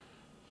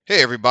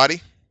Hey,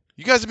 everybody.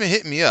 You guys have been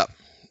hitting me up.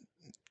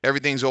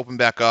 Everything's open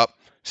back up.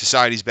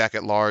 Society's back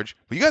at large.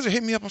 But you guys are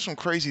hitting me up on some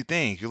crazy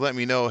things. You let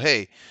me know,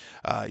 hey,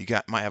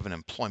 might have an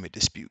employment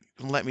dispute.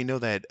 You let me know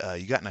that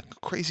you got in a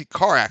crazy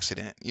car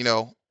accident.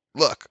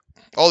 Look,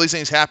 all these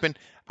things happen.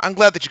 I'm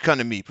glad that you come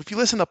to me. But if you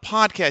listen to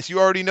podcasts, you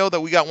already know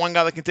that we got one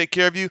guy that can take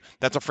care of you.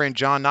 That's our friend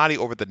John Noddy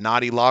over at the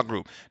Noddy Law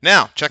Group.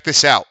 Now, check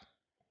this out.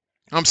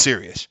 I'm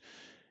serious.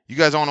 You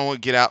guys all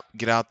want to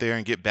get out there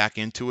and get back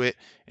into it,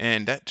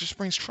 and that just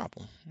brings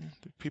trouble.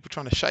 People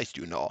trying to shiest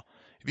you and all.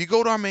 If you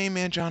go to our main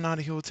man John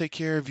Noddy, he will take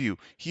care of you.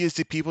 He is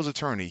the people's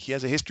attorney. He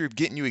has a history of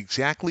getting you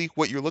exactly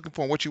what you're looking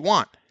for and what you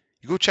want.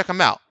 You go check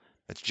him out.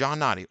 That's John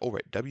Noddy over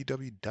at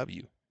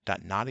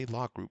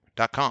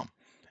www.noddylawgroup.com.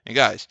 And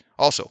guys,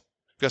 also,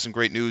 we've got some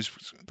great news.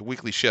 The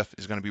Weekly Shift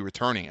is going to be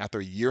returning after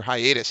a year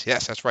hiatus.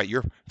 Yes, that's right.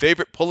 Your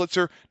favorite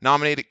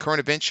Pulitzer-nominated current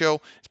event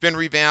show. It's been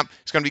revamped.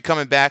 It's going to be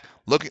coming back.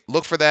 Look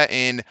for that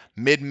in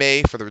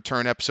mid-May for the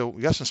return episode.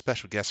 We got some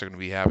special guests that are going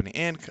to be happening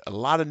and a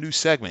lot of new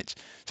segments.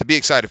 So be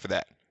excited for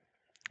that.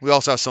 We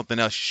also have something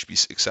else you should be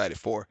excited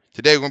for.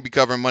 Today we're going to be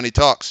covering Money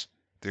Talks.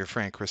 Dear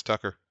friend Chris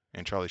Tucker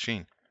and Charlie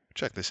Sheen.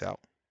 Check this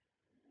out.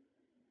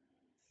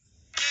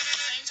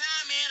 Same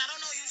time, man. I don't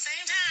know you.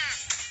 Same time.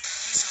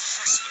 He's a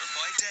hustler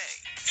by day.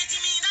 $50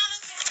 million?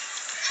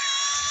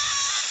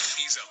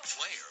 He's a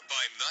player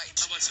by night.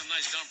 How about some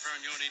nice dumper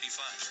on your own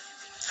 85?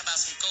 How about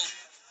some coke?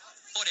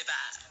 45.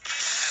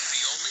 And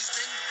the only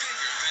thing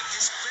bigger than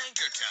his bank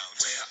account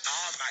Where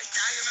are my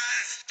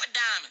diamonds? What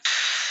diamonds?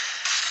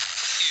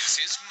 is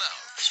his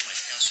mouth. This is my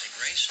fiancee,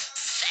 Grace.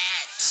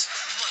 Fat.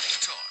 Money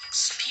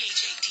Talks.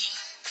 PHAT.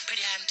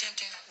 Pretty hot and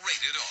tempting.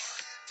 Rated R.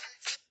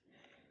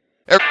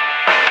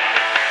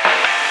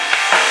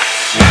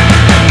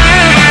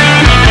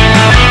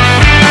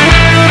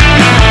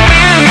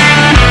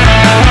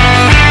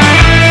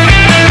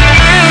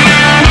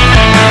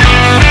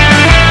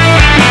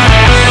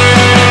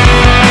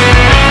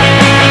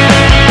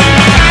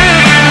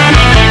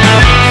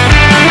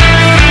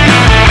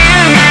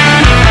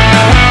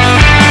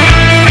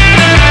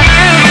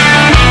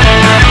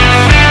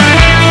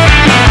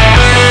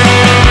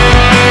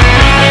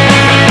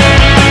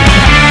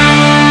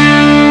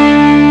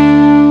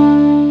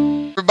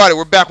 Everybody,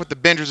 we're back with the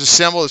Bingers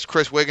Assemble. It's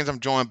Chris Wiggins. I'm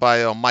joined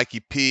by Mikey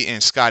P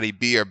and Scotty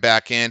B are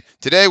back in.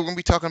 Today we're going to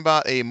be talking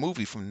about a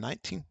movie from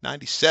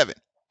 1997,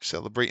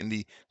 celebrating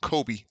the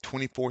Kobe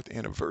 24th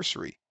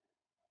anniversary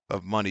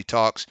of Money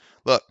Talks.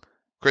 Look,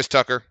 Chris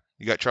Tucker,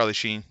 you got Charlie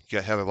Sheen, you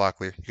got Heather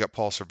Locklear, you got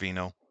Paul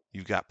Sorvino,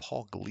 you got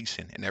Paul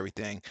Gleason and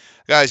everything.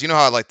 Guys, you know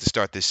how I like to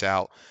start this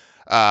out.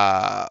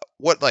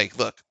 Look,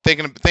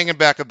 thinking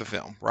back of the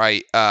film,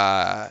 right?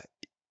 Where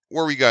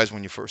were you guys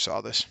when you first saw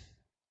this?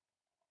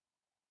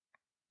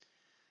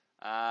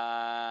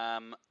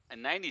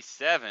 In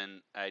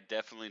 '97, I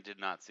definitely did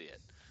not see it.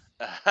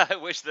 I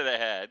wish that I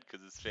had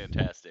because it's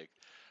fantastic.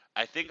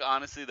 I think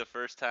honestly, the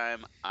first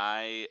time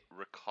I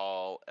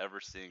recall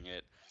ever seeing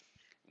it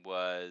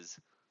was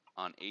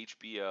on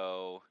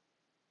HBO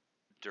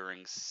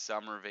during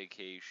summer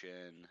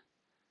vacation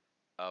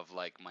of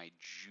like my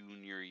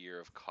junior year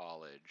of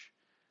college.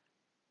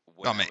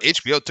 When Oh I man, was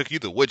HBO took you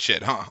to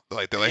woodshed, huh?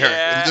 Like they're like,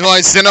 Yeah. here,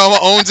 like Cinema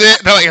owns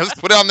it. They're like, let's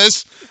put it on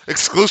this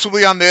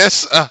exclusively on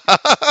this.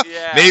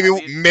 Yeah, maybe I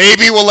mean,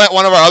 maybe we'll let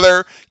one of our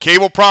other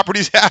cable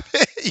properties have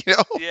it, you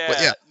know. But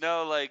yeah, yeah,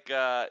 no, like,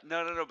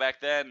 no. Back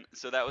then,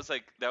 so that was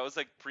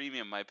like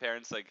premium. My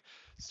parents like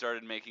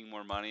started making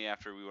more money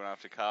after we went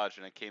off to college,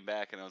 and I came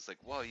back, and I was like,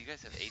 "Whoa, you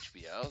guys have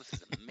HBO? This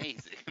is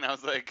amazing!" And I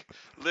was like,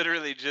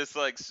 literally, just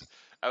like,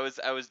 I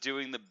was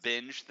doing the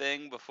binge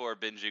thing before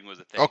binging was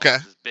a thing. I okay.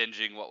 was just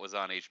binging what was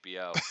on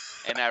HBO,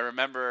 and I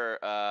remember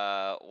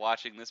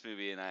watching this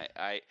movie, and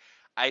I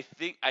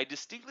think I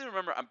distinctly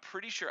remember. I'm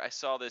pretty sure I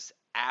saw this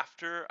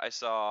after I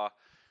saw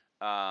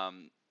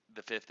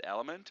The Fifth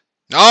Element.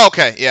 Oh,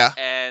 okay, yeah.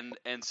 And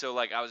so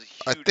like I was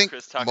a I huge think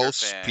Chris Tucker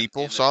most fan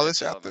people in The saw Fifth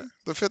this after Element.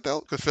 the Fifth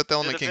Element, because Fifth Did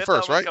Element The came Fifth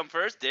first, Element right? come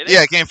first? Did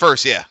Yeah, it? it came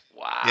first. Yeah,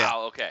 yeah.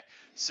 Wow. Okay.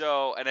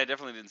 So, and I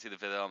definitely didn't see The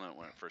Fifth Element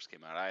when it first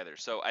came out either.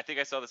 So I think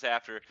I saw this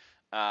after.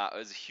 I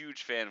was a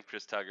huge fan of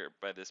Chris Tucker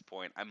by this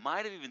point. I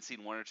might have even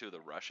seen one or two of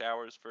the Rush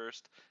Hours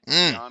first,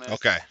 to be honest.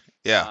 Okay,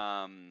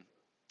 yeah. And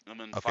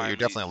then Okay, you're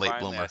definitely a late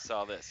finally I bloomer.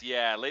 saw this.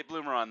 Yeah, late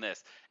bloomer on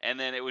this. And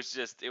then it was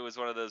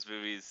one of those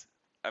movies.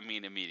 I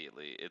mean,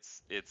 immediately,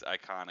 it's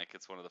iconic.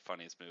 It's one of the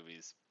funniest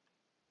movies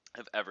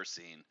I've ever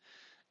seen,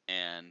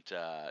 and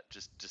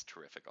just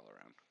terrific all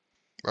around.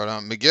 Right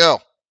on,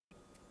 Miguel.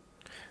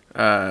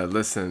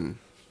 Listen,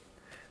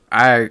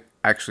 I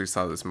actually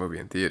saw this movie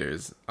in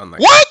theaters.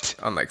 What?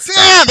 Unlike Damn,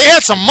 Scott. they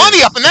had some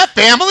money up in that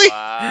family.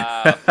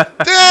 Wow.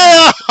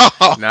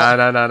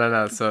 Damn.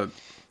 No. So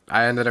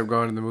I ended up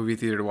going to the movie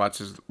theater to watch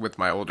this with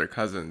my older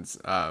cousins.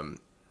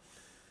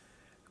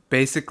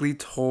 Basically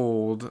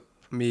told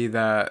me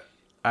that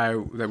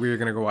we were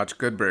gonna go watch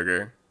Good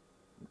Burger.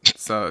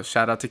 So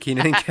shout out to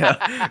Keenan and Kel.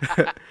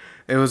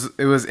 It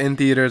was in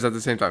theaters at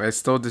the same time. I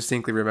still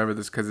distinctly remember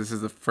this because this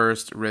is the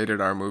first rated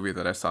R movie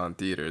that I saw in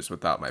theaters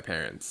without my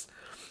parents.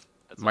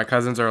 My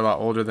cousins are a lot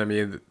older than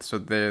me, so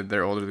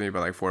they're older than me by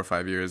like 4 or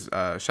 5 years.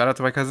 Shout out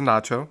to my cousin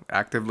Nacho,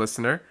 active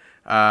listener.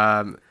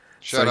 Shout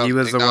So he out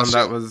was the one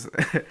that Ignacio. was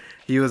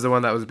he was the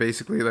one that was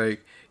basically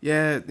like,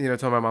 yeah,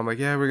 told my mom like,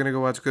 yeah, we're gonna go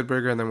watch Good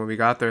Burger, and then when we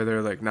got there,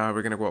 they're like, nah,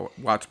 we're gonna go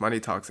watch Money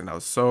Talks, and I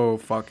was so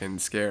fucking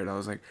scared. I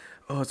was like,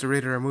 oh, it's a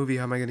rated R movie.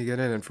 How am I gonna get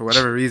in? And for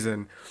whatever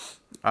reason,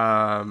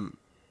 um,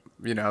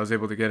 I was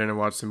able to get in and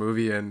watch the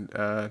movie, and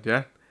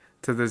yeah,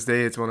 to this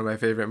day, it's one of my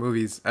favorite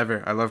movies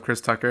ever. I love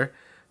Chris Tucker.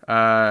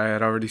 I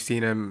had already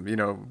seen him,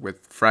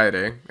 with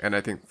Friday, and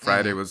I think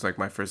Friday was like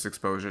my first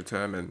exposure to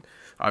him, and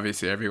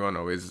obviously everyone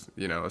always,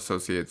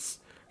 associates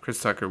Chris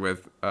Tucker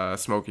with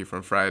Smokey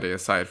from Friday,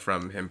 aside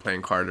from him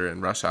playing Carter in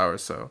Rush Hour.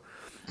 So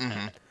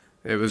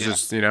it was Yeah.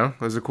 just,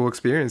 it was a cool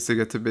experience to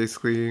get to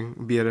basically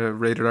be at a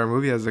rated R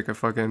movie as like a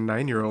fucking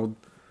 9-year-old.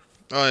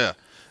 Oh yeah.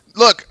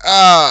 Look,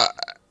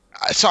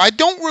 so I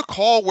don't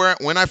recall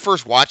when I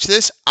first watched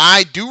this.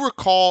 I do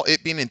recall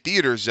it being in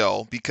theaters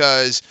though,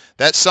 because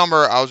that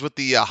summer I was with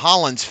the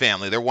Hollins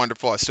family. They're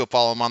wonderful. I still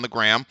follow them on the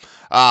gram.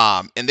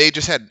 And they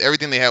just had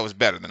everything they had was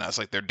better than us.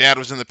 Like their dad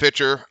was in the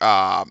picture.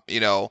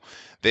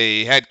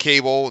 They had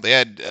cable. They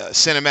had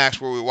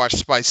Cinemax where we watched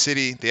Spice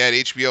City. They had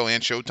HBO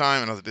and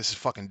Showtime, and I was like, this is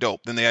fucking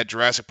dope. Then they had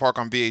Jurassic Park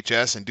on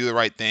VHS and Do the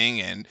Right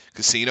Thing and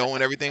Casino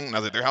and everything. And I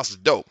was like, their house is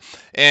dope.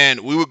 And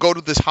we would go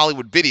to this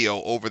Hollywood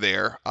Video over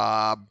there.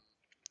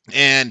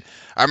 And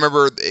I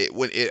remember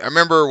I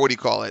remember what do you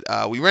call it?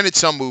 We rented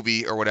some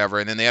movie or whatever,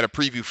 and then they had a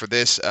preview for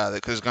this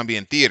because it's gonna be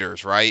in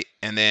theaters, right?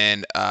 And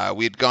then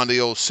we had gone to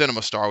the old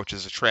Cinema Star, which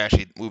is a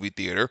trashy movie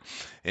theater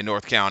in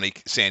North County,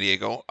 San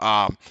Diego.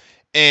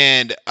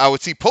 And I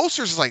would see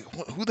posters like,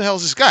 who the hell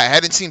is this guy? I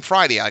hadn't seen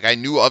Friday. Like I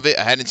knew of it.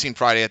 I hadn't seen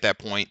Friday at that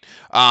point.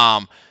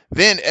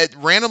 Then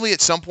randomly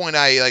at some point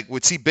I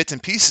would see bits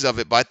and pieces of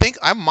it, but I think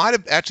I might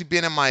have actually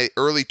been in my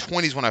early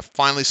 20s when I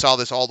finally saw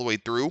this all the way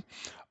through.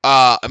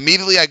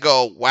 Immediately I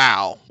go,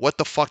 wow, what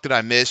the fuck did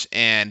I miss?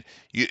 And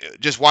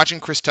just watching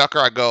Chris Tucker,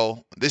 I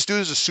go, this dude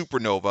is a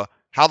supernova.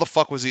 How the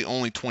fuck was he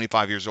only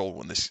 25 years old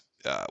when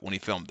he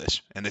filmed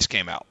this and this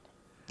came out?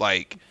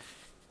 Like,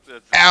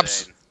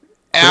 That's insane.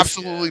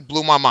 absolutely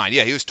blew my mind.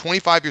 Yeah, he was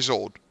 25 years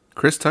old.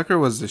 Chris Tucker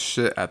was the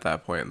shit at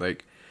that point.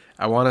 Like,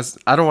 I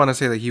don't want to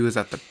say like he was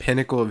at the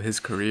pinnacle of his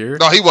career.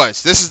 No, he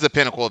was. This is the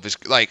pinnacle of his.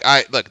 Look,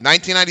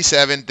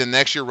 1997. The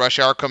next year, Rush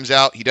Hour comes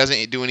out. He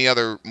doesn't do any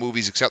other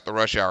movies except the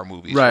Rush Hour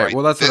movies. Right.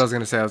 Well, that's what I was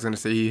gonna say. I was gonna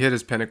say he hit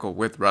his pinnacle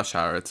with Rush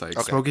Hour. It's like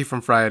Okay. Smokey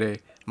from Friday,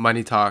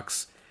 Money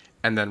Talks,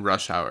 and then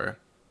Rush Hour.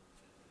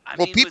 I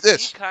Well, mean, peep was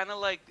this. he kind of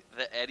like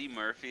the Eddie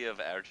Murphy of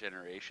our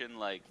generation?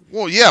 Like,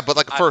 Well, yeah, but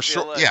like the I first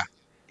feel short, like- yeah. Go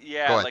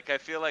yeah, ahead. like I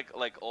feel like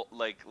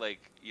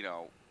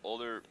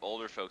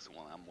older folks.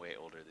 Well, I'm way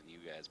older than you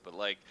guys, but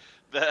like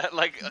the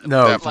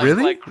No, like,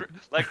 really?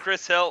 like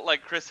Chris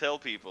Hill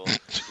people,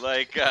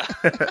 like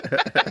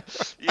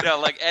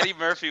like Eddie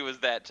Murphy was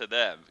that to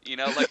them.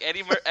 Like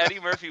Eddie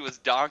Murphy was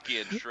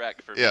Donkey and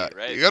Shrek for Yeah,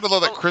 me, right? you got to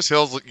love that Well, Chris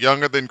Hill's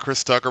younger than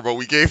Chris Tucker, but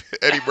we gave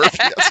Eddie Murphy.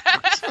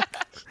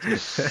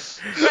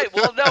 Right.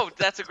 Well, no,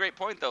 that's a great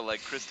point though.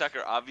 Like Chris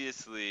Tucker,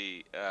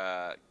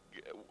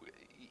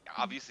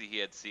 obviously he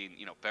had seen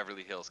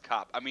Beverly Hills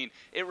Cop. I mean,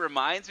 it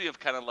reminds me of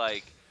kind of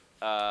like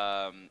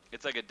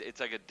it's like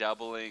a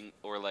doubling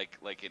or like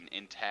an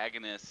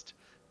antagonist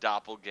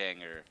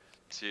doppelganger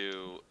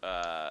to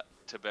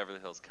Beverly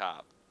Hills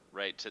Cop,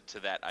 right? To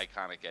that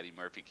iconic Eddie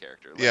Murphy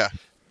character. Like, Yeah.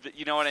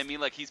 You know what I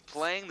mean? Like he's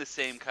playing the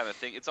same kind of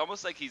thing. It's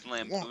almost like he's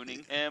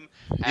lampooning him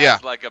as Yeah.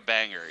 like a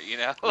banger,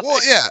 Well,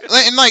 yeah,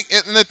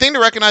 and the thing to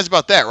recognize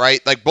about that,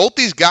 right? Like both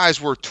these guys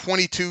were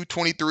 22,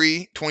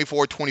 23,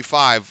 24,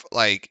 25,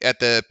 like at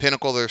the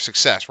pinnacle of their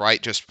success,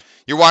 right? Just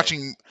you're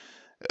watching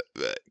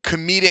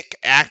comedic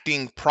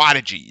acting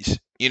prodigies,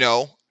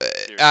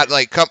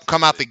 Seriously.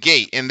 come out the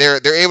gate, and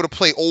they're able to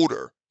play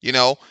older,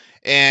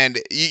 And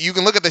you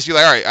can look at this, you're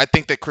like, all right, I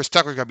think that Chris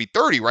Tucker's got to be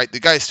 30, right?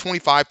 The guy's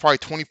 25, probably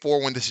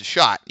 24 when this is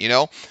shot,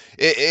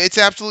 It's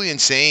absolutely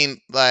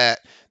insane that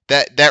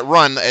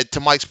run, to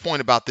Mike's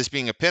point about this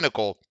being a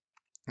pinnacle,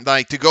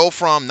 like to go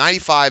from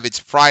 95, it's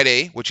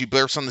Friday, which he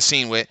bursts on the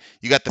scene with.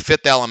 You got The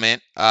Fifth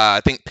Element.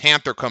 I think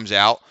Panther comes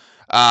out.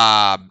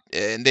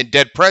 And then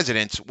Dead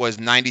Presidents was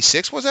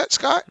 96, was that,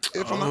 Scott?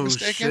 If I'm not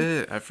mistaken.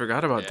 Shit! I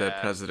forgot about Dead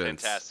Yeah,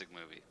 Presidents. Fantastic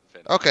movie.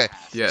 Okay.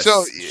 Fantastic. Yes.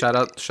 So-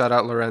 shout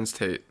out Lorenz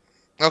Tate.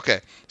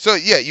 Okay, so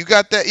yeah, you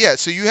got that. Yeah,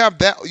 so you have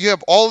that. You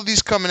have all of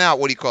these coming out.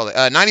 What do you call it?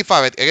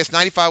 95. I guess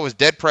 95 was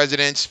Dead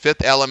Presidents,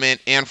 Fifth Element,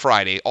 and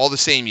Friday, all the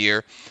same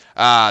year.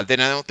 Then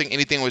I don't think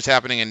anything was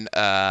happening in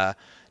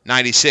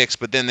 96.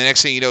 But then the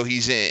next thing you know,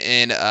 he's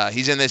in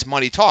this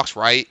Money Talks,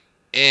 right?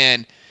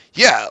 And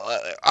yeah,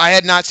 I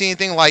had not seen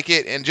anything like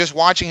it. And just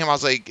watching him, I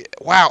was like,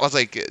 wow. I was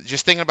like,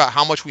 just thinking about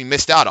how much we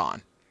missed out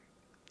on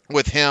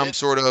with him,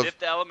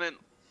 Fifth Element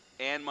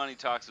and Money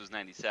Talks was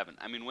 97.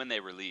 I mean, when they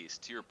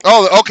released. To your point,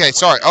 Oh, okay, when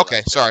sorry, they were, okay,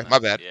 like, sorry, filming. my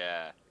bad.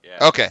 Yeah.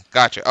 Okay,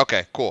 gotcha.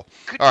 Okay, cool.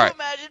 Could All you right.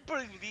 imagine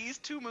putting these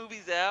two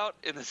movies out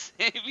in the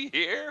same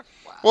year?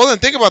 Wow. Well, then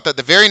think about that.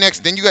 The very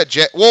next, then you got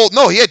well,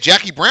 no, he had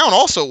Jackie Brown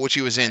also, which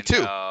he was in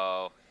too.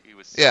 No, he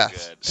was So Yeah.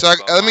 good. So And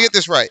let me get Beaumont.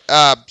 this right.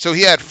 So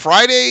he had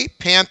Friday,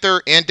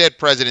 Panther, and Dead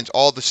Presidents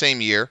all the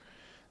same year.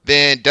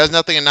 Then Does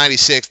Nothing in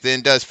 '96.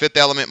 Then does Fifth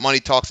Element, Money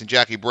Talks, and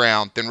Jackie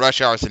Brown. Then Rush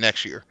Hour is the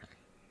next year.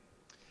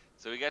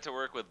 So we got to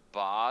work with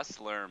Boss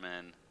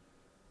Lerman,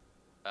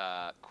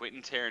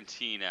 Quentin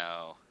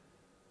Tarantino,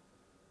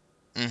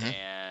 Hmm.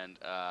 and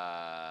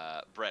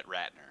Brett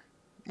Ratner.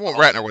 Well, All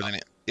Ratner the- wasn't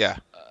it. Yeah,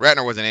 uh,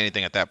 Ratner wasn't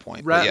anything at that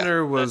point. But yeah,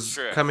 Ratner was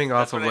true. coming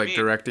off That's of what I like mean.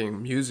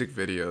 directing music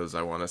videos,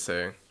 I want to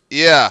say.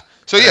 yeah.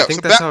 So And yeah, I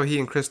think so that's how he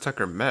and Chris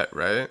Tucker met,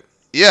 right?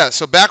 yeah,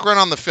 so background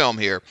on the film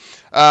here.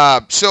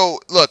 So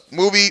look,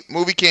 movie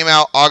came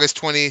out August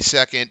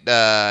 22nd,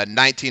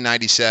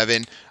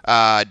 1997.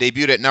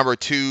 Debuted at number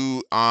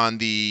 2 on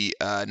the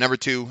number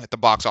 2 at the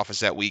box office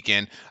that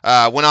weekend.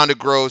 Went on to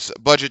gross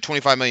budget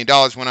 $25 million.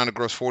 Went on to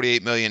gross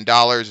 $48 million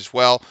as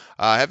well.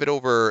 Have it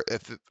over.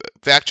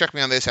 Fact check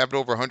me on this. Have it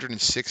over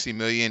 160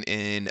 million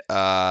in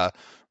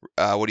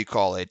what do you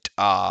call it,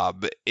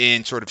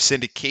 in sort of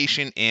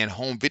syndication and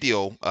home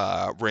video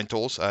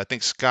rentals. I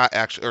think Scott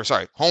actually, or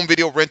sorry, home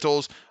video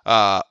rentals,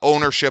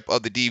 ownership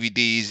of the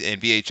DVDs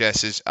and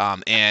VHSs,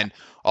 and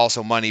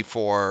also money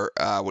for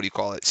what do you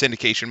call it,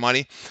 syndication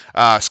money.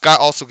 Scott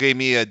also gave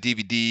me a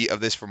DVD of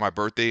this for my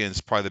birthday, and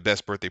it's probably the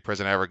best birthday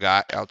present I ever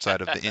got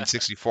outside of the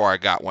N64 I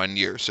got one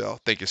year. So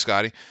thank you,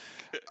 Scotty.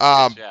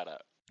 Um, Shout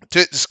out.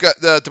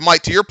 to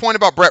Mike, to your point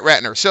about Brett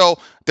Ratner. So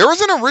there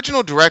was an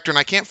original director, and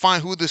I can't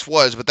find who this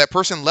was, but that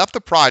person left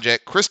the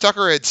project. Chris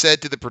Tucker had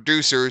said to the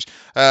producers,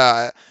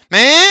 "Man,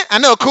 I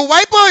know a cool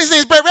white boy. His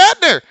name's Brett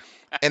Ratner."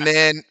 And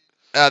then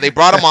they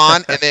brought him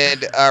on, and then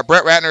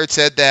Brett Ratner had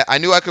said that I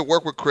knew I could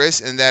work with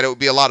Chris and that it would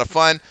be a lot of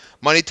fun.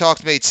 Money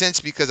Talks made sense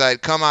because I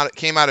had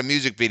came out of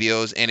music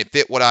videos and it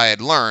fit what I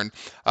had learned.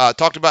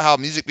 Talked about how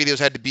music videos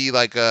had to be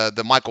like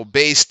the Michael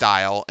Bay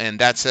style, and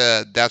that's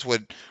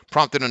what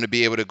prompted him to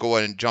be able to go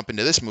and jump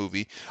into this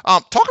movie.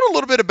 Talking a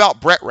little bit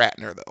about Brett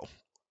Ratner though.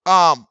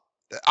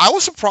 I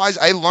was surprised.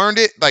 I learned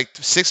it like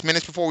 6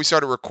 minutes before we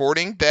started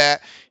recording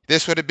that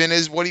this would have been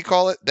his, what do you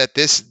call it? That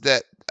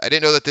I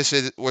didn't know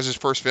that was his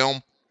first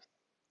film.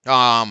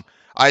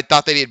 I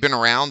thought that he had been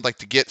around like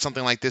to get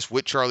something like this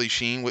with Charlie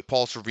Sheen, with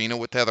Paul Sorvino,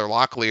 with Heather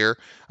Locklear,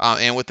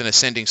 and with an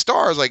ascending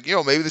star. I was like,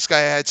 maybe this guy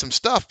had some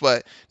stuff,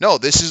 but no,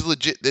 this is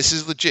legit. This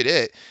is legit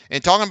it.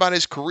 And talking about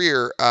his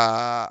career,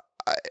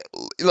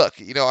 look,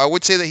 I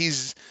would say that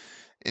he's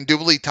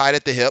indubitably tied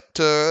at the hip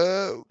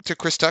to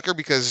Chris Tucker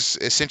because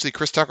essentially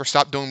Chris Tucker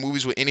stopped doing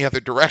movies with any other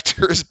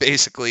directors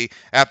basically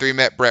after he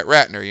met Brett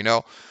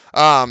Ratner.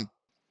 Um,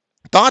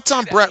 thoughts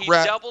on Brett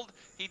Ratner?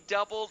 He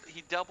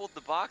doubled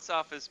the box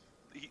office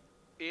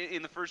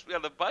in the first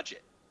the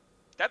budget.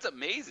 That's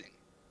amazing.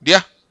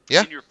 Yeah,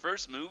 yeah, In your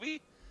first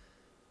movie?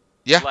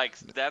 yeah. Like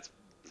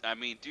I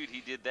mean, dude,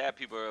 he did that.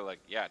 People are like,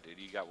 yeah, dude,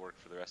 you got work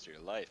for the rest of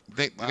your life. You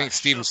think Wow.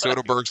 Steven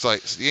Soderbergh's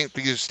like? You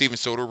think Steven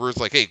Soderbergh's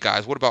like, hey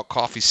guys, what about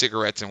coffee,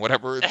 cigarettes, and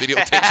whatever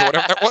videotapes or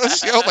whatever that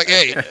was? Like,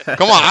 hey,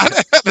 come on,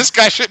 this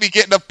guy shouldn't be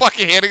getting a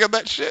fucking handing of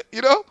that shit.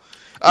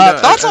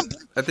 Thoughts on?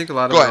 I think a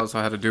lot of Go it ahead.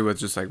 also had to do with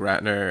just like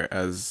Ratner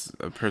as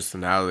a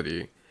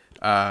personality.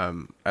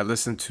 I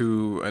listened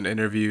to an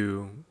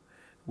interview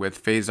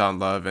with Faison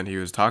Love, and he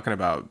was talking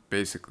about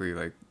basically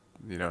like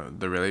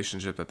the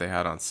relationship that they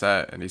had on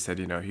set, and he said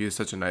he was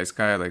such a nice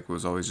guy, like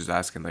was always just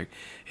asking like,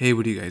 hey,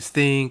 what do you guys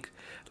think,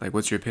 like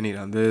what's your opinion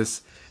on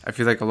this. I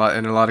feel like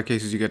in a lot of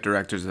cases you get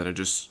directors that are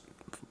just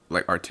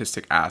like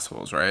artistic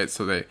assholes, right?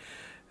 So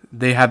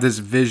they have this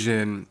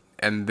vision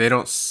and they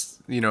don't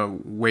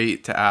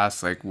wait to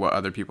ask like what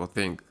other people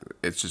think.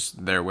 It's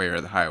just their way or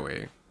the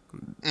highway.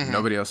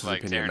 Nobody else's Like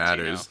opinion Tarantino.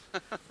 matters.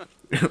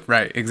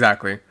 Right,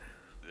 exactly.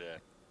 Yeah.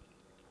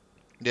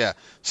 Yeah.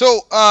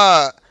 So,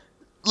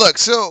 look.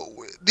 So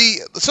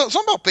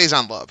something about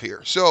Faison Love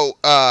here. So,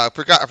 I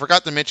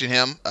forgot to mention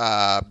him.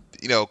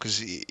 Because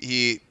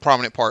he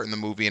prominent part in the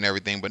movie and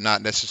everything, but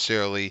not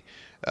necessarily.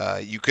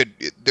 You could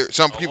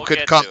some people We'll could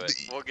get come. to it.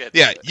 We'll get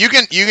Yeah, to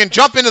it. you can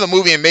jump into the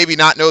movie and maybe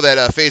not know that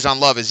Faison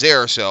Love is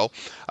there or so.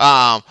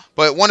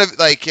 But one of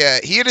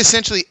he had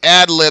essentially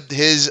ad-libbed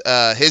his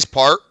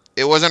part.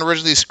 It wasn't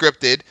originally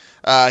scripted.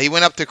 He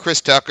went up to Chris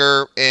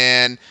Tucker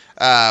and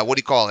what do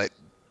you call it?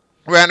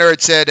 Ratner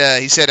had said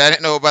he said I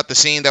didn't know about the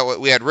scene that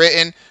we had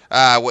written.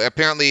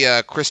 Apparently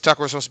Chris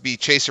Tucker was supposed to be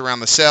chased around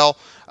the cell.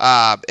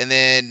 And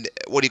then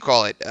what do you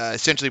call it?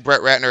 Essentially,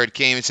 Brett Ratner had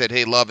came and said,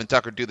 "Hey, Love and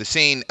Tucker do the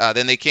scene."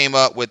 Then they came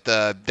up with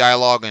the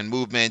dialogue and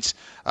movements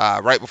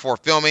right before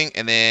filming,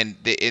 and then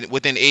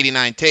within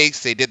 89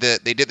 takes, they did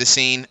the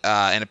scene.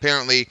 And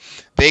apparently,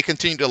 they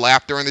continued to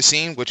laugh during the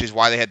scene, which is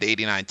why they had the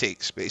 89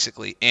 takes,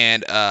 basically.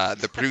 And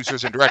the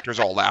producers and directors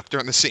all laughed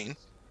during the scene.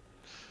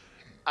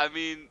 I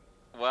mean,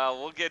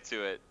 well, we'll get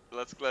to it.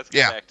 Let's get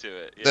Yeah. back to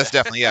it. Yeah. That's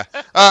definitely, yeah.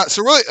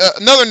 So really,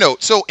 another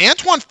note. So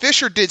Antoine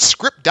Fisher did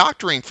script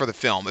doctoring for the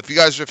film. If you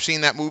guys have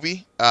seen that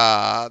movie,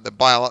 what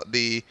do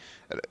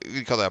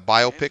you call that, a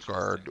biopic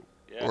Interesting.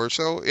 Yeah. or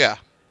so? Yeah.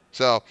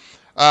 So,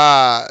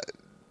 now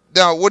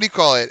what do you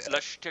call it?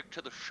 Let's stick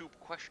to the shoot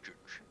questions.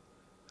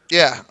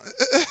 Yeah.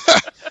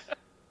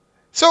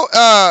 So,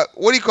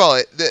 what do you call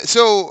it?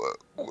 So,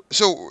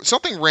 so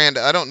something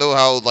random. I don't know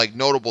how like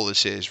notable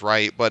this is,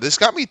 right? But this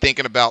got me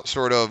thinking about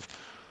sort of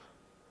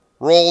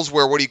roles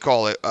where what do you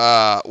call it?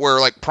 Where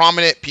like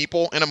prominent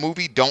people in a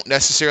movie don't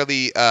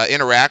necessarily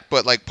interact,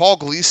 but like Paul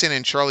Gleason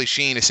and Charlie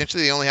Sheen,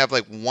 essentially they only have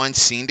like one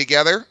scene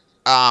together.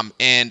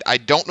 And I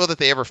don't know that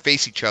they ever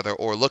face each other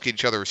or look at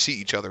each other or see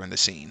each other in the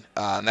scene.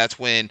 And that's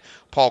when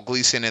Paul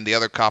Gleason and the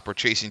other cop are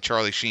chasing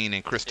Charlie Sheen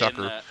and Chris In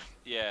Tucker. the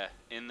yeah,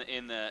 in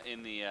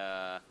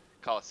the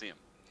Coliseum.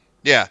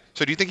 Yeah.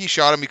 So do you think he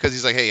shot him because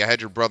he's like, hey, I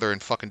had your brother in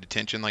fucking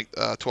detention like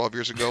 12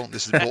 years ago.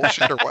 This is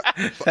bullshit or what?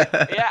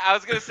 Yeah, I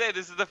was gonna say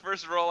this is the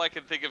first role I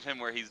can think of him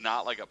where he's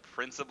not like a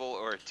principal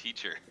or a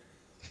teacher.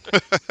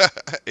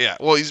 Yeah.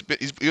 Well,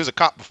 he was a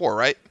cop before,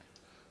 right?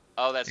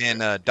 Oh, that's In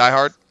true. Die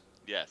Hard.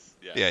 Yes.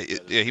 Yes. Yeah. that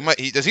is Yeah. He true.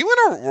 might. Does he win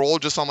a role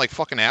just on like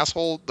fucking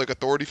asshole like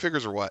authority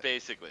figures or what?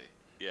 Basically.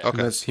 Yeah.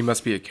 Okay. He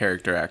must be a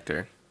character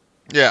actor.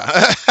 Yeah.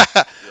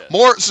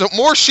 Yes.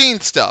 More Sheen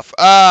stuff.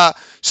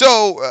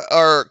 Some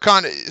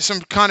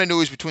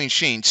continuities between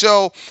Sheen.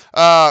 So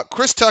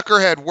Chris Tucker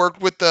had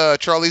worked with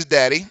Charlie's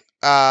daddy.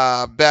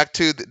 Back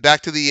to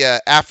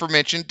the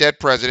aforementioned Dead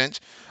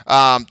Presidents.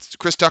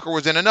 Chris Tucker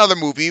was in another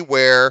movie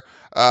where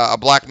a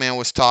black man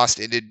was tossed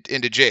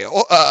into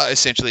jail,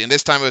 essentially, and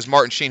this time it was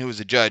Martin Sheen who was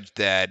the judge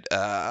that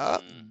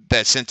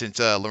sentenced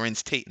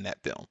Lorenz Tate in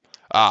that film.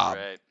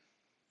 Right.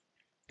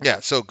 Yeah,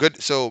 so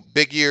good. So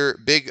big year,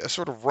 big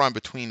sort of run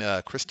between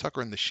Chris Tucker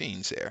and the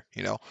Sheens there,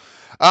 you know.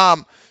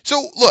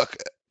 So look,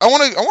 I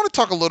want to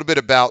talk a little bit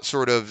about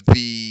sort of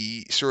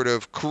the sort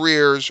of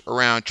careers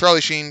around Charlie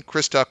Sheen,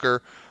 Chris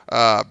Tucker,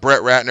 Brett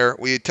Ratner.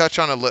 We touched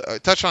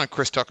on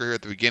Chris Tucker here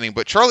at the beginning,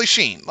 but Charlie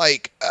Sheen,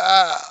 like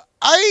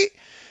I.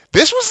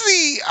 This was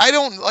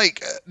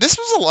this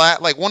was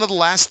like one of the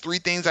last three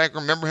things I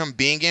remember him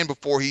being in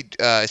before he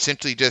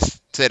essentially just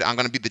said I'm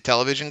going to be the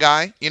television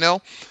guy, you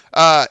know.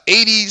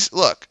 80s,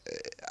 look,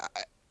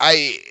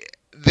 I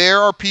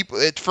there are people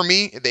for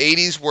me the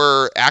 80s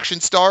were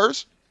action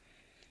stars,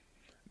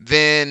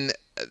 then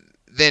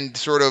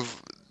sort of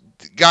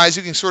guys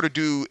who can sort of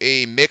do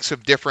a mix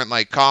of different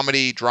like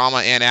comedy, drama,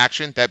 and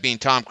action. That being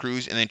Tom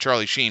Cruise, and then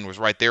Charlie Sheen was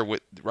right there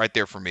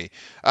for me.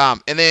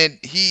 And then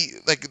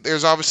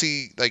there's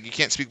obviously like you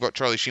can't speak about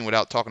Charlie Sheen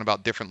without talking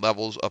about different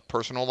levels of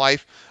personal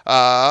life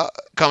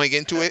coming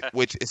into it,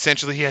 which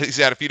essentially he's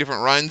had a few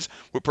different runs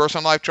with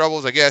personal life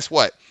troubles. I guess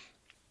what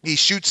he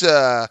shoots.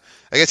 I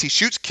guess he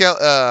shoots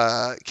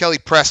Kelly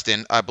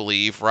Preston, I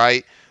believe,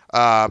 right?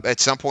 At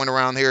some point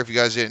around here, if you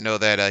guys didn't know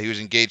that, he was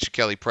engaged to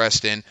Kelly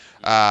Preston,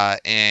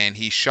 and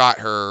he shot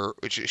her,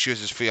 which she was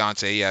his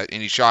fiance, yeah,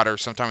 and he shot her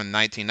sometime in the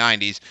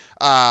 1990s.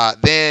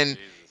 Then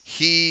Jesus.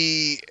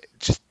 he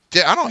just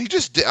did, I don't know,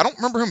 I don't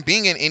remember him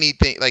being in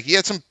anything, like he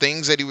had some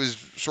things that he was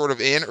sort of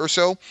in or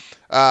so,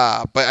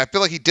 but I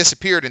feel like he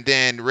disappeared, and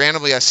then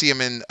randomly I see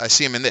him in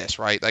this,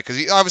 right? Like,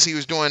 because he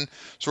was doing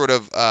sort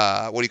of,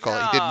 what do you call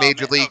it? He did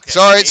Major League. Okay.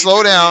 Sorry, Major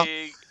slow down.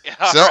 League.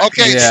 So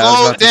okay, Yeah, I was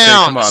slow about to say,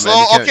 down. come on, man.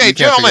 Slow. You can't Okay, forget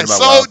gentlemen, about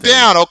slow Wild Thing.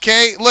 down.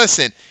 Okay,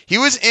 listen. He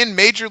was in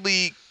Major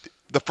League,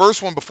 the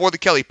first one before the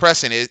Kelly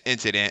Preston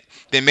incident.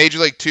 Then Major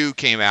League 2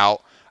 came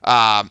out,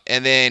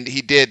 and then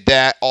he did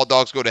that. All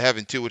Dogs Go to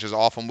Heaven 2, which is an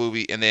awful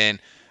movie, and then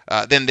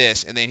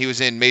this, and then he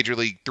was in Major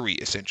League 3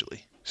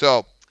 essentially.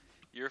 So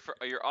You're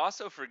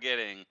also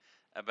forgetting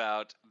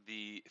about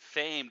the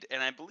famed,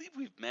 and I believe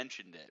we've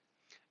mentioned it.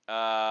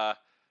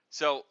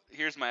 So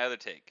here's my other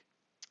take.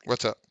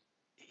 what's up?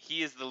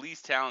 He is the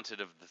least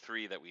talented of the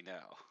three that we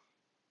know,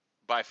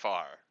 by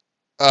far.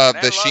 The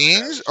love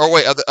Sheens, Charlie or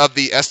wait, Sheen. of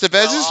the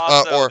Estevezes, Well,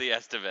 also or the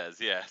Estevez,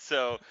 yeah.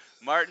 So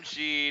Martin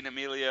Sheen,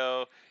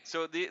 Emilio.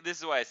 So this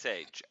is why I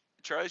say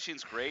Charlie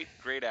Sheen's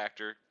great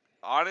actor.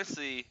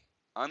 Honestly,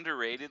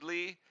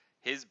 underratedly,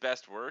 his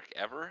best work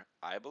ever,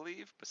 I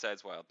believe,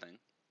 besides Wild Thing,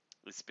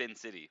 was Spin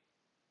City.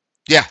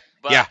 yeah,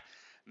 But yeah.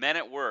 Men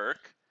at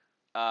Work,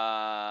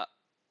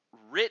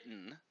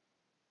 written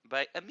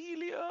by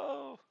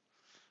Emilio.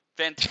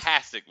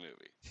 Fantastic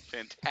movie.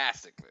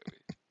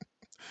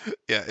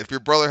 Yeah, if your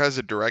brother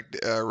has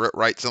to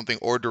write something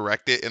or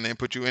direct it and then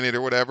put you in it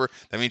or whatever,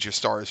 that means your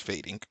star is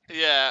fading.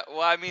 Yeah,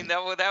 well, I mean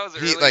that was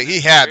early in He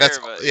his had career, that's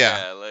but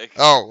yeah. like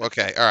Oh,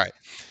 okay, all right.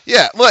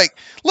 Yeah, like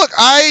look,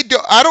 I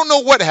don't know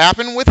what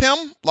happened with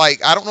him.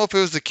 Like I don't know if it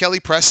was the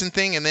Kelly Preston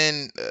thing, and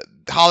then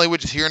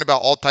Hollywood just hearing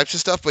about all types of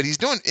stuff. But he's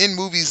doing in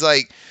movies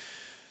like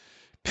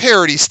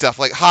parody stuff,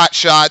 like Hot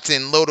Shots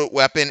and Loaded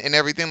Weapon and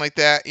everything like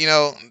that. You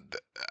know,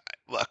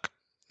 look,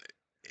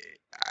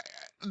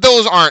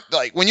 those aren't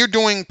like when you're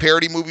doing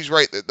parody movies,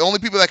 right? The only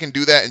people that can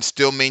do that and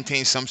still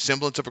maintain some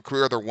semblance of a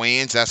career are their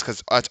Wayans. That's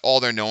because that's all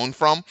they're known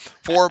for.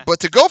 But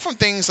to go from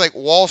things like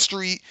Wall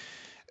Street,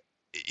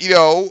 you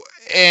know,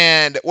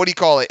 and what do you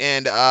call it,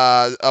 and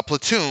a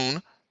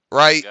Platoon,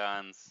 right?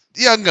 guns.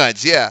 Young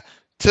Guns, yeah.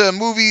 To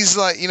movies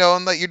like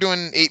and like you're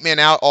doing Eight Man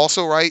Out,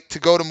 also, right? To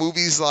go to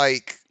movies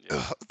like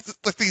Yeah.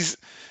 like these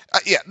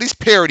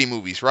parody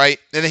movies, right?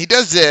 And then he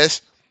does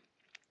this.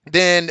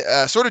 then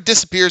sort of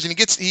disappears, and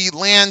he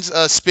lands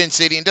Spin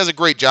City and does a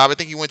great job. I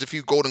think he wins a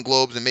few Golden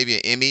Globes and maybe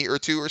an Emmy or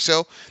two or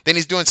so. Then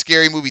he's doing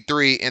Scary Movie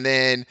 3, and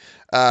then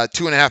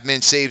Two and a Half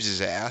Men saves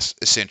his ass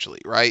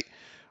essentially, right?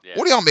 Yeah.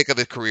 What do y'all make of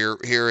the career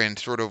here and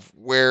sort of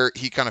where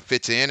he kind of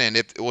fits in, and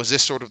if was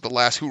this sort of the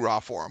last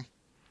hoorah for him?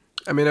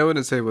 I mean, I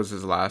wouldn't say it was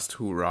his last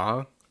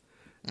hoorah.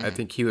 I Mhm.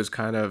 think he was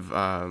kind of.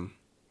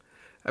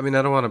 I mean,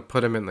 I don't want to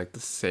put him in like the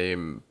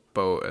same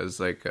boat as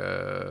like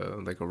a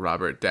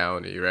Robert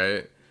Downey,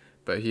 right?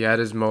 But he had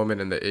his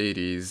moment in the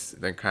 '80s,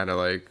 then kind of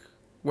like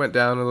went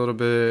down a little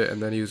bit,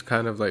 and then he was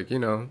kind of like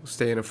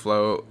staying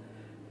afloat,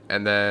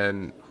 and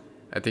then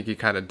I think he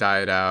kind of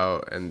died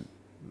out, and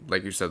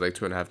like you said, like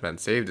Two and a Half Men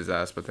saved his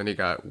ass, but then he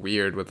got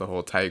weird with the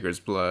whole tiger's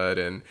blood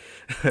and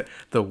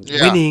the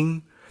Yeah.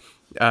 winning,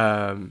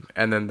 and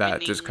then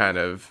that just Winning. kind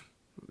of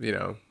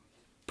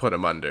put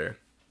him under.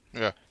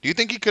 Yeah. Do you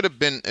think he could have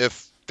been,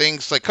 if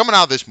things like coming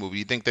out of this movie,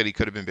 you think that he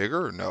could have been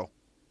bigger or no?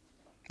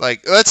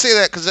 Like, let's say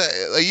that because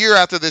a year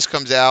after this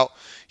comes out,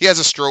 he has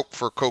a stroke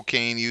for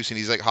cocaine use and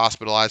he's like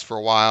hospitalized for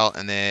a while,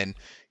 and then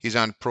he's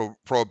on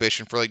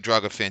prohibition for like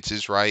drug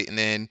offenses, right? And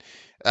then,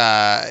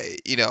 uh,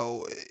 you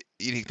know,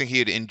 you think he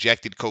had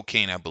injected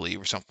cocaine, I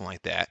believe, or something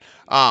like that.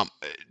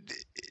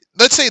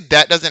 Let's say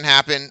that doesn't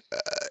happen.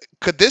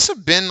 Could this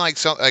have been like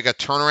some like a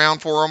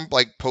turnaround for him,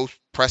 like post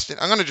Preston?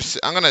 I'm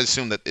gonna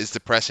assume that it's the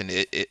Preston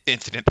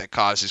incident that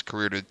caused his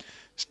career to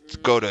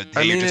go to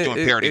I hey, you're mean, just it, doing it,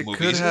 parody it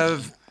could movies.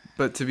 have,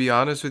 but to be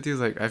honest with you,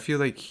 like I feel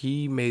like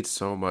he made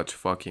so much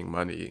fucking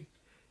money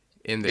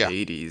in the Yeah.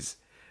 '80s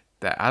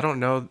that I don't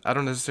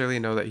necessarily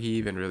know that he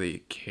even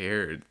really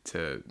cared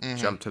to Hmm.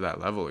 jump to that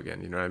level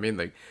again. You know what I mean?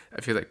 Like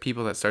I feel like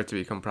people that start to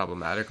become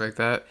problematic like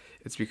that,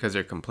 it's because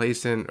they're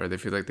complacent or they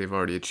feel like they've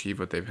already achieved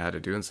what they've had to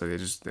do, and so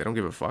they don't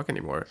give a fuck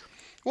anymore.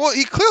 Well,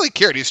 he clearly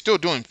cared. He's still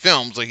doing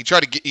films. Like he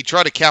tried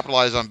to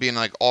capitalize on being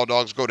like All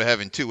Dogs Go to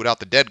Heaven too, without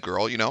the dead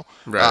girl.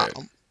 Right.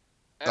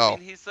 I Oh,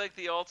 mean, he's like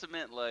the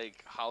ultimate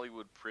like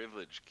Hollywood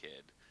privilege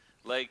kid.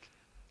 Like,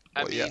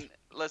 I well, yeah. mean,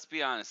 let's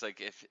be honest.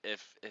 Like,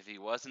 if he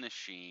wasn't a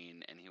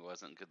Sheen and he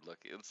wasn't good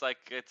looking, it's like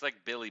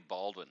Billy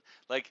Baldwin.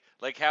 Like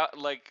how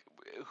like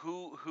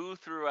who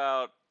threw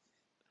out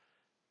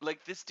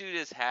like this dude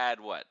has had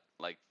what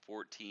like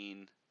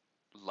 14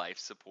 life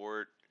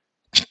support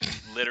Yeah.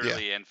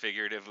 literally and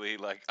figuratively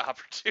like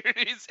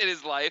opportunities in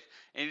his life,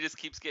 and he just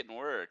keeps getting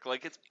work.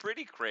 Like it's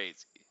pretty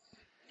crazy.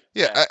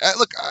 Yeah. That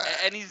Look.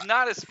 and he's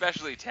not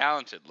especially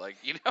talented. Like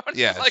you know,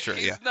 Yeah, like sure. Yeah.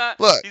 he's not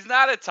Look, he's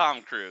not a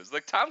Tom Cruise.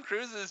 Like Tom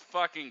Cruise is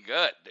fucking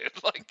good,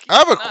 dude. Like I he's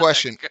have a not that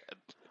question. good.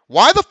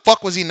 Why the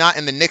fuck was he not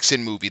in the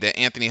Nixon movie that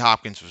Anthony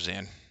Hopkins was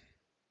in?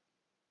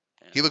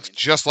 He looks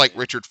just like Interesting.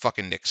 Richard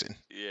fucking Nixon.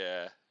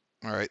 Yeah,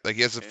 All right. Like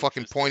he has a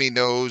fucking interesting. pointy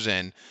nose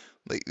and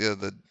like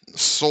the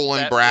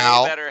sullen Way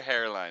brow. better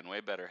hairline. Way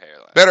better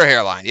hairline. Better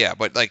hairline, yeah,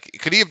 but like,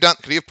 could he have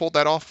pulled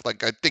that off?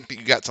 Like, I think that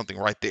you got something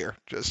right there.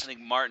 I Just think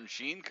Martin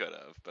Sheen could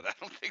have, but I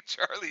don't think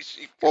Charlie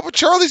Sheen well, could but have.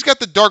 Charlie's got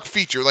the dark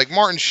feature, like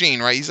Martin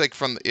Sheen, right? He's like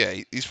from yeah,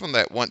 he's from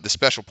that one, the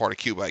special part of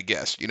Cuba, I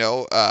guess.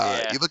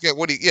 Yeah, You look at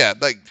what he, yeah,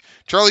 like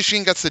Charlie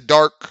Sheen got the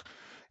dark,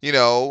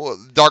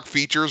 dark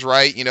features,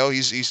 right?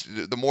 He's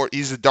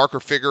the darker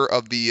figure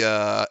of the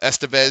yeah.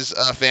 Estevez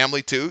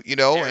family too,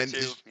 Hair and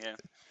too. Yeah,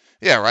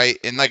 yeah, right,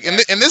 and like like in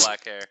actual this,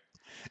 black hair.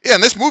 yeah,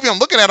 in this movie, I'm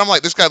looking at him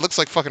like this guy looks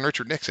like fucking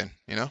Richard Nixon.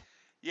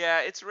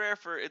 Yeah, it's rare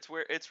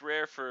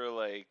for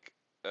like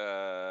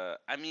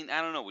I mean,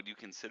 I don't know, would you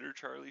consider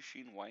Charlie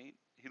Sheen white?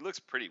 He looks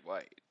pretty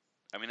white.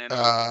 I mean, I know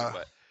he's Cuban, Uh,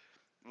 but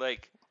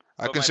like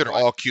I but my consider point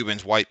all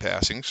Cubans white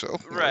passing, so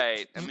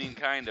right. I mean,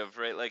 kind of,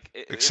 right? Like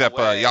in a except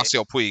way.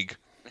 Yasiel Puig.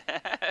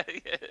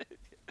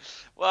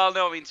 Well,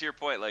 no, I mean to your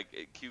point, like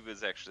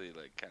Cuba's actually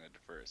like kind of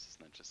diverse. It's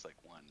not just like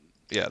one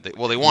Yeah, thing. they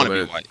Well, want to be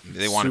they're white.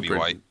 They want to be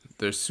white.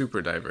 they're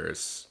super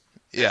diverse.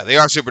 Yeah, they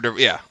are super.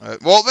 Yeah.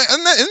 Well,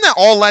 isn't that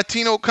all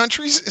Latino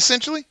countries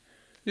essentially?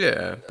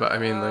 Yeah, but I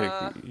mean, like,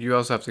 Uh, you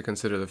also have to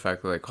consider the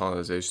fact that like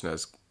colonization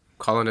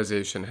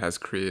has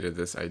created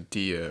this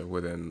idea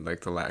within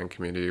like the Latin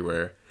community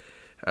where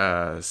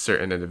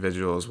certain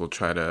individuals will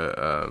try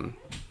to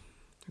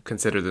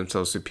consider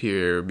themselves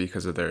superior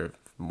because of their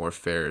more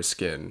fair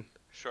skin,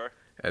 sure.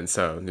 and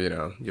so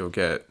you'll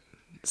get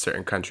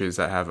certain countries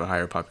that have a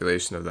higher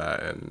population of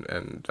that,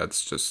 and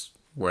that's just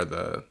where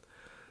the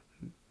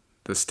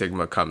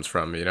stigma comes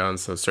from, and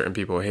so certain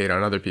people hate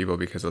on other people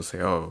because they'll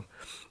say, oh,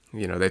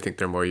 they think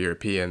they're more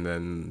European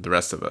than the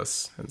rest of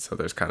us, and so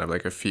there's kind of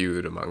like a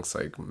feud amongst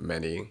like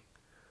many.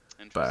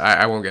 But Interesting.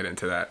 I won't get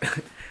into that.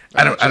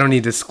 I don't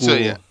need to school. So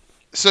yeah.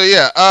 So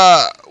yeah.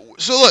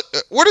 So look,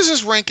 where does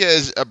this rank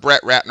as a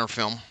Brett Ratner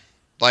film,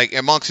 like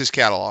amongst his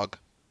catalog?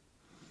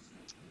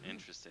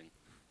 Interesting.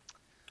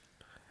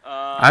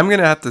 I'm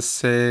gonna have to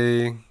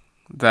say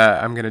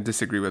that I'm gonna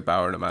disagree with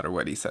Bauer no matter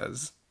what he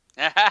says.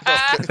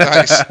 Okay,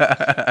 nice.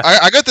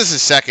 I got this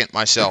as second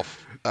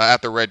myself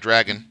after Red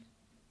Dragon.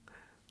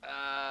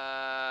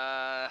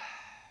 uh,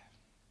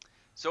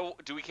 so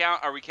do we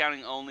count? Are we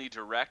counting only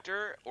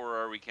director or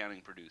are we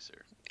counting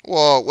producer?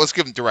 Well, let's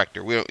give him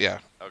director. We don't. Yeah,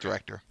 Okay.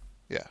 director.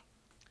 Yeah.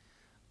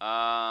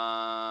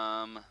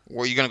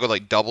 Were you gonna go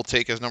like double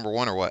take as number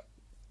one or what?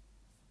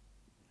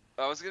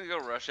 I was gonna go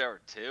Rush Hour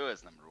 2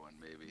 as number one,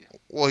 maybe.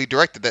 Well, he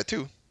directed that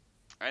too.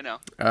 I know.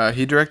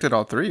 He directed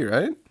all three,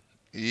 right?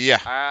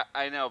 Yeah.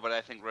 I know, but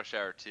I think Rush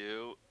Hour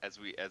 2, as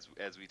we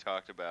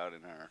talked about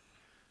in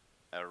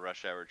our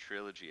Rush Hour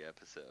trilogy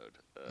episode,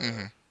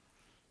 hmm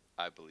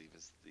I believe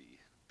is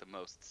the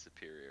most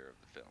superior of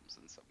the films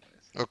in some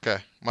ways. Okay,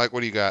 Mike, what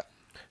do you got?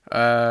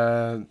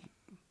 I'm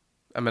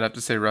gonna have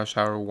to say Rush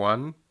Hour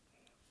 1,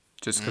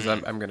 just because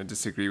Mm. I'm gonna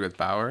disagree with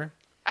Bauer,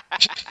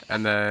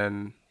 and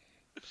then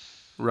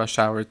Rush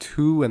Hour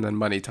 2, and then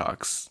Money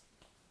Talks.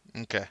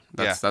 Okay.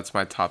 Yeah. That's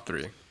my top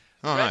three.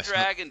 Oh, Red nice.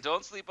 Dragon,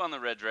 don't sleep on the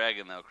Red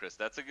Dragon though, Chris.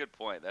 That's a good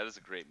point. That is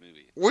a great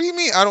movie. What do you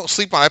mean? I don't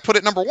sleep on. I put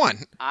it number one.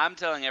 I'm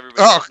telling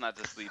everybody Oh. else not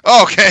to sleep on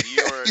Oh, it. okay. And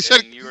you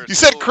were, You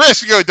said so-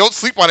 Chris. You go, don't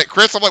sleep on it,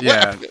 Chris. I'm like, what? I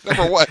Yeah. put it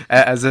number one.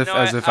 As if No, I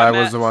I was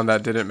meant- the one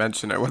that didn't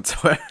mention it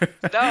whatsoever.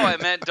 No, I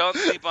meant don't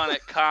sleep on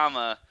it,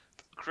 comma,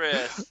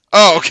 Chris.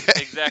 Oh, is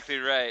okay. Exactly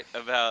right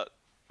about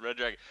Red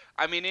Dragon.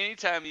 I mean,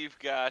 anytime you've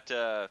got,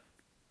 you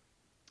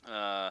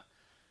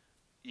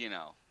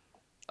know,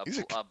 He's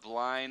a- a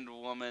blind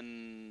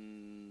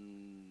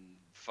woman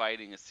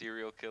fighting a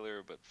serial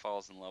killer but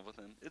falls in love with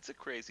him, it's a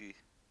crazy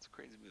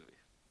movie.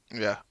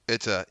 Yeah,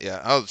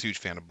 I was a huge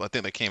fan of. I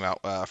think that came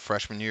out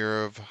freshman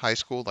year of high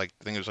school. Like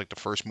I think it was like the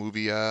first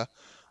movie I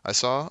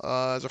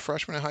saw as a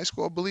freshman in high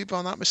school, I believe, if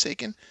I'm not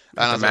mistaken.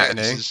 Like I the was like,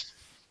 matinee?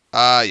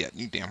 yeah,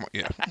 you damn right.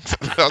 Yeah,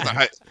 that was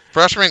the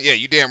freshman. Yeah,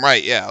 you damn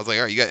right. Yeah, I was like,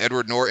 all right, you got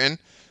Edward Norton.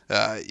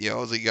 You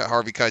know, you got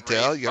Harvey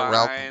Keitel, you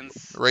got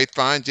Fiennes, Ralph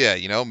Fiennes. Yeah,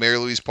 you know, Mary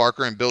Louise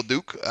Parker and Bill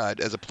Duke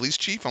as a police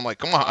chief. I'm like,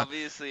 come on.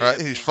 obviously Right,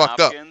 Anthony he's fucked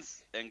up.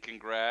 Hopkins, and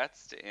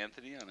congrats to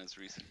Anthony on his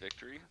recent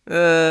victory.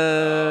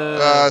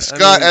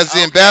 Scott, as the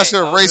okay,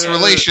 ambassador of race okay.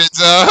 relations.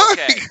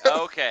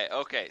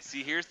 Okay.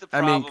 See, here's the I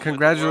problem. mean, with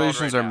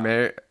congratulations the are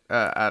world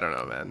right I don't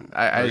know, man. we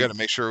I got to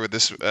make sure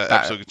this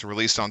episode gets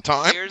released on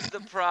time. now. Here's the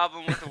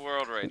problem with the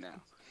world right now.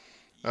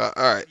 All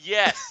right.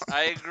 Yes,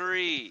 I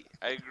agree.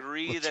 I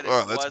agree that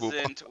let's move on.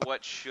 it wasn't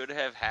what should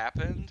have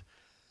happened.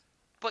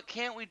 But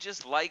can't we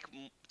just like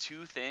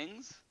two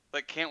things?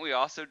 Like, can't we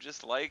also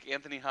just like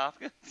Anthony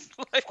Hopkins?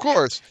 Like, Of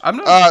course. I'm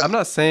not. Uh, I'm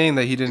not saying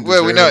that he didn't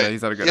well, deserve we know it. it. That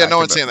he's not a good Yeah, actor. no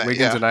one's but saying that,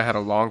 Wiggins yeah. and I had a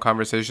long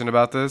conversation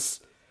about this,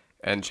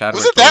 and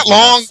Chadwick it that Boseman got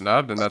long?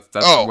 snubbed, and that's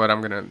Oh. what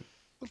I'm gonna.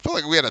 I feel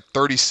like we had a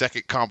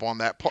 30-second comp on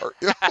that part.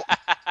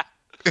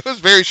 It was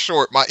very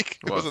short, Mike.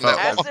 It Well, it wasn't felt-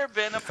 that has long. there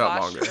been a It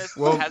felt longer. posthumous?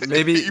 Well, has,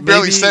 maybe You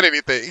barely maybe, said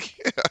anything.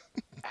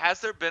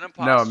 has there been a No,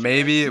 posthumous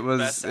maybe it was-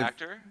 best it-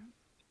 actor?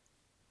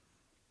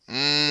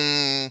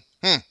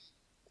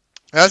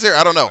 How's there?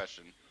 I don't know.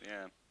 Question.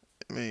 Yeah.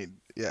 I mean,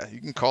 yeah, you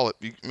can call it.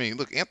 I mean,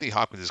 look, Anthony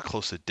Hopkins is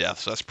close to death,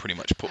 so that's pretty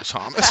much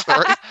posthumous,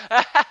 right?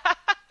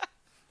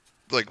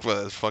 Like,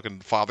 what,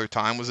 fucking Father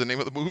Time was the name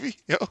of the movie?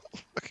 You know?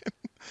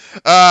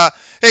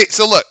 Hey,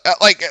 so look,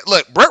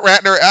 Brett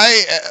Ratner,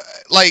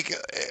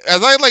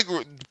 as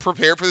I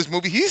prepared for this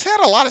movie, he's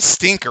had a lot of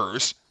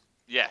stinkers.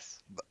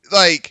 Yes.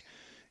 Like,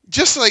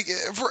 just like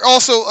for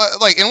also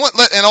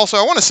and also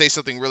I want to say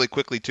something really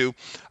quickly too.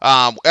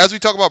 As we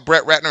talk about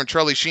Brett Ratner and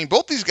Charlie Sheen,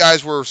 both these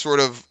guys were sort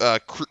of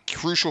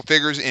crucial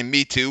figures in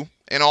Me Too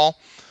and all.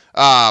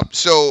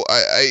 So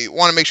I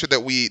want to make sure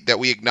that we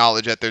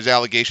acknowledge that there's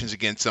allegations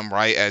against them,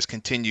 right, as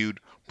continued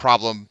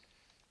problematic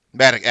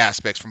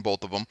aspects from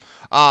both of them.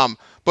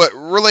 But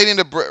relating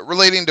to Brett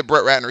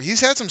Ratner,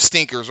 he's had some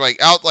stinkers.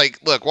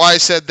 Look, why I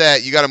said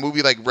that, you got a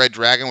movie like Red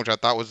Dragon, which I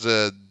thought was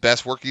the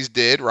best work he's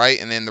did, right,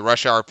 and then the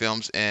Rush Hour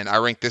films, and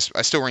I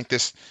still rank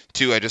this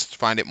too. I just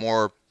find it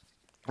more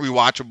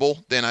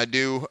rewatchable than I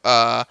do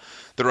the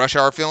Rush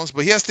Hour films.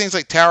 But he has things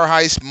like Tower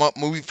Heist,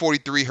 Movie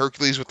 43,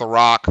 Hercules with The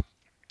Rock,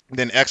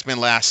 then X-Men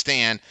Last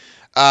Stand.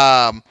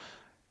 I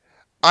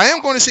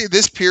am going to say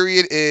this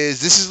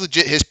is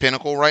legit his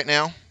pinnacle right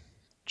now.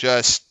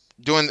 Just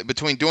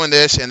between doing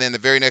this and then the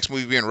very next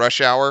movie being Rush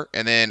Hour,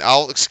 and then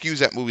I'll excuse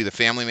that movie, The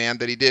Family Man,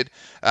 that he did.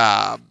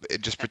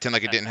 Just pretend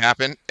like it didn't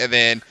happen, and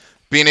then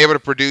being able to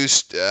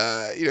produce,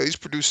 he's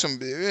produced some,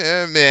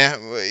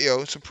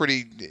 some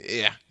pretty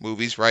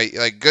movies, right?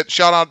 Like, good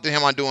shout out to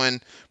him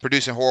on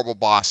producing Horrible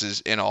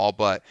Bosses and all,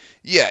 but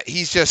yeah,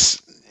 he's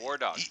just War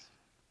Dogs.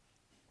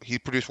 he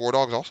produced War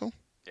Dogs also.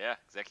 Yeah,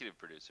 executive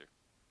producer.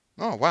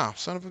 Oh wow,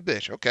 son of a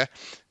bitch. Okay,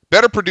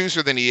 better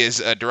producer than he is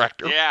a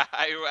director. Yeah,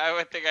 I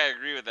would think I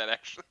agree with that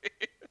actually.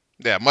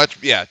 Yeah,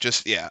 much. Yeah,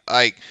 just yeah.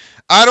 Like,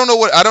 I don't know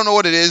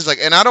what it is. Like,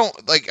 and I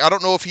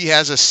don't know if he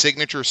has a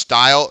signature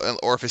style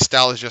or if his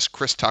style is just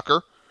Chris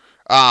Tucker.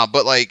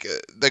 But like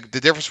the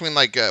difference between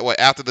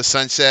After the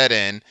Sunset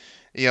and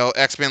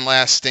X-Men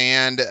Last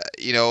Stand,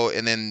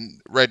 and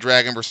then Red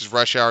Dragon versus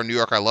Rush Hour, New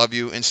York I Love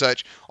You, and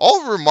such,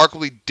 all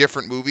remarkably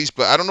different movies.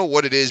 But I don't know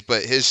what it is.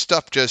 But his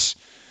stuff just,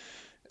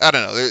 I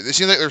don't know. It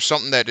seems like there's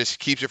something that just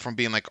keeps it from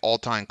being like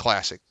all-time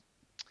classic.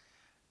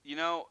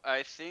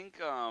 I think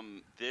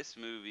this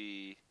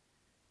movie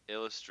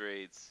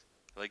illustrates,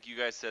 like you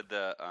guys said,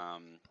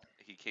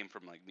 he came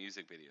from like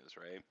music videos,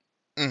 right?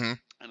 Mm-hmm.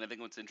 And I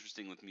think what's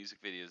interesting with music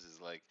videos is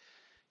like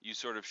you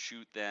sort of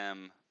shoot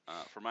them.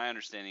 From my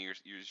understanding,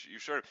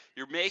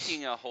 you're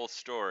making a whole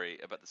story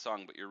about the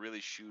song, but you're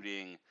really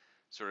shooting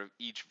sort of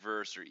each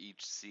verse or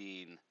each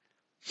scene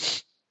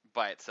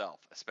by itself,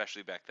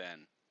 especially back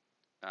then.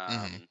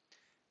 Hmm. Um,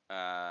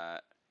 uh,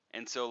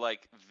 and so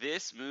like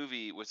this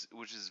movie was,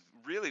 which is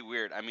really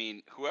weird. I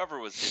mean, whoever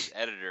was his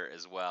editor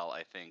as well,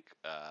 I think,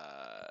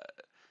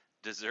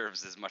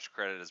 deserves as much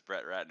credit as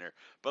Brett Ratner.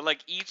 But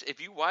like if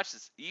you watch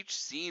this, each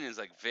scene is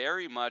like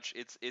very much.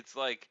 It's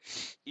like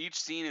each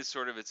scene is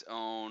sort of its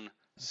own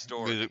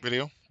story. Music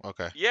video.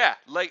 Okay. Yeah,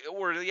 like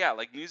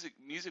music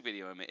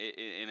video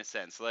in a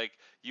sense. Like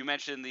you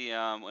mentioned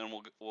and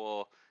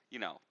we'll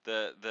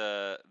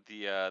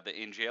the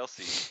in jail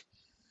scene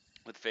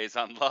with Phase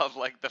on Love.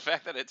 Like the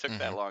fact that it took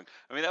that Hmm. long.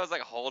 I mean, that was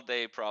like a whole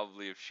day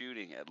probably of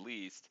shooting at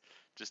least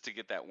just to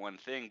get that one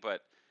thing.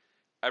 But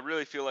I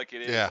really feel like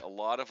it is Yeah. a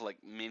lot of like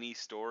mini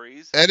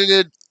stories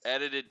Edited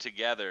edited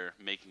together,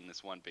 making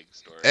this one big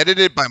story.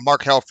 edited by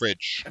Mark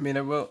Helfrich. I mean,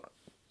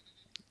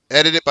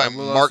 Edited I by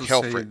will Mark also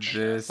say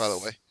Helfrich, by the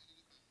way.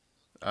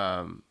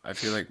 this. I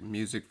feel like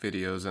music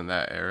videos in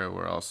that era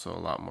were also a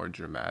lot more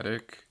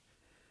dramatic,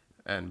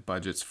 and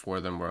budgets for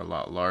them were a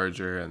lot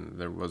larger, and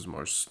there was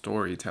more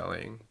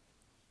storytelling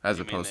as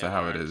You mean opposed to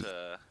how it is.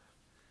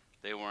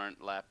 they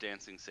weren't lap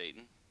dancing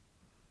Satan?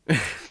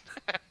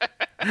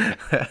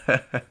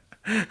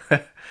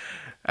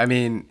 I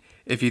mean,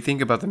 if you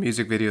think about the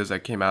music videos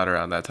that came out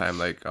around that time,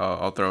 like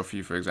I'll throw a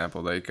few for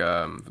example, like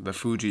the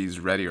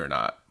Fugees' "Ready or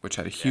Not," which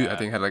had a huge, I Yeah.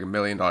 think had like $1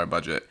 million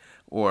budget,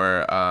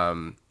 or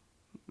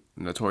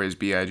Notorious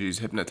B.I.G.'s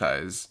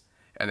 "Hypnotize,"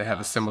 and they have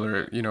a Ah, so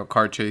similar, good.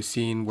 car chase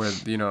scene where,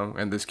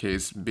 in this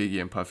case,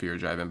 Biggie and Puffy are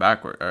driving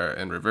backward or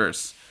in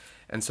reverse,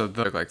 and so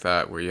look like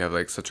that, where you have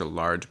like such a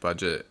large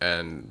budget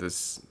and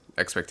this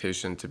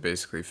expectation to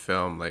basically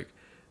film like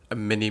a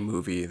mini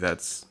movie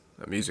that's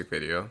a music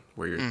video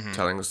where you're Hmm.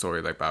 telling the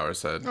story, like Bauer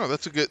said, No,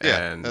 that's a good.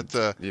 Yeah, and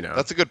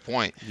that's a good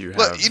point. you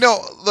Look, have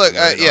look,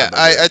 $1 million yeah,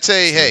 budget I'd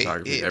say, hey,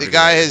 cinematography, the everything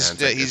guy at your has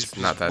hands. Like he's it's his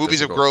not that movies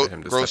have difficult for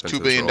him to step grossed into $2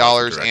 this billion role as a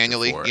director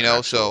annually. for an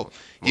actual So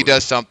he movie.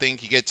 does something.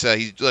 He gets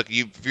look.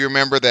 If you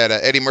remember that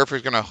Eddie Murphy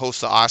was going to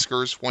host the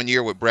Oscars one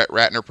year with Brett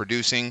Ratner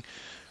producing.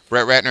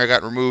 Brett Ratner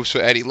got removed, so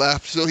Eddie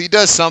left. So he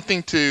does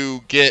something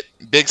to get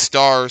big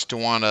stars to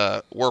want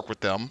to work with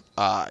them.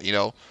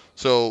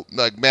 So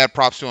like mad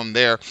props to him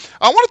there.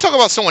 I want to talk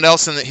about someone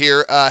else in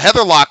here,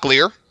 Heather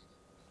Locklear.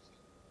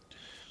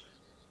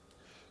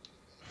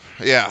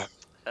 Yeah,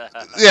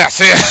 yeah.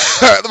 So,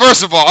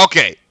 first of all,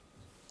 okay.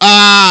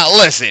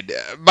 Listen,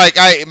 Mike,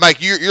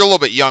 you're a little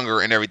bit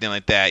younger and everything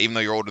like that. Even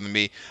though you're older than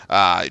me,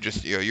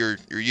 just your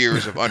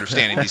years of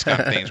understanding these kind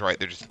of things, right?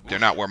 They're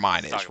not where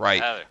mine Let's talk is, about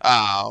right? Heather.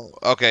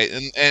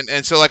 Okay,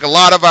 and so like a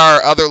lot of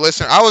our other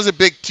listeners, I was a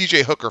big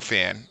T.J. Hooker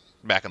fan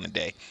back in the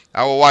day.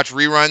 I would watch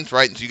reruns,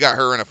 right? And so you got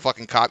her in a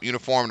fucking cop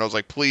uniform, and I was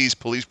like, please,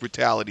 police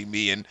brutality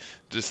me, and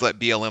just let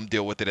BLM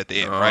deal with it at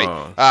the end, right?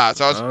 Oh,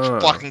 So I was oh,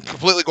 fucking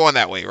completely going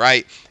that way,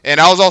 right? And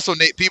I was also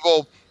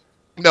people.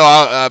 No,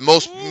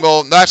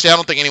 actually, I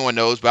don't think anyone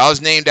knows, but I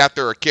was named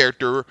after a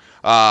character,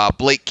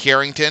 Blake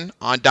Carrington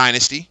on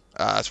Dynasty.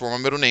 That's where my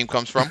middle name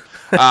comes from.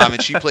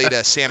 And she played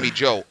Sammy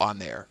Joe on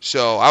there.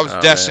 So I was oh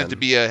destined to man.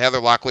 be a Heather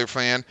Locklear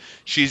fan.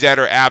 She's at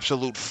her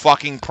absolute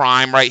fucking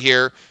prime right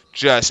here.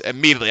 Just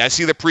immediately, I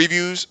see the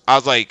previews. I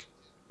was like,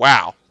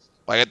 wow.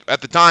 Like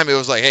at the time, it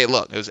was like, hey,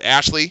 look, it was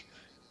Ashley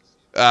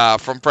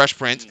from Fresh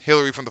Prince, Mm.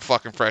 Hillary from the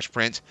fucking Fresh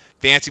Prince,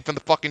 Fancy from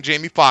the fucking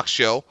Jamie Foxx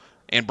show,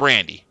 and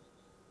Brandy,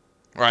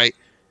 right?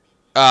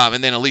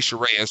 And then Alicia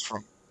Reyes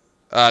from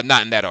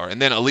not in that order,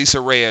 and then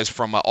Alicia Reyes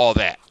from All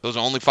That. Those are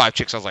only 5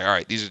 chicks. I was like, all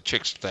right, these are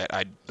chicks that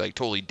I'd like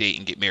totally date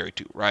and get married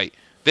to, right?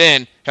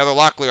 Then Heather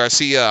Locklear, I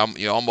see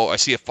almost I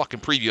see a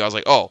fucking preview. I was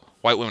like, oh,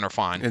 white women are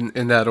fine.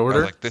 In that I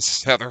was order? like, this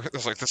is Heather. I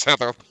was like, this is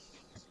Heather.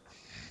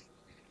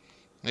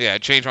 Yeah, I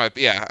changed my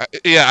yeah.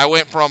 I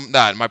went from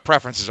nah, my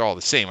preferences are all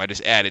the same. I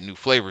just added new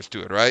flavors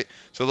to it, right?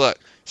 So look,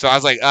 so I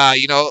was like,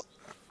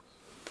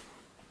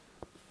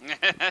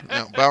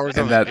 Bowers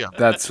And doesn't, yeah.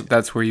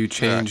 that's where you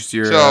Yeah. changed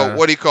your So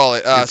what do you call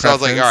it? your So I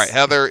was like, all right, preference.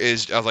 Heather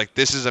is. I was like,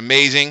 this is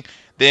amazing.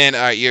 Then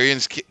you're in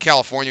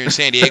California, in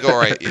San Diego,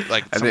 or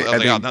like I some. I think was I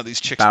like, oh think no,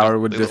 these chicks Bauer don't.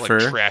 would They look like defer.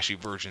 trashy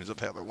versions of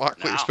Heather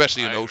Locklear, No,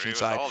 especially in I agree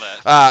with Oceanside. all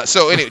that.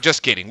 So anyway,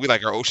 just kidding. We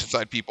like our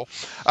Oceanside people.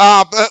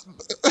 But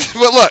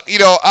look,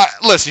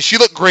 listen, she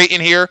looked great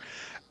in here.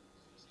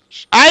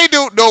 I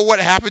don't know what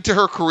happened to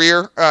her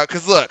career.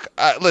 Cause look,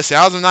 listen,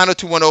 I was a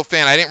 90210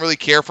 fan. I didn't really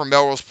care for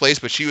Melrose Place,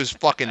 but she was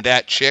fucking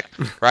that chick,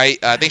 right?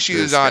 I think she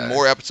was This on guy.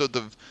 more episodes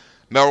of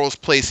Melrose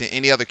Place than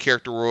any other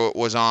character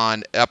was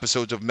on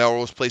episodes of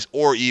Melrose Place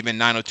or even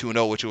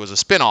 90210, which it was a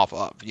spinoff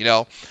of.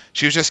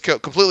 She was just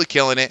completely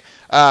killing it.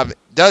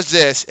 Does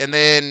this, and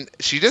then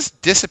she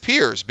just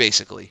disappears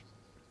basically,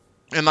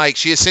 and like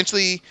she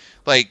essentially.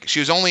 Like she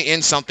was only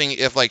in something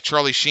if like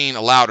Charlie Sheen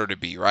allowed her to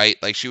be, right?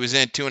 Like she was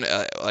in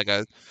like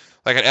a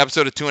like an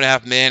episode of Two and a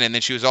Half Men, and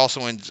then she was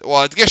also in. Well,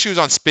 I guess she was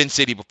on Spin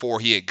City before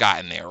he had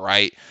gotten there,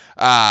 right?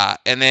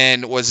 And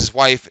then was his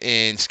wife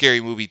in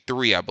Scary Movie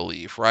 3, I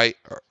believe, right?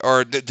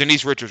 Or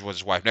Denise Richards was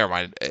his wife. Never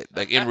mind.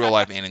 Like in real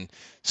life and in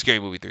Scary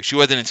Movie 3, she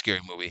wasn't in Scary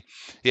Movie.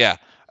 Yeah.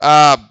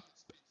 Uh,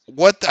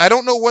 what I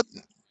don't know what.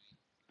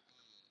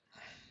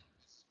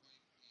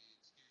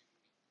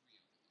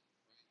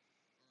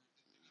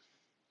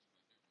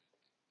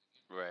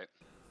 Right.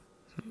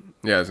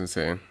 Yeah, I was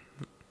insane.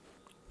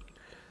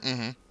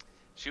 Hmm.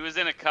 She was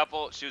in a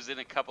couple. She was in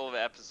a couple of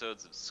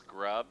episodes of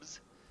Scrubs.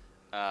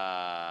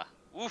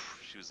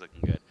 Oof, she was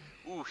looking good.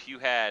 Ooh, you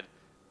Who? had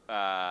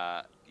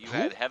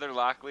Heather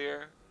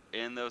Locklear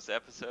in those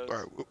episodes. All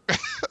right.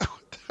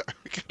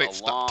 We gotta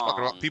stop talking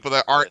Along about people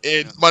that aren't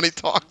with, in Money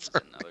Talks.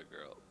 who's another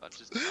girl,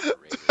 just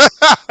underrated,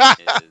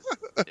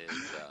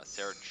 is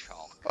Sarah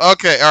Chalk.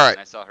 Okay, all right. And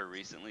I saw her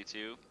recently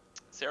too.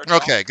 Sarah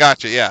Chalk. Okay,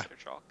 gotcha. Yeah. Sarah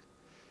Chalk.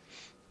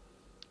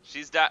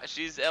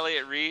 She's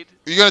Elliot Reed.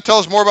 You gonna tell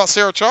us more about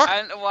Sarah Chalk?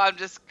 I'm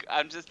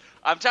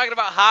talking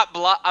about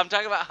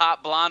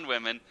hot blonde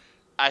women.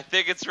 I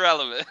think it's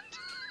relevant.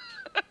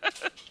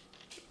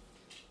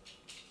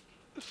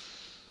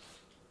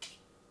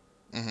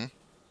 Hmm.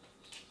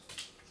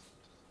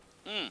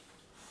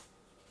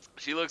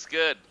 She looks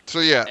good. So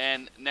yeah.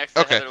 And next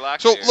to Okay. Heather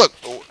Locklear. So look,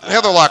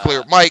 Heather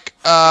Locklear, Mike.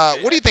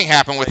 What do you think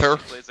happened with her?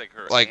 She plays like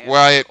her Like aunt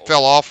why or it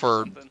fell off,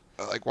 or something.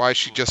 like why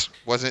she just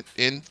wasn't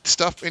in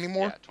stuff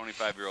anymore? Yeah,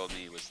 25-year-old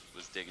me was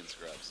digging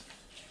Scrubs.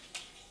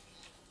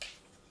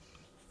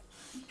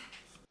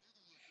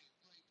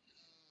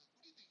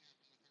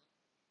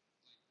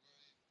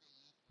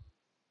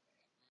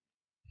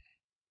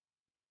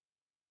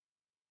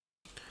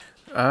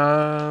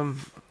 Um,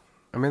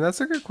 I mean,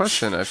 that's a good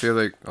question. I feel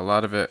like a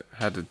lot of it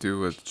had to do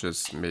with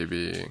just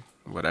maybe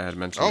what I had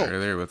mentioned Oh,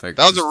 earlier with like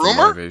that was a just the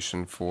rumor?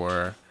 motivation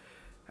for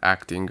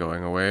acting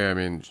going away. I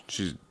mean,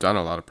 she's done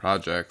a lot of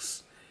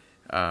projects.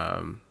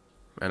 And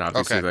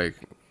obviously, Okay. like,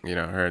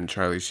 her and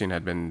Charlie Sheen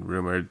had been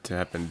rumored to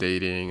have been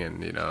dating,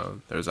 and,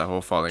 there was that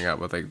whole falling out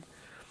with, like,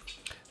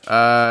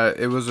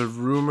 it was a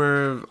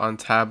rumor on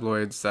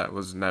tabloids that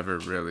was never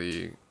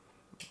really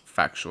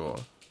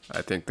factual.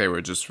 I think they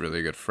were just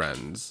really good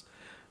friends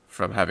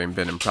from having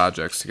been in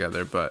projects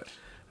together, but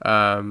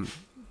I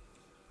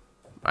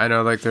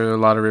know, like, there are a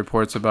lot of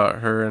reports about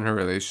her and her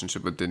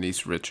relationship with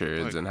Denise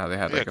Richards Like, and how they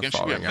had, yeah, like, a can she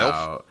be a falling MILF?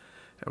 out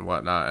and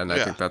whatnot, and I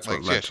Yeah, think that's what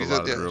like, led to a lot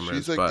of the she's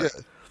rumors, like, but,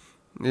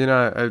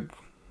 yeah.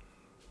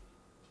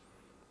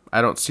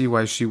 I don't see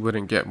why she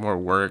wouldn't get more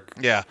work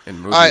Yeah. in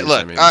All movies. right,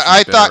 look, mean, I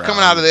she's been thought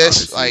coming out of around,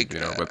 this, obviously,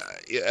 like, with,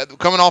 yeah,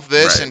 coming off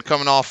this Right. and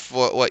coming off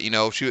what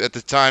she at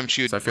the time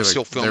she so I was feel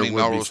still like there filming would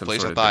be Melrose some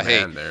Place. I sort of thought, hey,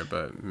 demand there,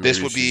 but this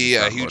maybe would she's be just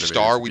a not huge motivated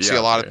star. to We'd be see a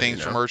out lot of there,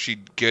 things from her.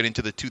 She'd get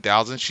into the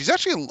 2000s. She's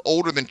actually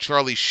older than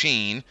Charlie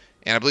Sheen,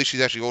 and I believe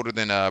she's actually older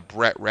than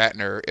Brett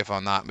Ratner, if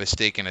I'm not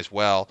mistaken, as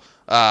well.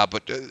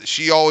 But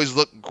she always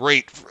looked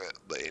great.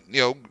 I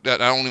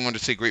don't only want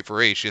to say great for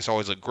her age. She just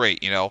always looked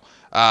great.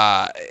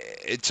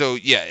 So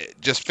yeah,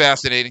 just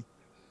fascinating.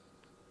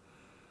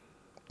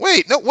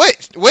 Wait,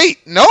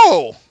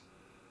 no.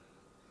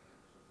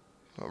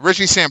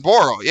 Richie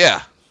Samboro,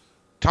 yeah.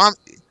 Tom,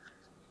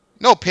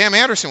 no, Pam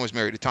Anderson was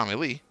married to Tommy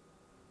Lee.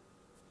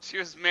 She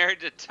was married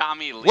to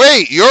Tommy Lee.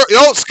 Wait,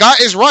 Scott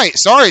is right.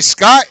 Sorry,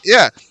 Scott.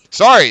 Yeah,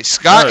 sorry,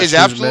 Scott No, is she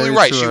was absolutely married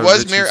right. to, She was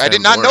Richie married. I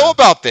did not know Sambora.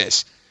 about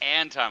this.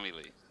 And Tommy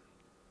Lee.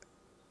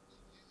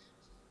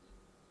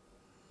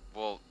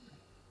 Well,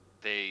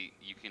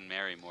 you can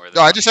marry more than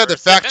No, I one just had to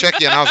person. fact check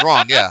you, and I was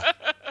wrong. Yeah.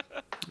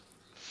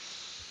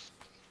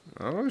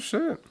 Oh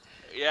shit!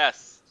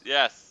 Yes.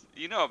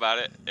 You know about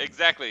it.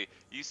 Exactly.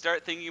 You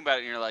start thinking about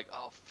it and you're like,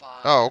 oh,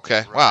 fuck. Oh,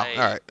 okay. that's Wow.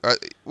 right. All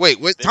right.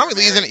 Wait. They Tommy were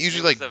Lee isn't it married.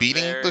 usually It was like a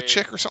beating the very-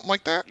 chick or something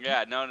like that?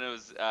 Yeah, no, it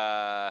was,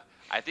 I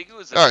think it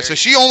was a All right, so very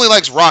she only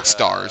likes famous, rock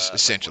stars, like,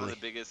 essentially. one of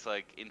the biggest,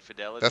 like,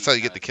 infidelity That's how you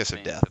get kinda the kiss of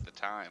things death. at the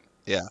time.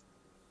 Yeah.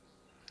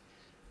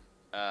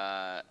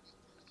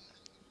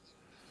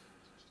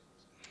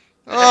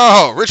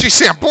 Oh, Richie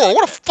Sambora,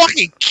 what a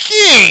fucking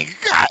king!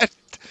 God.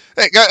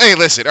 Hey,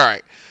 listen. All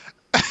right.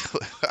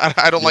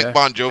 I don't like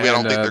Bon Jovi. I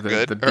don't think they're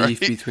good. The all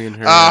beef right? between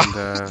her Uh,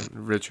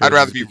 and Richards I'd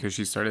rather is be- because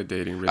she started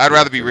dating Richie. I'd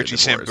rather be after they Richie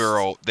divorced.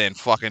 Samboro than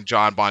fucking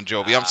John Bon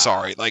Jovi. I'm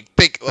sorry. Like,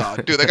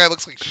 dude, that guy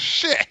looks like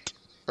shit,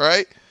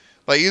 right?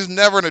 Like, he's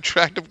never an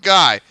attractive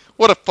guy.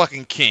 What a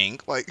fucking king.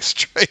 Like,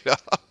 straight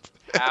up.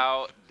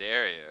 How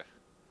dare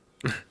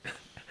you?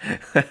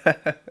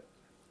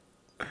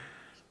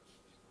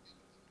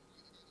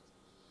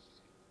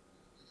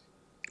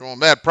 Well,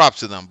 mad props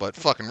to them, but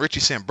fucking Richie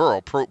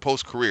Samboro,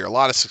 post career, a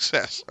lot of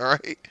success. All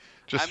right,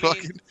 just I mean,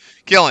 fucking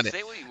killing it.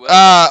 Say what you will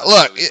about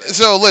Look, Joey, but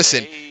so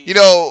listen, they-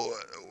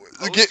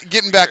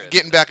 getting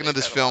back into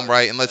this film,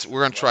 right? And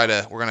we're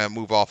gonna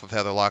move off of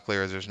Heather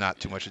Locklear, as there's not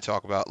too much to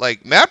talk about.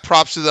 Like, mad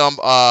props to them,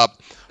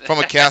 from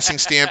a casting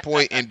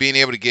standpoint, and being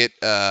able to get,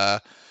 they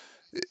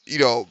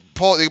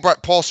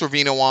brought Paul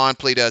Sorvino on,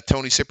 played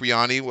Tony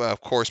Cipriani,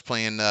 of course,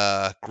 playing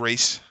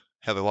Grace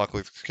Heather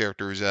Locklear's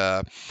character's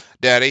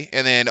daddy,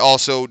 and then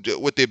also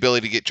with the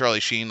ability to get Charlie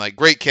Sheen, like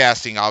great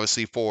casting,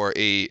 obviously for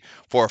a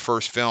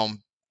first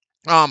film.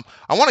 I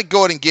want to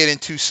go ahead and get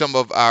into some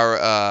of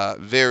our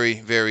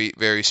very, very,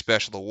 very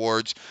special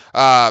awards.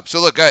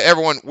 So look,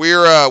 everyone,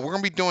 we're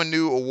gonna be doing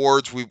new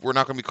awards. We're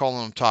not gonna be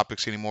calling them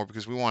topics anymore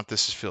because we want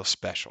this to feel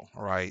special,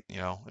 all right? You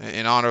know,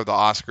 in honor of the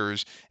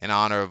Oscars, in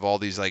honor of all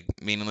these like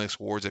meaningless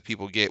awards that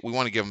people get, we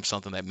want to give them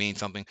something that means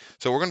something.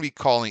 So we're gonna be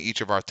calling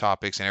each of our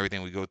topics and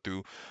everything we go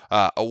through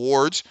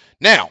awards.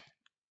 Now,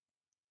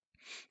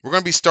 we're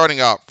gonna be starting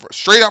out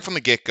straight out from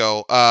the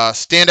get-go.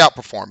 Standout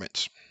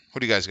performance. What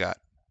do you guys got?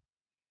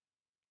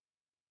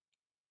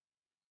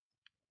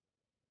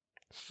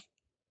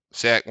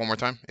 Say it one more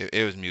time.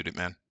 It was muted,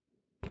 man.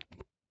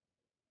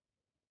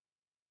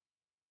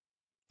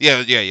 Yeah.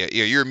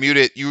 You're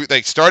muted. You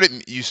like started.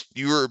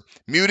 You were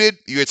muted.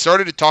 You had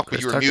started to talk, but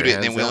Chris you were Tucker, muted,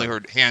 and then hands we only down.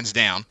 heard hands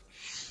down.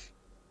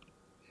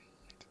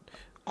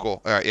 Cool.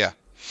 All right. Yeah.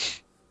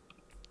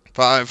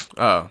 5,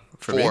 Oh,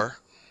 for me? 4,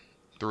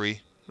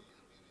 3,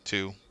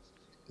 2,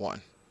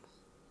 1.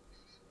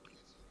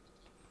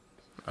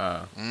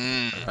 All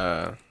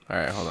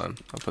right, hold on.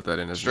 I'll put that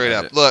in as an Straight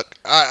up. edit. Look,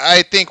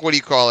 I think what do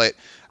you call it?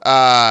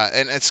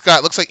 And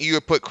Scott, looks like you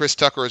would put Chris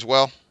Tucker as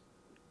well.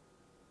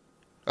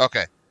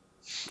 Okay.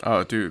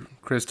 Oh, dude,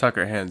 Chris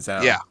Tucker, hands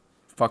down. Yeah.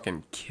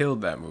 Fucking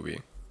killed that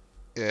movie.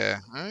 Yeah.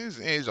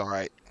 He's all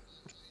right.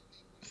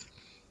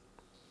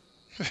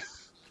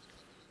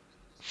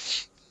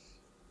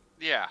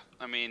 Yeah,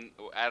 I mean,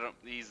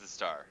 he's the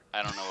star.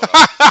 I don't know what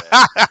else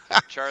to say.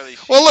 Charlie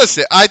Sheen. Well,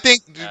 listen, I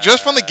think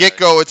just from the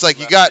get-go, it's like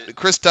you got left it-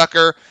 Chris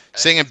Tucker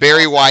singing it's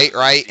Barry all White, that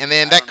right? And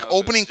then I that don't know if it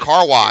was opening just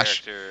car his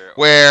wash character or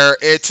where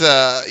just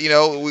it's his you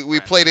know, we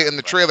friend played it in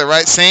the was trailer, like,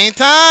 right? Same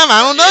time.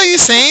 I don't know you,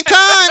 same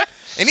time.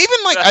 And even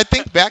like I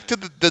think back to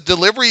the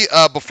delivery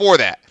before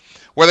that,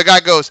 where the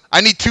guy goes,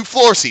 "I need 2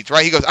 floor seats,"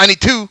 right? He goes, "I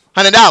need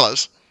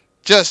 $200."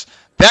 Just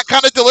that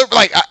kind of delivery.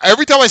 Like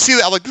every time I see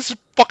that, I'm like, "This is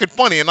fucking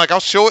funny," and like I'll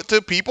show it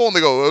to people, and they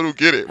go, "I don't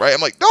get it," right?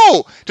 I'm like,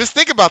 "No, just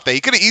think about that. He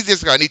could have easily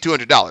just go, I need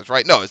 $200,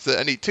 right? No, it's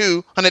I need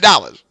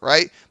 $200,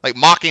 right? Like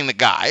mocking the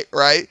guy,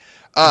 right?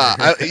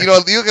 You know,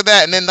 you look at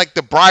that, and then like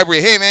the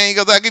bribery. Hey man, he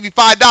goes, "I'll give you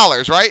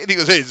 $5, right?" And he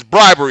goes, "Hey, it's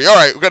bribery. All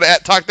right, we're gonna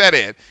talk that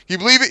in." Can you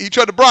believe it? He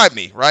tried to bribe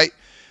me, right?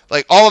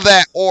 Like all of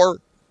that, or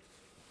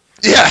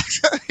yeah,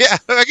 yeah,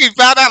 I give you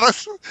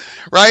 $5,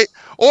 right?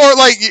 Or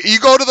like you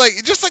go to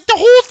like just like the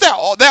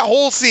whole that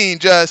whole scene.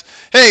 Just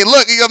hey,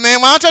 look, you go, man.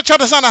 Why don't y'all try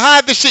to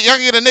hide this shit? Y'all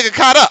can get a nigga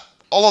caught up.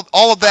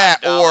 All of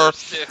that, or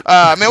 $5 too.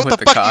 man, what With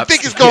the the fuck you cops.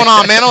 think is going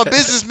on, man? I'm a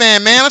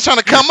businessman, man. I'm trying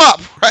to come up,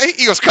 right?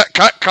 He goes,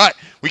 cut.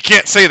 We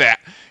can't say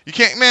that. You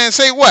can't, man.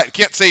 Say what? You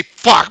can't say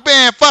fuck,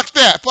 man. Fuck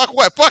that. Fuck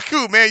what? Fuck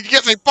who, man? You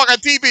can't say fuck on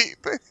TV.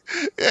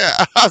 Yeah,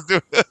 I was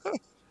doing.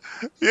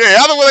 Yeah,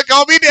 I don't want to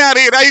call me down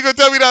here. Now you gonna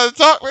tell me not to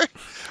talk, man?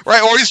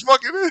 Right? Or he's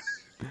fucking.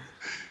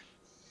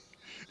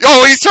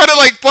 Oh, he's trying to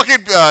like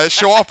fucking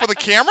show off for the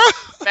camera.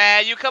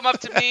 Man, you come up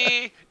to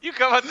me. You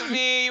come up to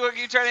me.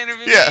 You try to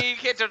interview Yeah. me. You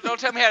can't. Don't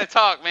tell me how to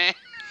talk, man.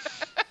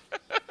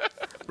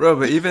 Bro,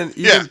 but even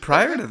Yeah.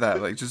 prior to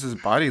that, like just his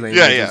body language.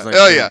 Yeah. Is, like,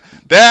 Oh yeah.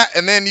 That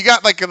and then you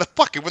got like the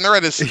fucking when they're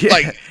at his Yeah.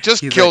 like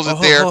just He's kills like, it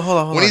 "Oh, there. hold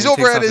on." When he's He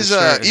over takes at off his his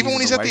shirt and even he's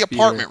when he's a at the wife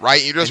beater, apartment,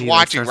 right? You're just and he, like,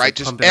 watching, starts, right? like,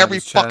 Just pumping out every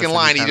his chest, fucking and he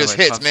line he kinda, just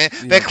like, hits, puffs, man.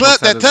 you know, That puffs out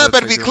that his tub lips,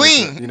 better like, be doing this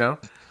clean. shit, you know?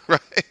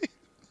 Right.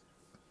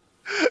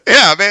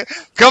 Yeah, man.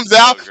 Comes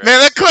out, great. man.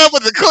 That club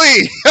was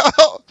clean.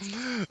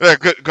 Yeah,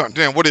 good. God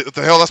damn, what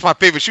the hell? That's my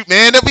favorite shoot,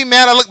 man. Don't be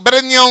mad. I look better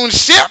than your own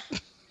ship.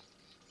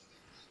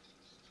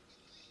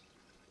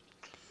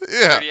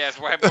 Yeah. Dirty ass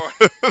white boy.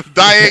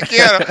 Diane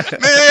Keaton. Man,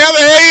 how the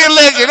hell you a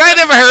legend? I ain't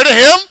never heard of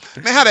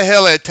him. Man, how the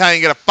hell did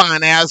Italian get a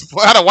fine ass?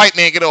 How the white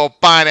man get a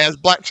fine ass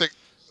black chick?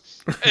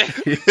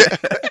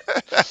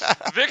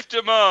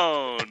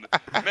 Victimone.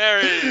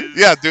 Marries.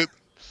 Yeah, dude.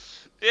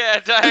 Yeah,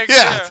 Diane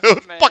Yeah, Keaton,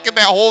 dude. Fucking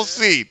that whole man.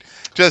 scene.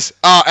 Just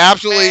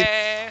absolutely.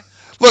 Man.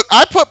 Look,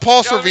 I put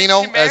Paul Yo, I mean,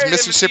 Sorvino she as married him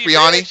Mr. and she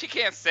Cipriani. rich, She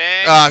can't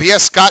sing. He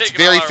has Scott's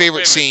Taking all very our favorite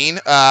women. scene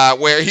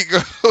where he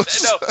goes.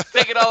 No,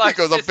 taking all our he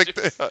goes,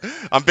 sisters.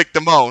 I'm Vic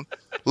Damone.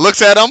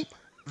 Looks at him,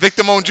 Vic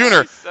Damone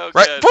Jr. He's so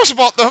Right. good. First of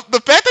all, the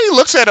fact that he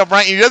looks at him,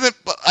 right, he doesn't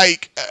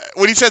like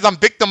when he says I'm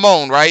Vic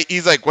Damone, right?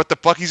 He's like, what the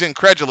fuck? He's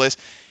incredulous.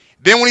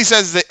 Then when he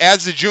says that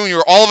as the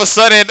junior, all of a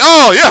sudden,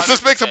 oh yes,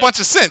 this makes a 100%. bunch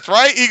of sense,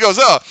 right? He goes,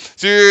 oh,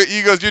 so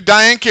you're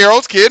Diane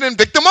Carroll's kid and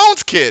Vic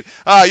Damone's kid.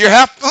 You're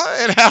half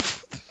and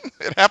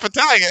half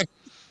Italian.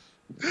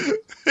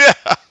 Yeah.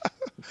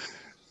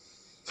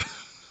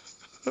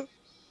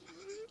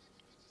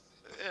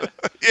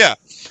 Yeah.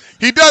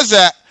 He does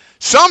that.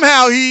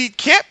 Somehow he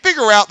can't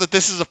figure out that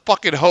this is a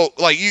fucking hoax.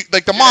 Like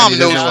the mom he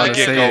knows doesn't from the wanna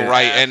say get-go, it.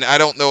 right? And I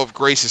don't know if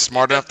Grace is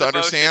smart enough to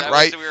Because the understand, motion, I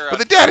right? wish we were But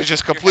the up- dad is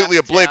just you're completely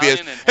half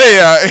oblivious. Italian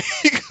and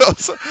Hey, he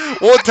goes,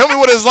 well, tell me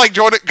what it's like,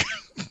 Jordan.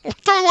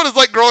 Tell me what it's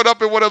like growing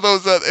up in one of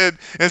those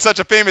in such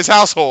a famous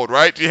household,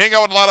 right? Do you hang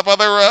out with a lot of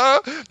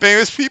other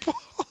famous people?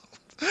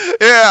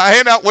 Yeah, I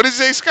hang out. What did you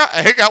say, Scott?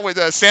 I hang out with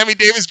Sammy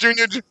Davis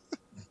Jr.,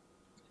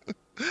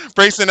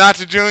 Frank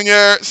Sinatra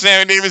Jr.,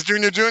 Sammy Davis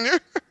Jr. Jr.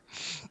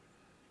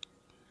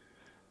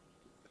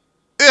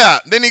 Yeah.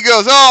 Then he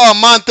goes, "Oh,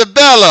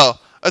 Montebello,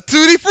 a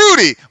tutti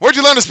frutti. Where'd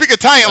you learn to speak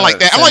Italian like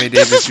that?" I'm Sammy like,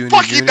 "This Davis is Jr.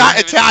 fucking Jr.? not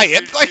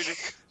Italian." Junior,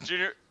 Like,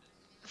 Junior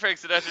Frank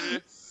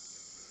Sinatra,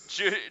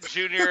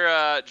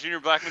 Junior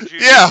Blackman Jr.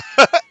 yeah.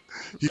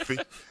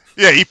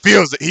 Yeah, he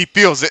feels it. He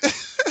feels it.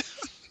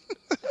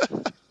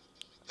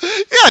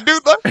 Yeah,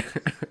 dude.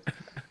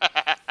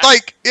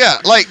 Yeah,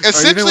 like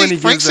Or even when essentially, he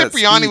Frank gives that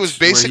Cipriani was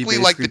speech where he basically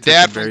like the basically took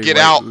dad a from very Get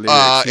white Out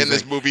lyrics. He's in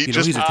this like, movie, you know,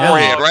 just he's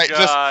beforehand, Italian. right?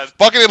 God. Just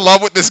fucking in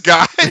love with this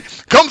guy.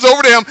 Comes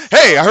over to him.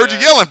 Hey, I heard you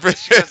good. yelling.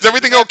 She goes, Is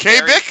everything "Isn't that okay,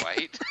 Barry Vic?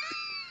 White?"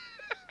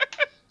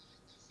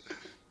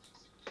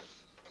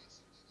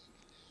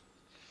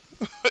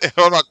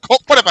 Hold on.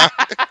 Put it back.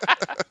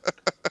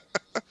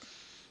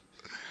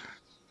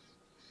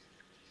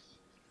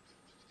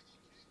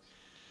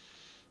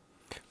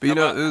 But you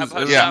know, How it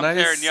about was Yeah. Dom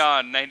nice.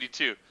 Perignon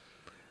 92?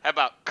 How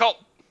about Colt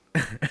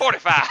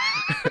 45?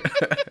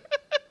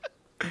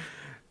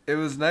 It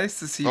was nice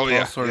to see Oh, Paul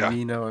yeah,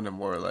 Sorvino in a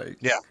more like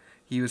Yeah.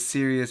 he was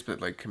serious but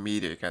like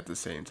comedic at the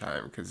same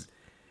time because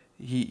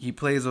he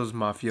plays those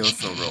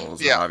mafioso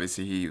roles. Yeah. And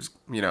obviously he was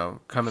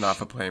coming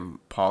off of playing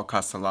Paul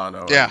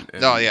Castellano. Yeah.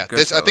 in No, yeah.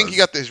 This I think he Goodfellas.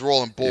 got this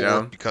role in Bulwark You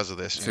know? because of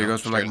this. So you he know,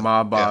 goes from like straight up.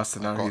 mob boss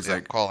Yeah, to now I'm he's yeah,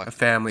 like calling, a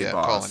family yeah,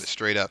 boss. calling it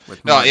straight up.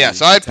 with No, yeah. money,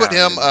 So I'd put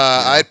him. Italian, you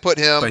know, I'd put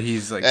him but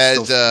he's like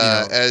as still,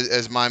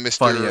 as my Mr.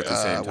 funny at the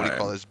same what do you time.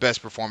 call it? His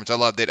best performance. I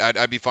loved it.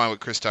 I'd be fine with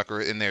Chris Tucker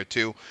in there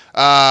too.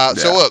 So Yeah.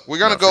 look, we're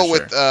gonna No, go for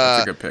with sure.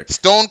 That's a good pick.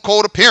 Stone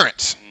Cold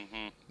appearance.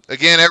 hmm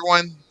Again,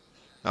 everyone.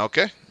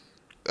 Okay.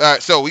 All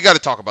right. So we got to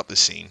talk about this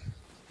scene.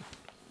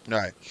 All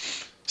right.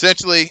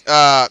 Essentially,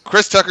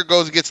 Chris Tucker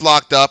goes and gets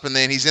locked up, and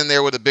then he's in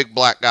there with a big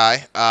black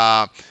guy.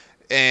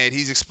 And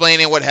he's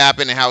explaining what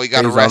happened and how he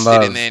got Faison arrested.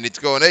 Love. And then it's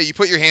going, "Hey, you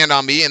put your hand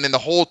on me." And then the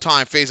whole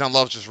time, Faison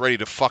Love's just ready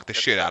to fuck the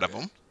shit out of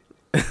him.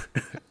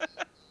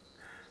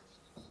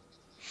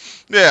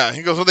 Yeah.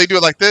 He goes, "Well, they do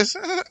it like this."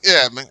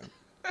 Yeah, man.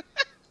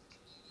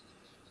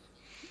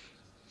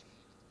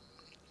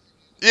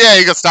 Yeah.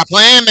 He goes, "Stop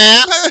playing,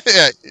 man."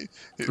 Yeah.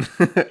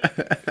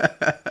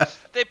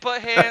 They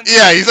put hands.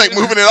 Yeah. He's like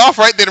moving it off,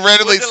 right? Then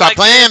randomly, Was it "Stop like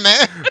playing,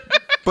 man."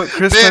 But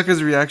Chris Then-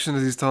 Tucker's reaction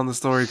as he's telling the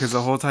story, because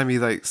the whole time he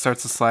like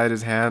starts to slide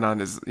his hand on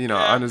his, Yeah.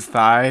 on his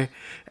thigh,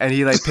 and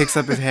he like picks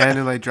up his hand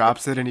and like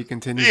drops it, and he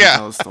continues Yeah. to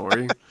tell the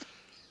story.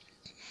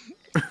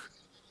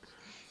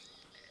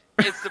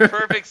 It's the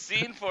perfect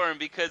scene for him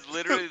because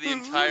literally the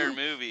entire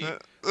movie. I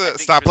think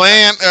Stop Chris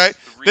playing, Tucker right?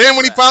 takes 3 Then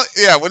when he breaths.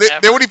 finally,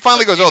 then when he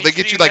finally Like, goes, "Oh, any they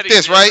get you scene like that he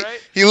this, did, right?"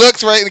 He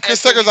looks right, and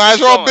Chris And so Tucker's he eyes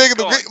keeps are all going, big.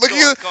 going, Look at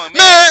you, going,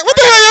 man! What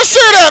the hell your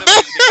shirt at,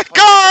 man? Put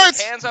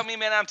Guards! hands on me,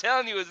 man! I'm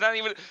telling you, it's not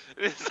even.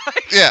 It's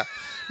like, Yeah,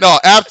 no,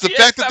 the Yeah,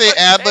 fact that they stop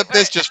ad it. lib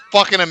this just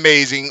fucking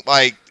amazing.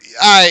 Like,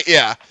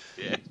 Yeah.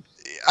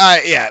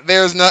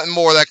 there's nothing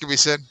more that can be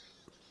said.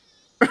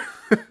 Put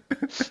your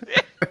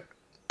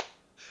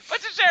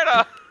shirt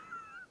on.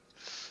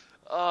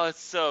 Oh,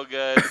 it's so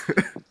good.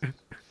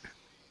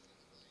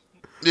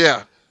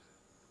 Yeah,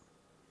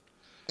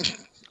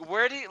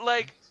 Where do you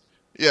like?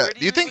 yeah. Where Do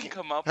you even think?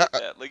 come up how-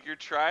 with that? Like you're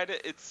trying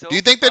to. It's so. Do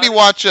you think that he funny.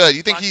 watched? Do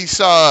you think he Fucking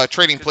saw funny,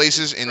 Trading 'cause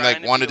Places he's and trying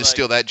like to wanted be to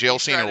steal that jail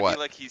he's scene trying or to what? be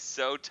like he's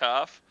so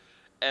tough,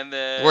 and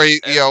then Where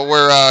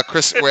where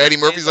Eddie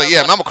Murphy's like,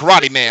 "Yeah, man, I'm a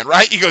karate man,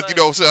 right?" He goes,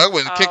 so I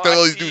went and kicked Oh,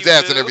 all I these see dudes' you,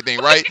 ass and boo. everything,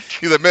 right?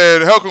 He's like,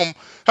 "Man, how come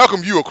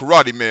you a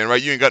karate man,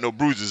 right? You ain't got no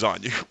bruises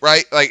on you,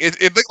 right?" Like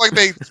it looked like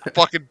they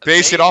fucking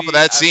based it off of Maybe,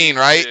 that I scene,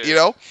 mean, right? dude. You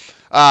know?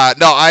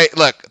 No, I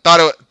thought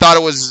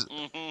it was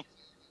Mhm.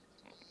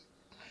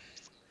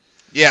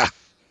 yeah.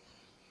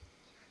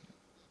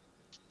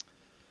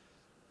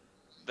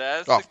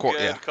 That's Oh, a of course,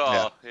 good yeah,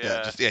 call.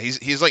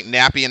 he's like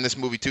nappy in this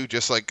movie too,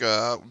 just like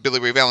Billy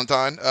Ray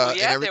Valentine. Well, and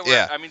yeah, they everything. were.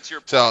 Yeah. I mean, to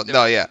your point, So they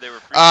no, were, yeah. They were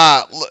free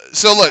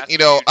So look, That's you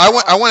know,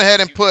 where I you went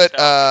ahead and draw. You put can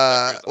tell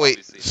Chris Tucker's wait,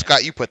 obviously an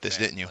Scott, you put this,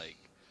 fan, didn't you? like-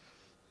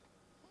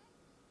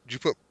 Did you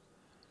put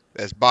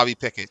as Bobby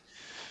Pickett?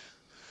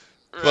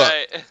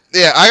 Right.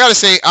 Yeah, I gotta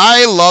say,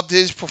 I loved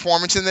his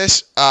performance in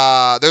this.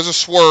 There's a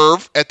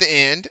swerve at the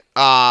end.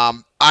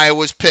 I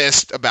was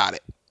pissed about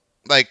it.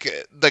 Like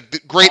the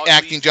great Paul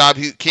acting Gleason. job.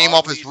 He came Paul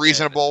off as Gleason.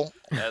 reasonable.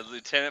 As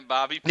Lieutenant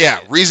Bobby. Yeah,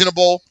 Pickett.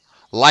 reasonable,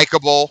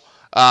 likable.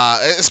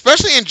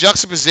 Especially in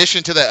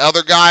juxtaposition to the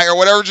other guy or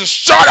whatever. Just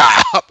shut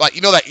up. Like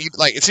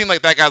like it seemed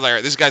like that guy's like, "All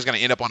right, this guy's gonna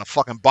end up on a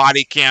fucking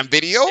body cam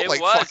video." It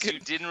like was. fucking, You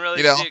didn't really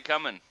you know. see it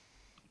coming.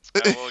 I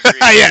will agree.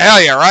 yeah,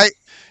 hell yeah, right?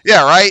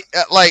 Yeah, right.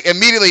 Like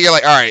immediately you're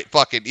like, all right,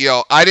 fuck it.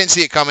 I didn't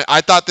see it coming.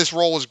 I thought this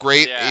role was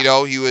great.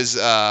 Yeah. He was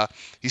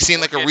he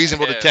seemed like Look a at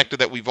reasonable him. detective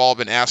that we've all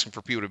been asking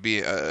for people to be.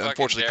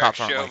 Unfortunately, Derek cops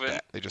aren't like Chauvin.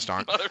 that. They just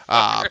aren't.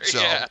 Motherfucker, So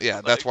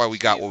yeah, that's like, why we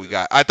got what we Jesus.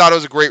 got. I thought it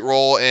was a great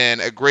role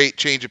and a great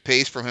change of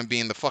pace from him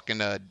being the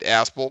fucking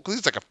asshole, because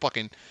he's like a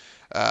fucking.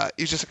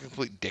 He's just a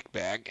complete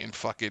dickbag and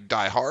fucking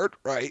Die Hard,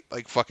 right?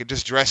 Like fucking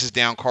just dresses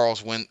down Carl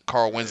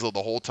Winslow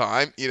the whole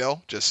time,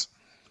 just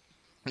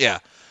yeah.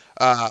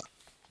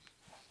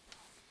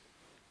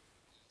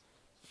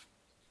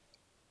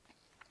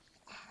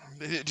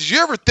 Did you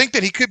ever think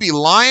that he could be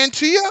lying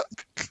to you?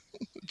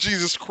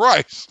 Jesus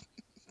Christ.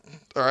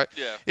 All right.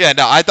 Yeah. Yeah,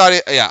 no, I thought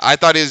it. Yeah, I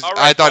thought his. All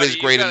I right, thought buddy, he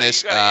was great in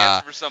this. You gotta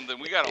answer for something.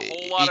 We got a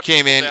whole lot He of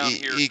came people in. down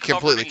here He covered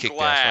completely in kicked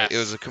glass. ass. Right. It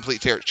was a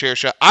complete chair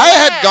shot. I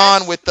had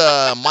gone with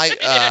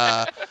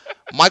Yeah.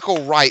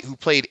 Michael Wright, who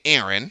played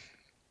Aaron.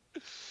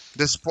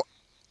 This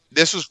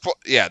this was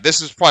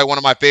this is probably one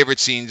of my favorite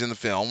scenes in the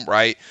film,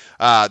 right?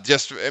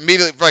 Just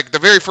immediately, like the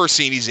very first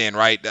scene he's in,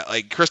 right?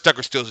 Like Chris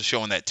Tucker Stills is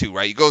showing that too,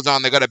 right? He goes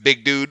on, they got a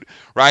big dude,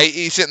 right?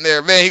 He's sitting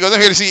there, man. He goes, I'm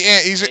here to see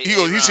Aaron. He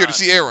goes, he's here to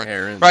see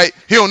Aaron, right?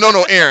 He don't know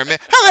no Aaron, man.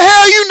 How the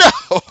hell you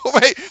know,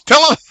 right?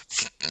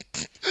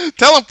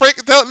 Tell him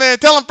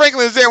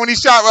Franklin is there when he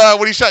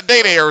shot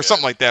Day Day or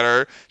something like that,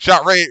 or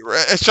shot Ray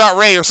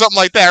or something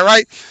like that,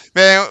 right?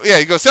 Man, yeah,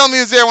 he goes, tell me he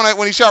was there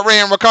when he shot Ray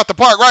in MacArthur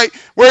Park, right?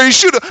 Where he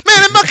shoot him,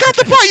 man, in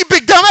MacArthur Park, you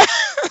big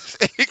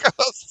dumbass. He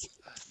goes,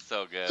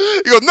 So good.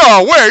 he goes,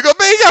 no, where? He goes,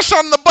 man, he got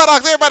shot in the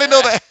buttocks. Everybody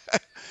know that.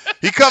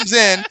 He comes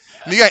in,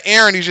 and you got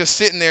Aaron. He's just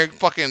sitting there,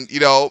 fucking,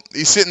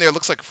 he's sitting there,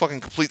 looks like a fucking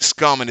complete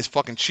scum in his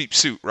fucking cheap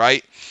suit,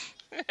 right?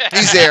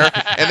 He's there,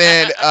 and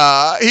then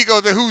he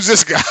goes, "Who's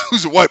this guy?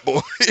 Who's a white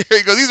boy?"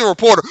 He goes, "He's a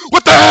reporter."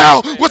 What the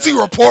hell? What's he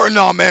reporting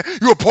on, man?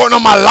 You reporting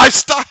on my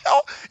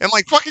lifestyle? And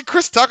like fucking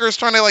Chris Tucker is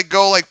trying to like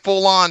go like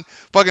full on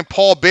fucking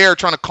Paul Bear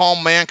trying to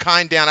calm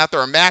mankind down after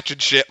a match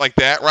and shit like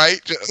that, right?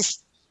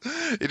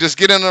 You just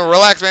get in and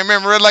relax, man.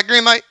 Remember red light,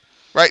 green light,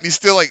 right? And he's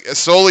still like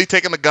slowly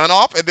taking the gun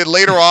off, and then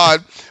later on,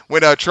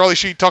 when Charlie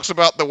Sheen talks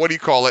about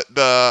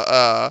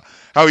the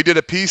how he did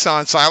a piece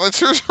on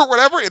silencers or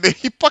whatever, and then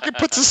he fucking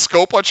puts a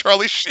scope on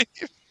Charlie Sheen.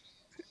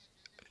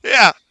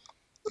 Yeah.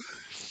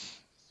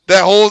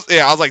 I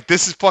was like,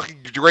 this is fucking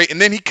great. And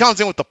then he comes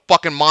in with the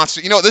fucking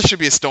monster. This should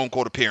be a Stone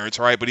Cold appearance,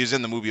 right? But he was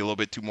in the movie a little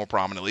bit too more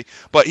prominently.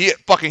 But he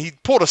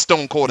pulled a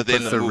Stone Cold at the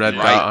end of the movie, red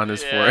right? dot on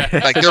his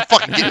forehead. Like they're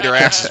fucking getting their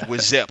asses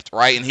with zipped,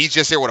 right? And he's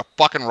just there with a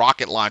fucking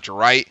rocket launcher,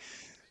 right?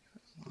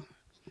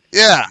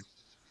 Yeah.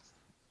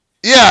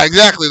 Yeah,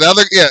 exactly. The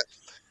other, yeah.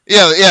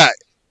 Yeah,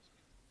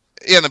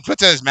 and then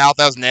puts it in his mouth.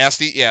 That was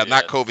nasty. Yeah,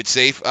 not COVID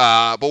safe.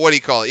 But what do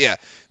you call it? Yeah.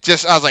 I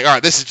was like, all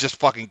right, this is just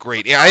fucking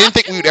great. Yeah, I didn't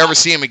think we would ever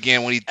see him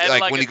again when he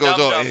when he goes,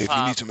 oh, hey, if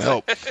you need some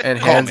help, and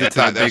call hands me. it to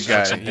the big That's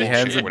guy. some He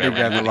hands the bullshit, big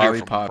guy whatever. the I didn't hear from him,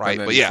 lollipop. right? And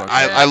then But he yeah,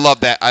 fucking- I love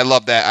that. I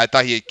love that. I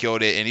thought he had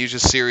killed it, and he was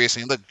just serious,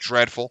 and he looked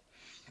dreadful.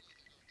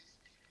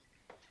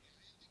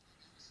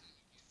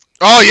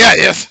 Oh yeah,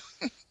 yes.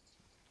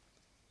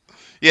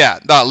 Yeah,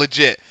 no,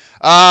 legit.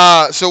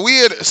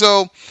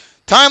 So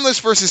Timeless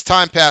versus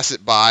Time Pass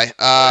It By.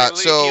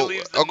 So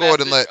I'll go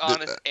ahead and let.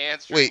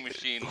 Wait,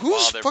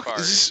 who's fucking?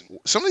 Is this,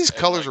 some of these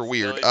colors are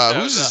weird.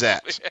 Whose is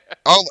that?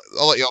 I'll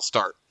let y'all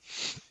start.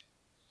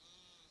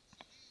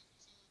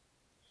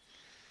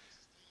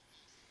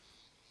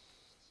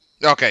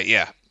 Okay,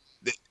 yeah.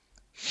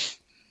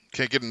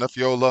 Can't get enough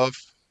yo love.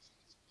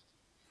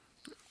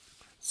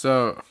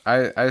 So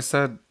I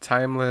said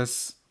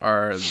Timeless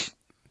are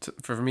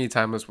for me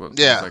Timeless was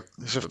Yeah, like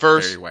his the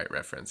first, Barry White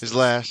reference. his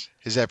last,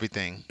 his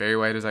everything. Barry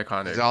White is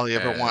iconic. He's all he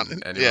ever and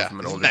wanted. anyone Yeah, from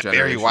an isn't older that Barry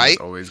generation White? is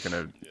always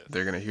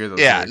they're gonna hear those.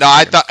 Yeah, lyrics no, and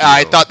I they're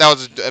gonna thought feel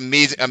that was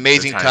an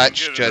amazing the time.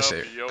 touch. Just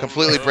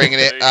completely bringing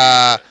it.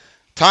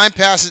 Time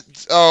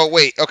passes. Oh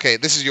wait, okay,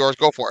 this is yours.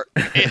 Go for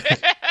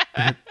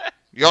it.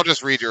 Y'all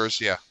just read yours.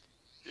 Yeah.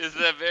 Is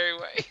that Barry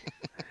White?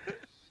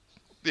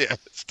 Yeah.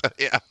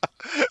 Yeah.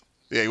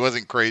 Yeah. He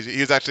wasn't crazy. He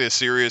was actually a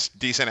serious,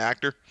 decent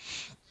actor.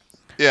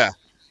 Yeah.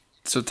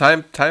 So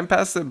time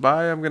passed it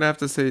by. I'm gonna have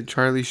to say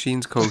Charlie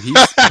Sheen's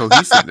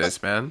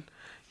cohesiveness, man.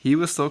 He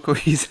was so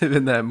cohesive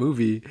in that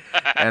movie,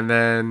 and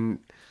then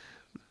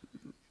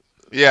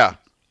Yeah.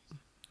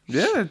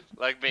 yeah,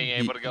 Like being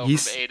able to go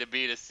he's- from A to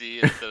B to C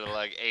instead of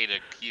like A to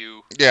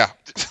Q. Yeah.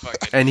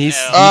 Fucking and he's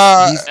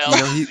L, you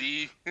know,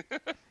 Z.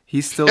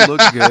 he still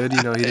looked good.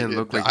 You know, he didn't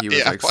look like he was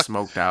Yeah, like fuck.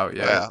 smoked out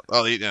yet. Yeah.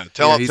 Well, he's Yeah,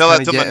 tell he's that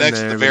kinda to getting the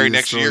there, very but he's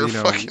next still, year. you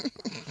know, Fucking.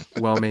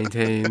 well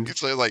maintained.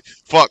 It's like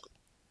fuck.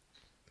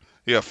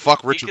 Yeah,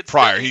 fuck Richard could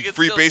Pryor. still- He could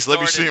free still base. Let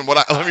me snort see it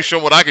him. Let me show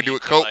him what I can do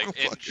with to, coke. like,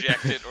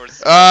 inject it or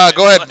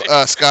Go ahead,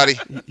 like- Scotty.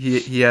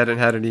 He hadn't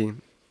had any.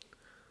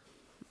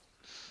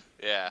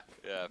 Yeah,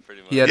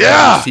 pretty much. He had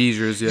Yeah. any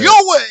seizures yet. You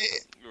know what?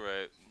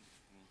 Right.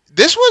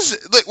 This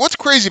was like what's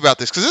crazy about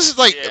this because this is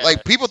like Yeah.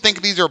 like people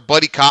think these are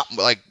buddy cop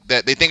like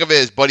that they think of it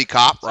as buddy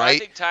cop, So I right?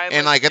 think Timeless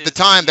And like at the is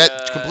time the,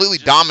 that completely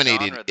just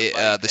dominated genre, the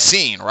buddy the cop.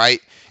 scene, right?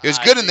 It was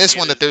I good in this think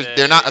one it that is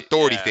they're not a-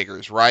 authority yeah.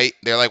 figures, right?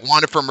 They're like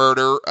wanted for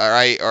murder, all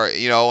right, or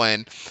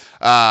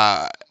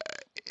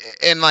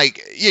and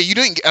like yeah, you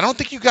didn't. I don't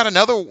think you got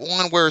another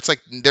one where it's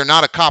like they're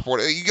not a cop. Or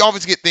you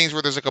always get things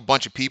where there's like a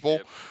bunch of people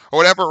Yep. or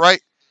whatever,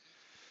 right?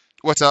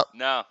 What's up?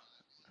 No.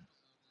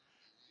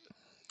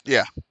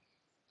 Yeah.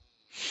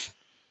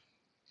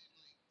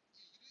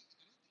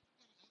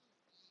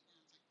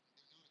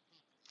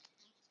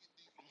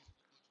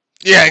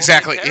 Yeah, Well, they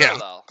exactly. Yeah.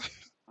 parallel,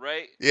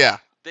 right? Yeah.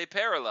 They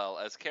parallel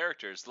as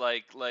characters,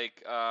 like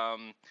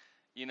Charlie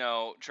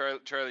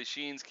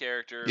Sheen's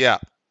character. Yeah.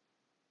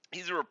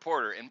 He's a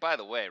reporter, and by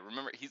the way,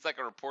 remember he's like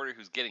a reporter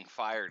who's getting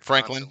fired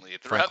Franklin. constantly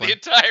throughout Franklin. the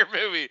entire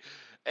movie,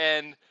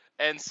 and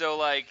so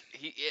like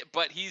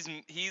but he's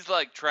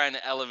like trying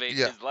to elevate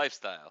Yeah. his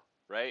lifestyle,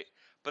 right?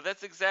 But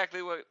that's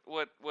exactly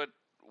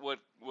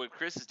what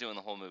Chris is doing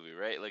the whole movie,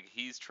 right? Like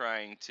he's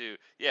trying to,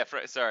 yeah.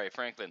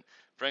 Franklin.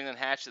 Franklin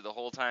Hatchet the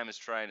whole time is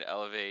trying to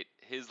elevate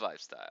his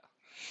lifestyle,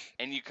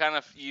 and you kind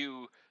of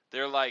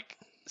they're like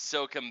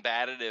so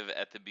combative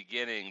at the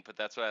beginning, but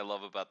that's what I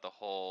love about the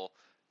whole.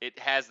 It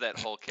has that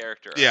whole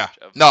character Yeah. arc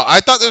of No, I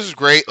them, thought this like, was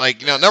great.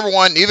 Like, number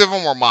one, neither of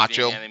them were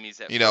being macho. enemies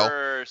at You know,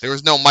 first, there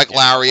was no Mike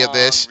getting Lowry of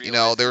along, this. There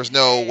realizing, was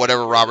no hey,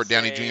 whatever we're Robert the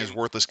Downey Jr.'s same,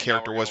 worthless and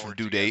now character we're was gonna from work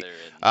Due Date.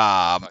 together and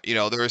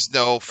There was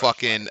no crush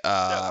fucking life.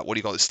 No, what do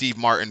you call it? Steve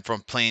Martin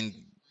from Planes,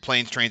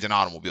 Trains, and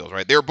Automobiles,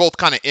 right? They were both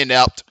kind of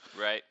inept,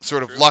 right?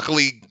 sort of True.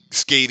 luckily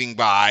skating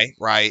by,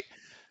 right?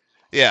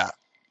 Yeah.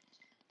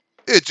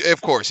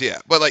 Of course, yeah.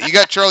 But like you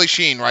got Charlie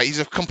Sheen, right? He's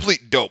a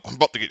complete dope. I'm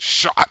about to get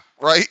shot,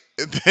 right?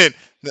 And then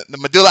the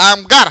medulla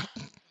oblongata.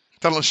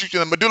 Tell him to shoot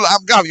you in the medulla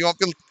oblongata. You won't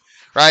feel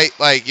right?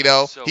 Like,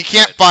 So he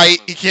can't good. fight. That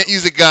He movie's can't so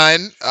use a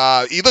gun.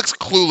 He looks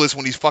clueless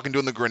when he's fucking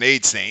doing the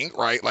grenades thing,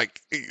 right? Like,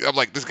 I'm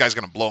like, this guy's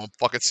gonna blow him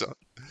fucking so.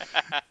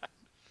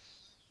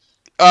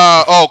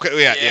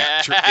 Okay, yeah.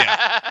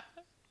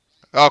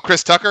 Oh,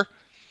 Chris Tucker.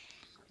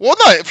 Well,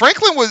 no,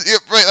 Franklin was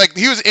right, like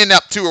he was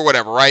inept too or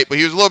whatever, right? But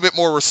he was a little bit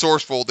more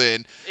resourceful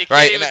than He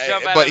can't right. even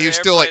jump out But of he the was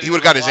still like airplane he would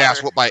have got into his the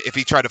ass water. whooped by if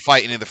he tried to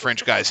fight any of the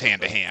French guys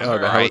hand to hand. Oh,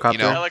 the right?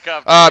 helicopter?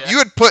 Helicopter, yeah. You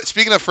would put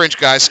speaking of French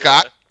guys,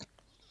 Scott.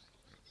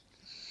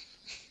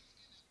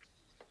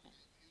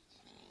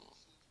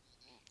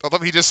 I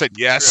thought he just said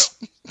yes.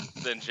 True.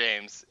 Then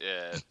James,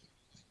 yeah.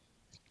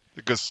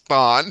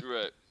 Gaston.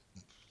 Right.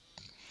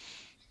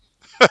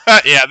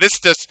 Yeah, this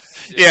just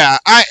yeah.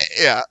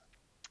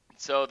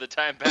 So the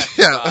time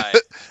passes Yeah.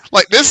 by.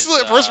 Like this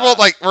is first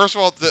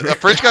of all, the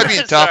French guy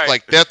being tough, Sorry,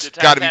 like that's the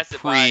time got to be passed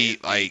it by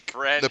is the like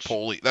French-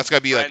 Napoleon. That's got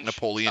to be like French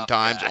Napoleon tough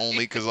times guy.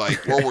 only, because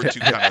like World War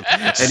II kind of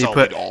And he sullied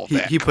put all of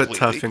that. he put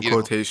tough in completely, you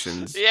know?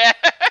 quotations. Yeah.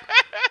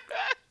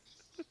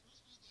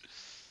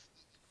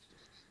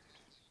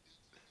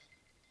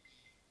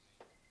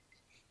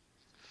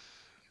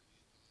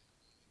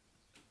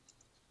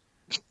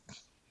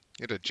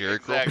 You had a Jerry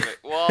curl? Exactly.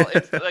 Well,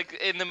 it's like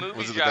in the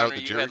movie Was it the guy with genre,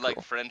 the you Jerry had like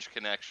curl? French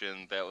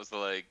Connection. That was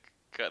like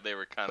they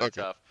were kind of Okay.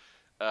 tough.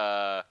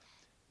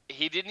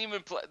 He didn't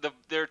even play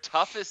their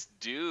toughest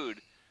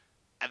dude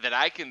that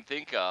I can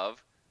think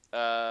of.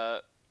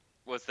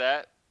 Was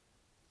that?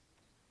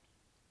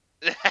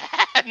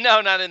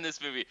 No, not in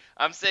this movie.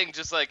 I'm saying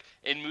just like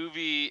in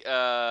movies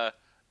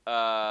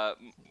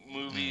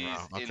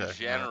wow, in okay,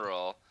 alright.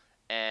 general.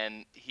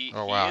 And he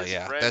Oh wow, is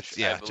yeah, French, that's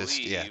I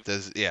believe,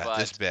 this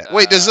but, bad.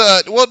 Wait,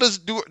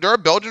 do our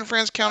Belgian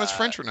friends count as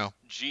French or no?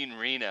 Jean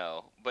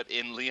Reno, but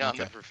in Leon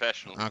the Okay.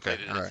 Professional, he Okay, played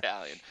an alright.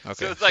 Italian. Okay,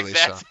 So it's so like they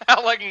that's suck.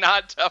 how like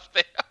not tough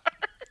they are.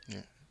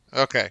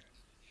 Okay.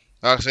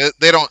 So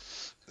they don't.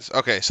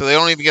 Okay, so they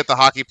don't even get the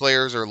hockey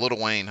players or Little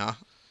Wayne, huh?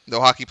 No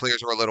hockey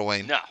players or Little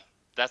Wayne. No,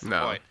 that's the No.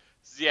 point.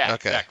 Yeah, Okay.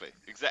 exactly.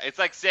 It's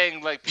like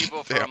saying like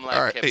people Damn, from like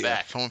all right, Quebec. yeah,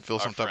 someone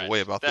feels are some type of French.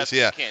 way about That's, this.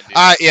 Yeah. you can't do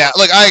that.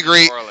 Look, I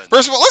agree. New Orleans.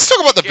 First of all, let's talk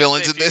about the You can't villains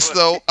say in this, people-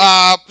 though.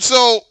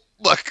 So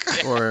look,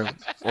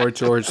 or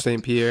George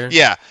St. Pierre.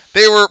 yeah,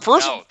 they were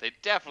first. No, they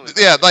definitely.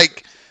 Yeah, don't do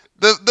like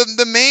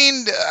the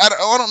main.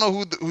 I don't know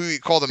who you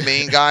call the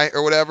main guy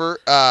or whatever.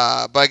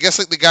 But I guess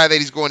like the guy that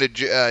he's going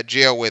to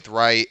jail with,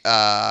 right?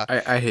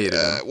 I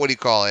hated him. What do you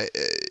call it?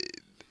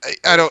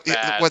 I don't.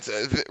 Bad. What's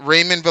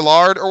Raymond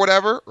Villard or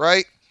whatever,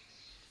 right?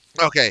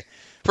 Okay.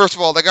 First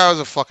of all, that guy was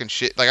a fucking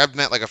shit. Like I've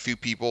met like a few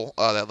people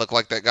that look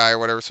like that guy or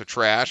whatever, so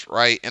trash,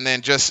 right? And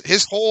then just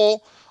his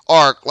whole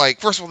arc. Like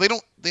first of all, they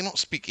don't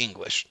speak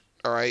English,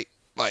 all right?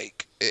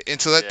 Like, and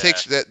so that Yeah.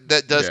 takes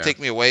that does Yeah. take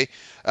me away.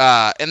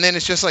 And then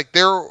it's just like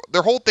their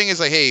whole thing is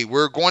like, hey,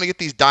 we're going to get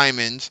these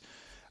diamonds.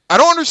 I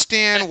don't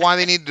understand why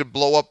they needed to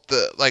blow up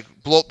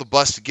the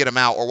bus to get them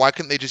out, or why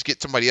couldn't they just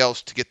get somebody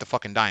else to get the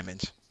fucking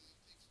diamonds?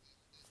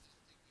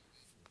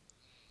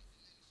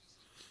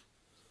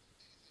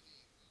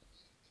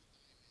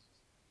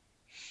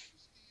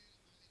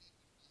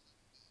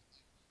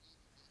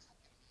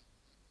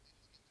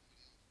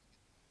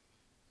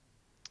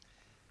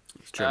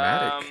 It's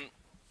dramatic.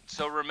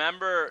 So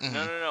remember,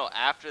 Mhm. no.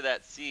 After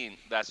that scene,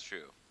 that's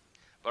true.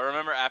 But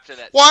remember, after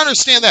that. Well, I scene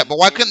understand that, in- but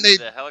why in couldn't they?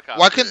 the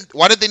helicopter,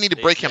 Why did they need to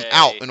they break him say,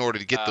 out in order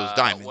to get those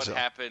diamonds? What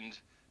though? happened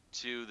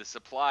to the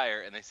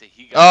supplier? And they say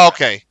he Oh, got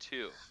okay. arrested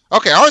too.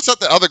 Okay, I always thought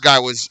the other guy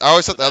was. I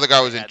always So thought the other that's guy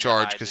why was they in had to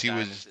charge hide because the he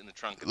was diamonds in the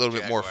trunk a of little the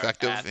bit more Jaguar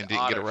effective at and the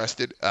didn't get auto show.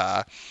 arrested.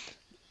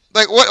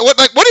 Like what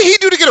did he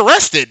do to get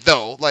arrested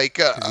though? Like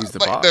 'Cause he's the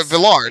like boss. the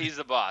Villard. He's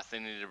the boss. They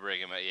needed to bring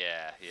him out.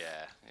 Yeah.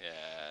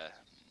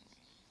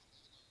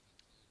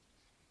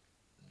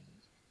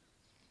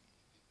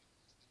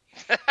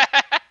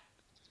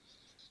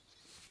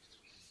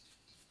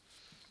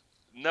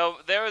 No,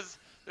 there's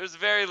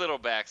very little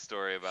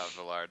backstory about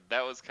Villard.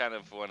 That was kind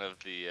of one of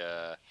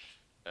the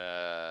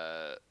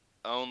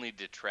only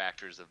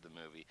detractors of the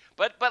movie.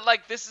 But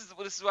like this is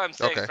what I'm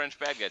saying. Okay. French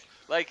bad guys.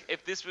 Like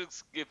if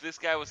this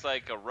guy was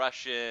like a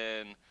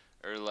Russian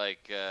or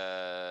like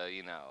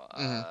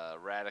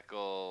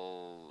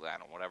radical. I don't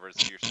know, whatever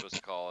you're supposed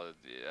to call it,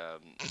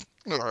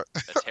 All right.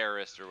 a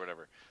terrorist or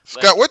whatever.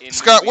 Scott, Like, in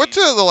Scott, what's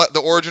movies, the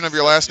origin which of is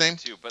your so last stupid name?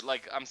 too. But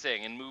like I'm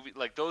saying, in movie,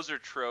 like those are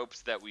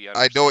tropes that we I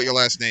understand. know what your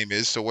last name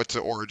is, so what's the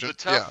origin? The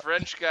tough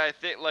French guy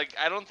thing, like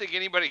I don't think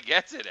anybody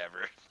gets it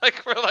ever.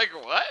 Like we're like,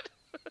 what?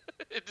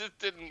 It just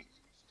didn't.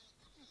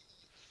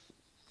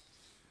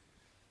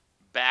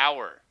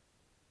 Bauer.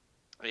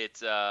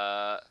 It's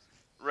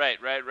right,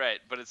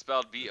 but it's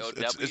spelled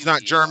B-O-W-E-R. It's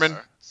not German.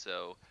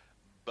 So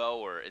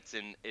Bauer. It's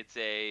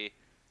a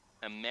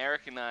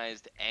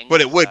Americanized Anglicized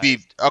But it would be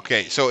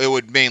okay. name, So it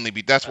would mainly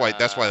be that's why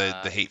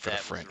the hate for the that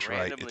was French, right?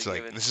 randomly It's like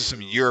given this is some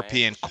to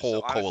European Manchester. coal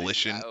So honestly,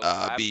 coalition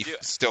I'm beef do-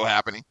 still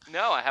happening.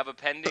 No, I have a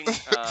pending.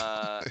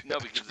 No,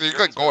 because the You're German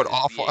going spelling is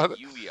off on it.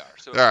 B-A-U-E-R.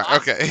 So All right,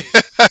 possibly-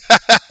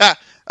 okay.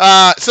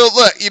 So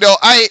look,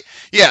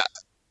 yeah.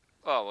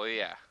 Oh well,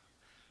 yeah.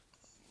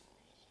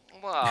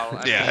 Well, I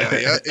mean, Yeah.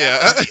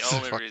 that's the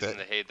only Fuck reason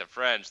that. to hate the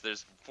French.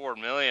 There's 4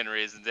 million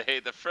reasons to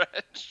hate the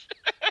French.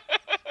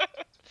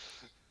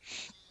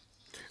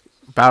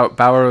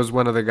 Bauer was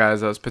one of the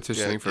guys that was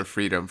petitioning Yeah. for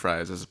freedom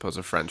fries as opposed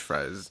to French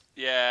fries.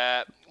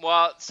 Yeah.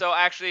 Well, so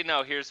actually,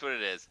 no. Here's what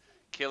it is.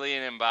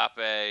 Kylian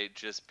Mbappe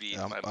just beat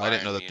my I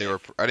didn't know Bayern that they were.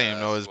 Munich, I didn't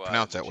even know it was squad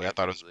pronounced in that the way. I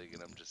thought it was. Champions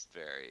League, and I'm just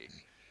very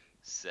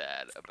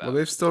sad about. Well,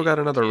 they've still got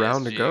another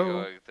round to PSG go.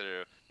 going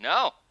through.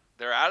 No,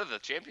 they're out of the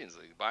Champions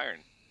League. Bayern.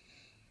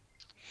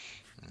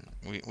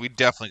 We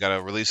definitely got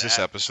to release this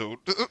That- episode.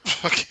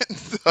 Fucking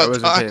I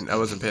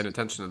wasn't time. paying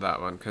attention to that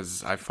one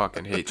because I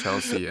fucking hate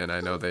Chelsea and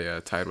I know they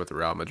tied with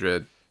Real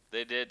Madrid.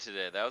 They did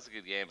today. That was a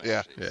good game.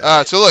 Yeah.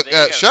 Actually. So look, They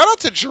gotta- shout out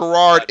to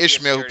Gerard PSG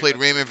Ishmael who already played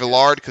went Raymond through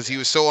Villard this. because he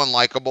was so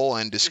unlikable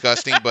and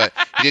disgusting, but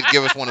he did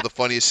give us one of the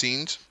funniest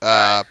scenes.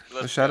 Alright,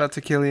 Well, let's shout go. out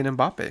to Kylian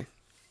Mbappe.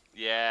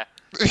 Yeah.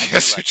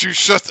 Yes, like you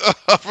shut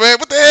up, man.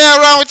 What the hell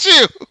wrong with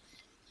you?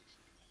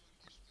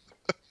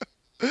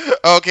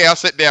 Okay, I'll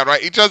sit down,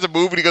 right? He tries to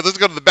move and he goes, let's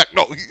go to the back.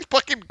 No, he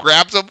fucking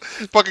grabs him,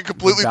 fucking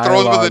completely The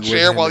throws him in the dialogue with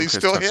chair him while and he's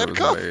Chris still Tucker was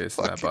handcuffed. hilarious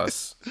in that Fucking-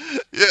 bus.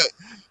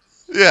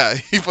 Yeah,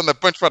 he from the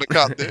French by the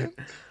cop there.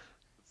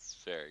 It's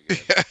very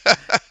good.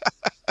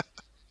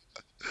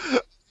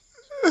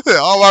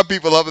 All our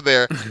people up in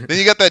there. Then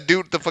you got that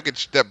dude,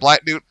 that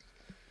black dude.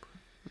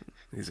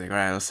 He's like, all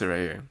right, let's sit right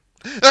here.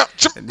 And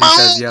he And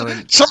starts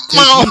yelling, "Take me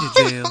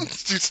to jail."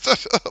 Dude,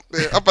 shut up,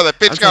 man. Up by the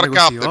pitch I'm kind trying of to go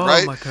see Compton, all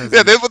right? my cousins.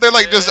 Yeah, they're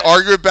like just Yeah.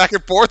 arguing back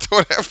and forth or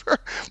whatever.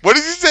 What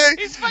did he say?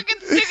 He's fucking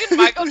singing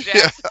Michael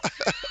Jackson.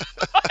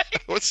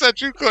 Like, What's that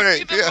you he's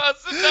claim? the Yeah.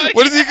 most annoying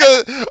What is he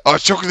guy. gonna? Oh,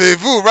 chocolate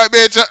boo, right,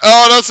 man?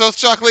 Oh, no, so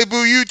chocolate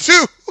boo, you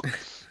too.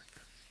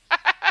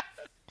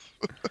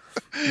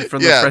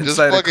 From Yeah, the French just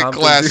side fucking of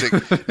Compton,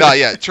 classic. dude. No,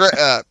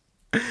 yeah.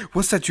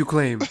 What's that you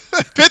claim?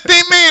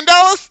 $15 million.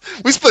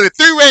 We split it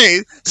 3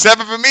 ways.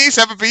 7 for me,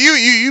 7 for you.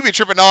 You been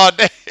tripping all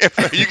day.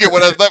 You get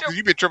what else left.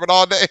 You been tripping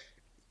all day.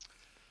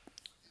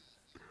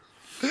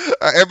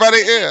 Everybody,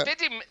 yeah.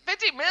 50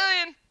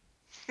 million.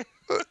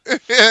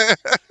 Yeah.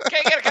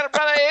 Can't get a kind of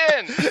brother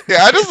in.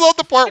 Yeah, I just love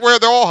the part where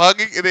they're all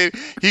hugging and then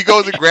he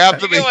goes and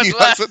grabs them You and get he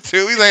what's hugs them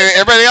too. He's like,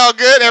 everybody all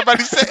good?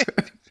 Everybody safe?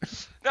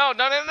 No,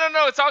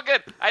 it's all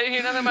good. I didn't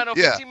hear nothing about no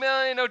Yeah. 50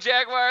 million, no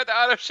Jaguar at the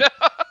auto show.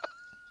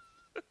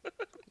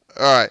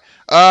 All right.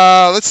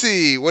 Let's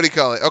see. What do you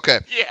call it? Okay.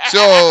 Yeah.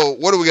 So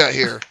what do we got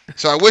here?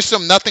 So I wish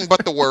them nothing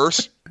but the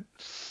worst.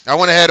 I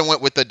went ahead and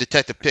went with the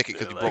Detective Pickett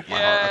because he broke my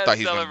heart. I thought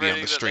he was going to be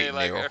on the straight and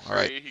narrow. All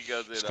right. He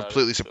goes in Just on it.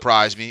 completely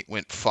surprised me.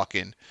 Went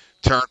fucking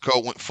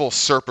turncoat. Went full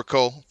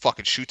Serpico.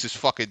 Fucking shoots his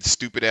fucking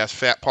stupid ass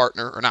fat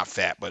partner, or not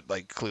fat, but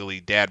like clearly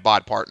dad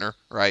bod partner,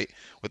 right?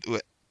 With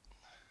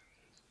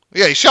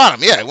yeah, he shot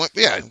him. Yeah, he went.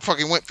 Yeah,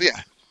 fucking went. Yeah.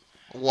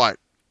 What?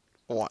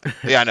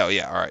 Yeah, I know.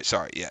 Yeah. All right.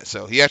 Sorry. Yeah.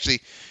 So he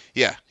actually.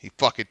 Yeah, he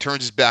fucking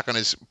turns his back on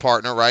his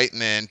partner, right, and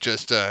then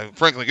just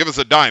Franklin, give us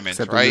a diamond,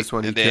 Except in right, this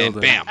one, he and then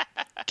killed him. bam,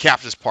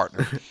 caps his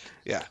partner.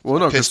 Yeah. Well,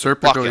 no, because Pistol,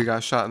 fuck Serpico, he him.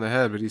 got shot in the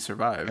head, but he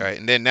survived. All right,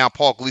 and then now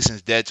Paul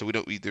Gleason's dead, so we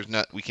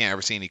can't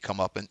ever see any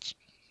comeuppance.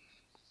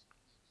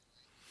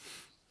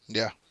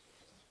 Yeah.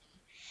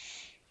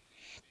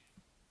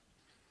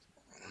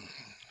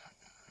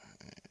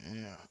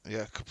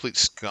 Yeah, complete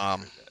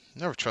scum.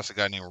 Never trust a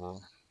guy named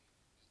Ro-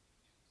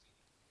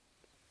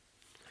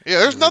 Yeah,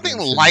 there's nothing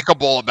Redemption.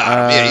 likable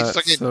about him. Yeah, he's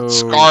fucking So,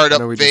 scarred I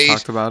know up we just face,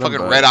 talked about him,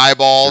 fucking but red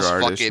eyeballs,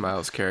 Gerard fucking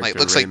Ishmael's character, like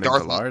looks like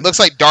Raymond Villard, looks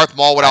like Darth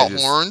Maul without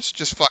just- horns,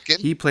 just fucking.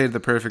 he played the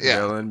perfect Yeah.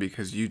 villain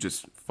because you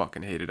just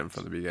fucking hated him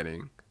from the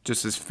beginning.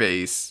 Just his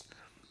face.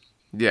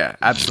 Yeah,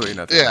 absolutely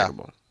nothing Yeah.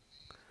 likable.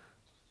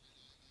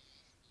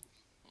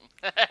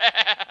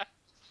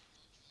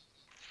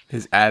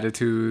 His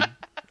attitude.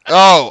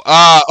 Was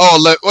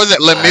it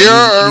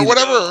Lemire or he's-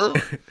 whatever?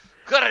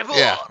 Carrefour,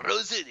 Yeah.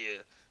 Rosillo.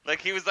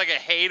 Like he was like a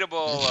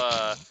hateable.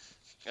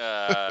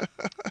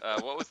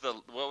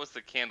 What was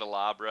the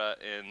candelabra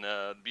in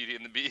Beauty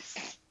and the Beast?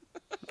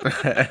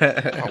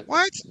 Oh,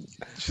 what?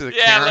 She's a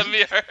Yeah, Karen?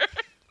 Lemire.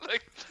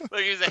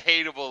 like he was a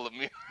hateable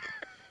Lemire.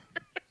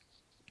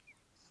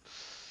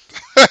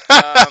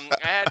 I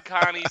had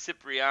Connie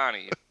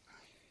Cipriani,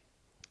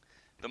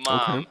 the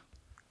mom.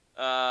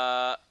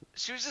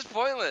 She was just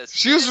pointless.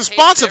 She was just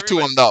hated responsive to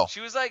him, everybody. though. She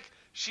was like,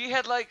 she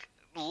had like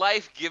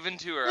life given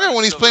to her. Yeah, on a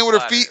when he's silver playing with her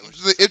platter, feet, and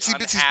was the just itsy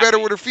bitsy unhappy better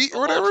with her feet the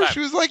or whole whatever. time. She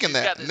was liking She's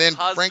that. got And this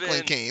then Franklin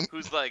husband came.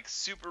 who's like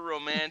super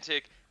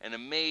romantic and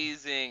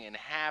amazing and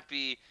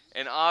happy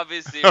and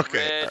obviously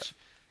Okay. rich,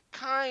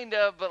 kind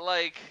of, but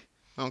like.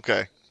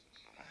 Okay.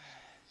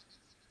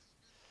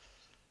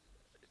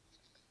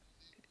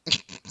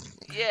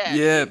 Yeah,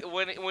 Yeah.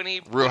 when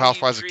he Real when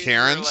Housewives he of treated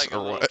her Karens like a or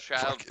little what?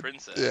 child Fucking-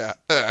 princess, Yeah.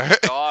 like his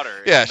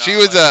daughter. Yeah, and she not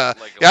was.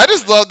 like a Yeah, I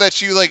just woman love that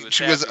she was was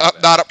happy up,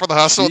 with. not up for the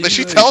hustle. Then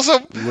she like, tells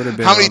him would have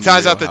been how many on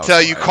times I Real have to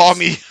tell you, call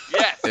me, Housewives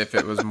Yes, if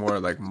it was more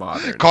like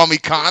modern. call me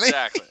Connie.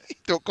 exactly.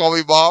 Don't call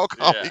me Bob.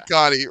 Call me Yeah.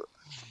 Connie.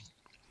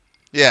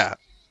 Yeah.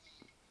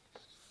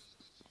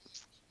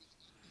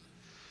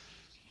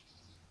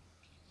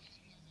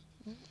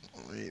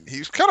 I mean,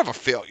 he's kind of a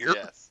failure.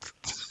 Yes.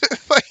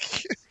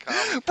 Like,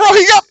 Common bro,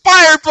 he got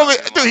fired from Common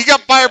it. Dude, he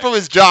got fired from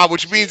his job,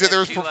 which means that there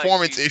was she, like,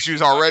 performance she issues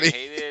fucking already.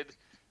 Hated,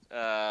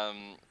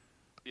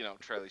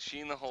 Charlie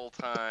Sheen the whole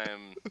time.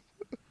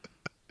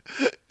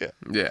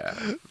 Yeah,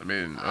 I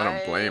mean, I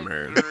don't blame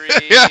her. Agree.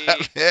 Yeah, man.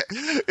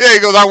 Yeah, he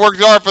goes, I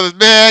worked hard for this.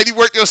 Man, you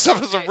worked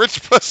yourself as a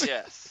rich pussy.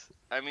 Yes.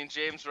 I mean,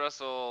 James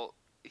Russell,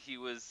 he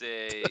was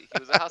a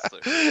hustler.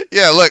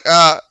 Yeah, look,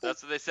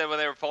 That's what they said when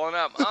they were pulling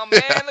up. Oh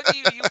man, look at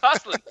you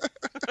hustling.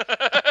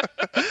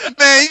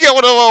 man, you got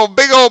one of those old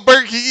big old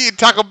Burger King eating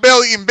Taco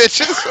Bell eating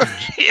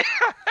bitches. yeah.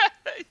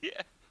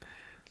 Yeah.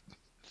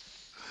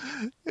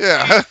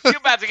 Yeah. You're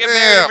about to get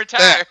married and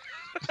retire.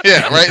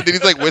 Yeah, right. Then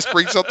he's like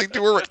whispering something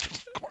to her,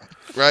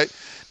 right?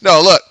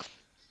 No, look.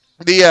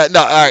 No.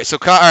 All right. So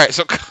Connie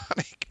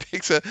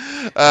picks a.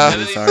 And And then then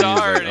he he saw it, saw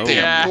he's her like, and oh. he-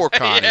 Damn, yeah. poor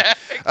Connie.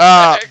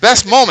 Yeah,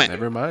 Best moment.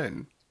 Never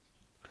mind.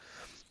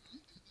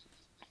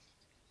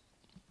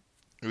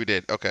 We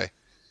did. Okay.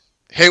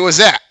 Hey, what's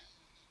that?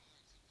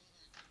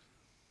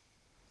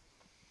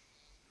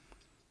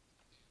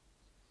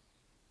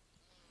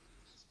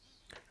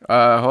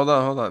 Hold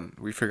on.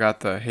 We forgot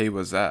the hey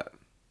was that.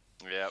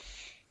 Yep.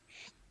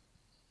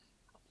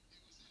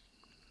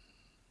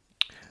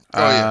 Oh,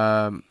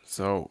 yeah.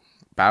 So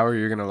Bauer,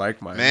 you're gonna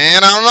like mine.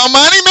 Man, I don't know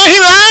money, man. He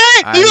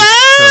lied. He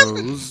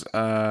lied.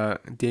 I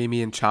chose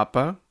Damien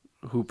Chapa,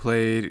 who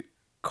played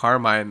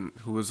Carmine,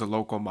 who was a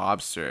local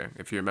mobster.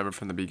 If you remember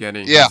from the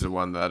beginning, Yeah. he's the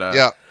one that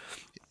Yeah. So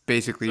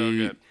basically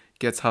good.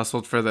 gets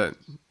hustled for the.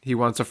 He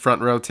wants a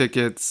front row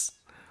tickets.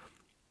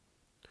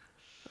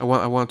 I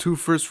want 2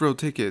 first row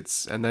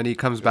tickets, and then he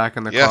comes back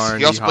in the Yes, car he and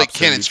he also played hops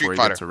Ken in in Street before he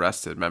Fighter. gets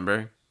arrested.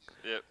 Remember?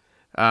 Yep.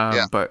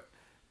 Yeah. But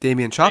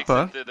Damien Takes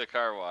Chapa. him to the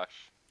car wash.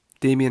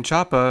 Damien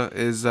Chapa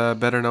is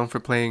better known for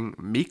playing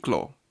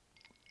Miklo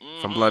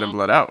from Blood Mm-hmm. and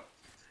Blood Out.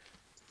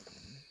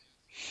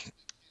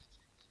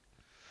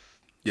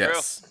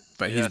 Yes,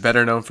 but he's Yes.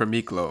 better known for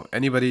Miklo.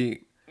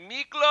 Anybody?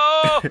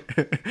 Miklo!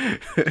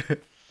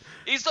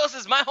 Istos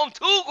is my home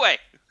too, güey.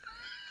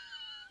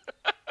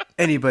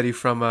 Anybody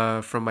from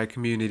my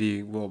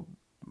community will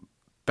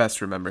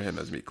best remember him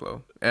as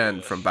Miklo,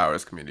 and from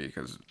Bauer's community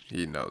because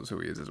he knows who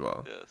he is as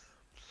well. Yes.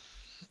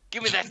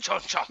 Give me that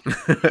choncha.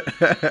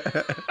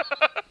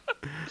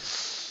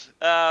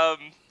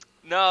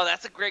 No,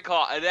 that's a great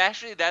call. And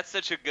actually, that's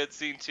such a good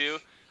scene too.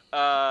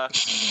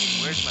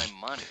 Where's my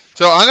money?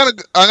 So I'm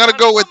gonna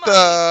go with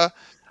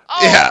Oh,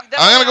 yeah. then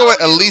I'm gonna I go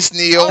with owe you. Elise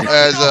Neal Oh, no,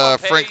 as no, I'll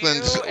pay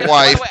Franklin's you. And by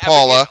wife, the way, I've been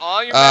Paula. getting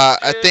all your I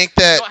messages. think You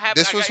that don't have-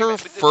 this I was got her your-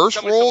 first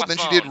somebody role. stole my Then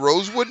she did phone.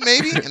 Rosewood,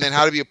 maybe, and then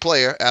How to Be a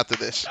Player after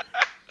this,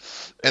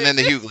 and then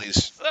the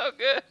Hughleys. So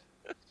good.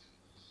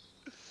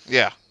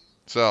 Yeah.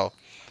 So,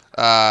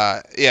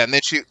 yeah, and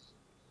then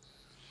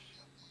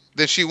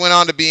she went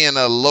on to be in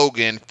a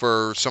Logan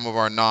for some of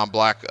our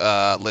non-black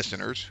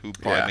listeners who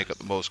probably Yeah. make up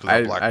the most. 'Cause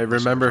our black I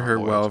listeners remember aren't her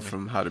loyal well to me.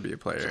 from How to Be a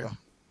Player. So,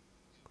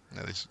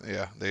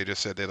 they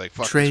just said they like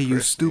fuck Trey, this, you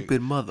Chris. stupid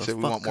They said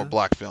we want more motherfucker.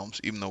 black films,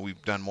 even though we've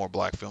done more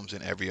black films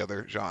in every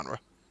other genre.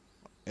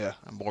 Yeah,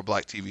 and more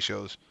black TV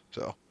shows.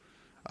 So,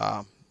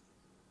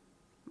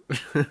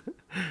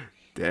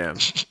 Damn.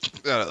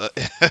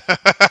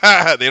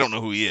 they don't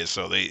know who he is,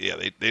 so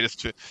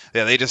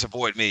they just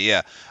avoid me.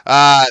 Yeah.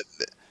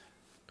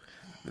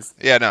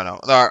 Yeah, no.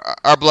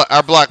 Our black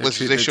They're listeners,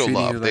 treat- they show show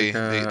treating you love.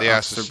 like, They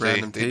ask Officer us.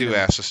 Brandon They do Tatum.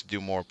 ask us to do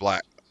more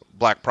black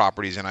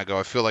properties, and I go.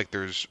 I feel like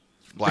there's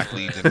black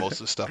leads in most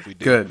of the stuff we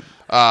do. Good.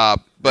 But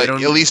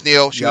don't- Elise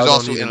Neal, she was y'all don't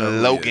also even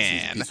in know who he is.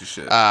 He's a Logan. piece of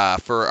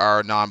shit. For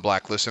our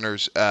non-black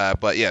listeners,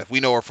 but yeah, we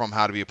know her from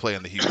How to Be a Player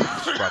in the Heat.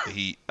 Brought the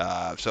Heat.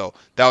 So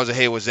that was a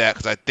hey, was that?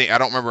 Because I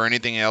don't remember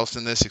anything else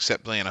in this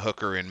except playing a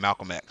hooker in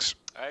Malcolm X.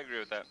 I agree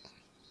with that.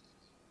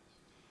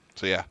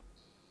 So yeah.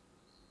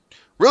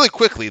 Really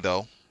quickly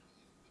though,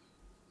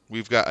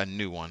 we've got a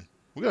new one.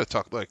 We got to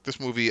talk like this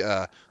movie.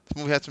 This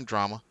movie had some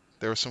drama.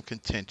 There was some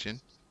contention.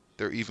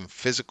 There were even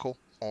physical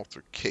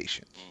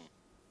altercations.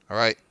 All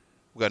right,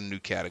 we got a new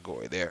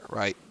category there.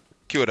 Right,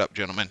 cue it up,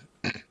 gentlemen.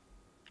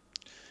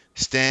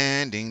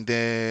 Standing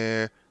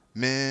there,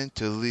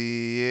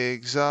 mentally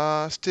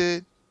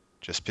exhausted,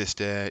 just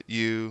pissed at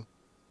you.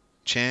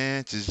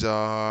 Chances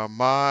are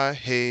my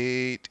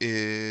hate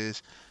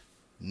is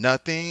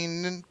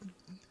nothing.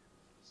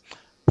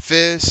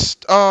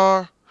 Fists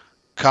are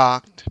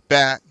cocked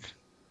back.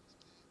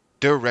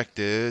 Direct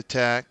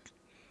attack.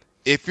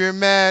 If you're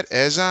mad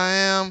as I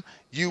am,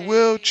 you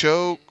will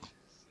choke.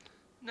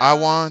 I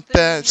want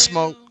that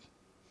smoke.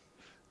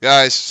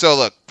 Guys, so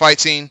look, fight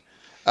scene.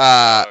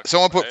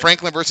 Someone put Okay.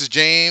 Franklin versus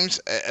James.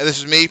 This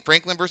is me,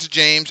 Franklin versus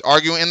James,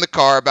 arguing in the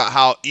car about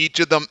how each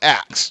of them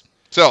acts.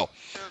 So,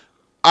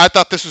 I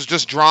thought this was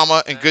just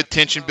drama and good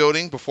tension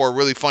building before a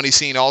really funny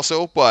scene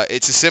also, but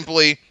it's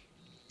simply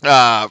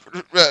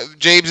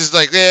James is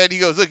like, yeah, and he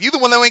goes, look, you the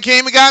one that went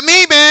came and got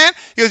me, man.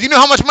 He goes, you know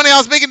how much money I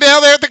was making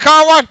down there at the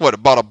car wash? What,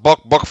 about a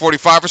buck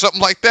 45 or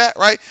something like that,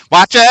 right?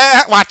 Watch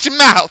your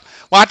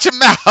mouth. Watch your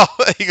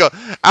mouth. He goes,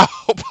 I'll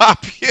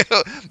pop you.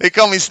 They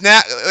call me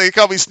Snap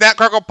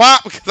Crackle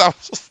Pop because I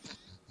was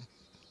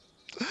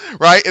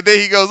right? And then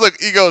he goes, look,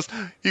 he goes,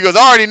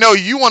 I already know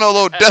you want a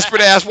little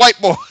desperate ass white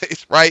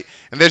boys, right?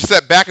 And there's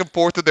that back and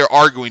forth that they're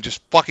arguing,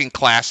 just fucking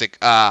classic.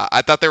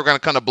 I thought they were gonna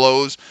kind of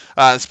blows,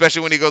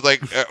 especially when he goes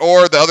like,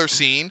 or the other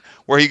scene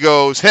where he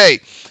goes, hey,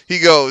 he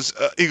goes,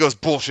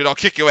 bullshit, I'll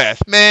kick your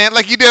ass, man,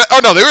 like you did. Oh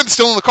no, they were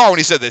still in the car when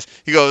he said this.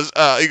 He goes,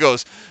 man,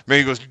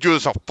 you do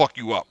this, I'll fuck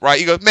you up, right?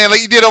 He goes, man,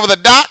 like you did over the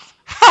dock,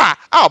 ha,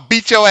 I'll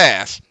beat your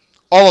ass.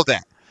 All of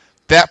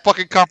that,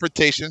 fucking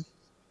confrontation.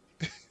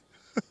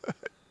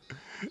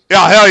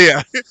 Yeah, hell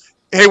yeah.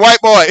 Hey, white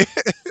boy.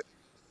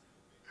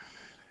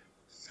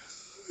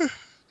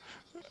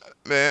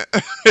 Man.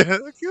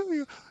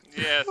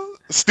 Yes.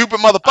 Stupid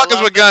I motherfuckers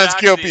love with the guns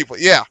kill doxy. people.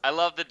 Yeah. I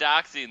love the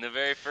dock scene, the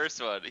very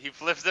first one. He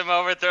flips him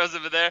over, throws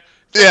him in there.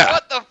 Yeah.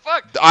 What the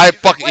fuck? I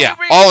He's like, fucking, "What yeah. you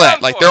bring All me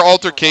that. down Like for?" their "Wanted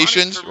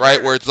altercations, for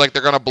right? murder." Where it's like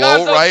they're going to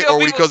Guns blow, don't right? kill Or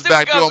when he people, goes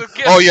back to stupid him, guns will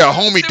oh kill yeah, people,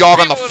 homie stupid dog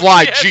on the people,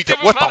 fly yeah, Jeep. stupid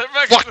What the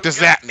motherfuckers fuck will does kill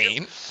that people.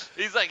 mean?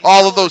 He's like,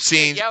 All "Oh, of those shit,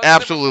 scenes, yeah, I was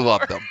in it absolutely before."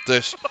 loved them.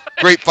 There's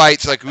great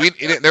fights. Like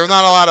there were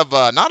not a lot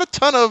of, not a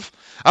ton of,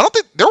 I don't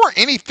think, there weren't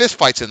any fist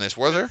fights in this,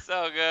 were there? It's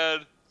so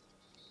good.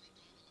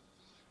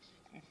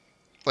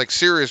 Like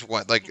serious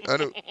one. Like, I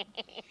don't,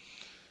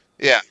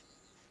 yeah.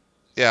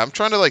 Yeah, I'm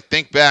trying to like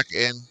think back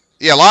and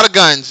yeah, a lot of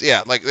guns.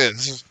 Yeah, like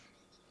this.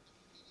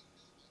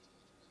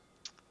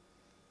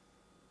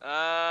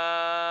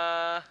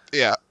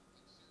 Yeah,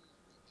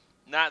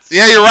 Not.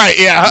 yeah, you're right.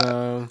 Yeah,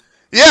 No.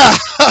 yeah,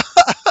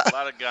 A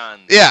lot of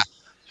guns. yeah.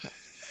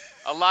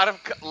 A lot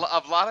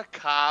of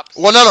cops.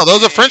 Well, no,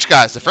 those are French getting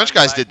guys. The French one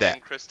guys black did man,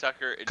 that Chris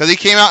Tucker. because he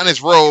came out in his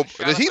just fucking robe.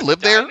 shot Does up he a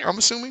live there? diner. I'm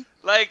assuming.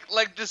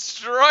 Like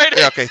destroyed it.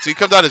 Yeah, okay, so he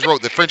comes out his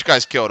robe. The French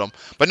guys killed him.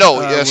 But no,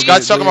 Well,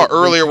 Scott's talking about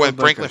they earlier when killed,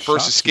 like, Franklin a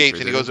first shopkeeper, escapes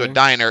and he goes to a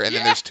didn't they? diner and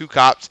then there's two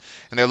cops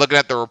and they're looking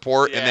at the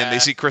report and then they Yeah,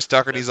 see Chris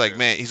Tucker and he's that's like, true.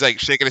 man, he's like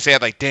shaking his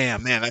head like,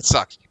 damn, man, that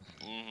sucks.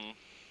 Mhm.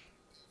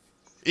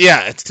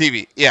 Yeah, it's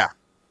TV. Yeah.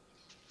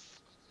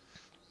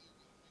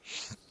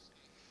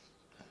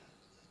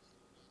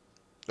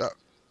 Uh,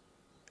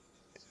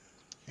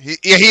 he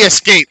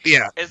escaped.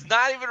 Yeah. It's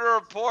not even a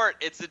report.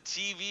 It's a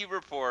TV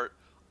report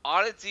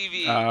on a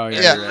TV. Oh, and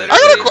yeah, Yeah. you're right. I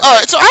got literally, all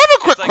right, so I have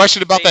a it's quick like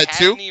question about they that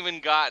too. hadn't even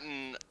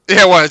gotten.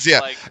 Yeah, it was. Yeah.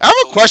 Like, I have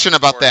the a question lead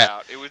about report that.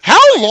 out. It was just How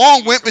like a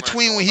long TV went commercial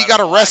between when he about got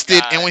a black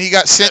arrested guy and when he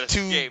got that sent to?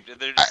 escaped, and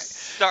they just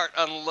start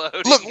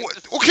unloading. Look,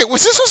 Just- okay,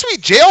 was this supposed to be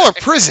jail or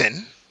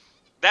prison?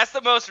 That's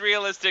the most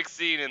realistic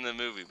scene in the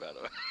movie, by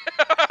the way.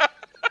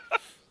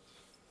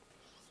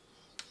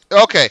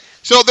 Okay,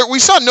 so there, we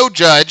saw no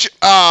judge.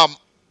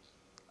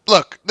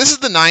 Look, this is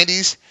the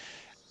 '90s.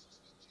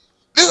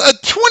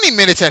 20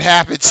 minutes had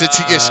happened since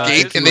he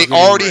escaped, it's and they moving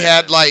already right.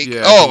 had like,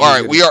 Yeah, oh, he all was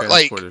right, getting we are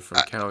like, transported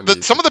from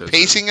some of the counties to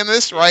pacing in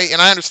this, right?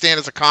 And I understand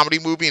it's a comedy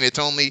movie and it's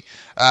only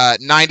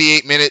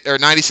 98 minutes or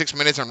 96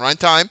 minutes on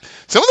runtime.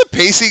 Some of the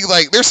pacing,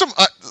 like, there's some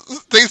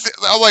things that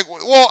I'm like,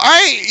 well,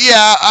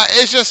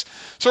 it's just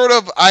sort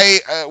of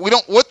we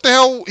don't. What the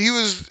hell?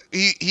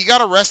 He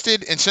got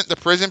arrested and sent to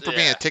prison for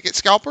being Yeah. a ticket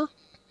scalper.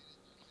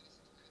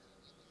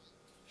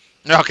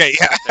 Okay,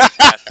 yeah.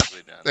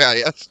 Fantastically done. Yeah,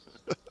 yes.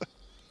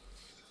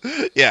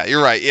 Yeah,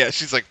 you're right. Yeah,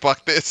 she's like,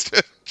 fuck this.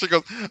 She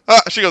goes,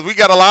 we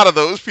got a lot of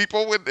those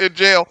people in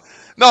jail.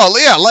 No,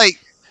 yeah, like,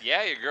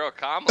 Yeah, your girl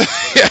Kamala.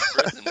 Put her in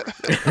prison, bro.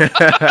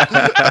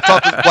 I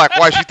thought this black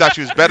wife, she thought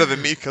she was better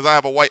than me because I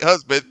have a white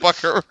husband. Fuck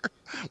her.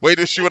 Wait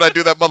to see what I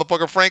do that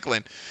motherfucker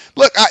Franklin.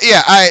 Look,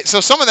 so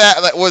some of that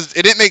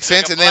it didn't make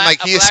sense, a and then black-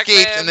 like he a black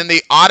escapes, man, and then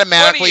they 20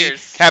 automatically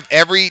years. have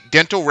every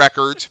dental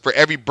records for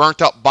every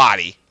burnt up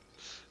body.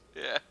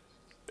 Yeah.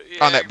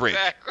 On that bridge.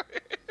 Exactly.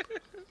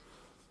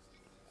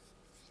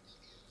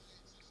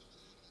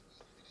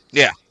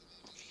 Yeah.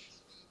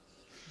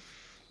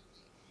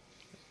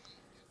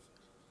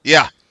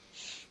 Yeah.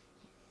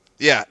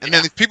 Yeah, and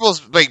then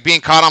people's like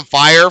being caught on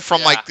fire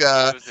from Yeah, like.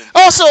 it was intense.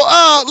 Also,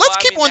 Well, let's I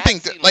keep mean, one that thing.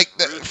 scene was Like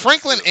ruthless,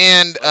 Franklin too.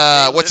 and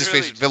Like, they what's his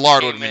face, literally just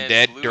Villard would came have been in,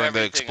 dead blew during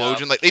the everything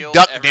explosion. up, Like they killed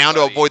ducked down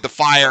to everybody, avoid the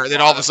fire, and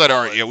then all of a sudden,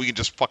 all right, bullets. yeah, we can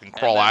just fucking And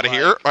crawl then, out of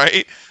here,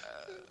 right?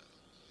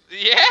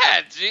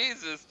 Yeah,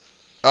 Jesus.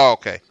 Oh,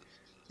 okay.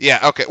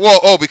 Yeah, okay.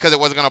 Well, because it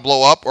wasn't gonna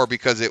blow up, or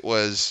because it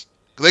was,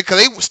 because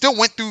they still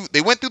went through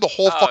the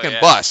whole Oh, fucking yeah.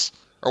 bus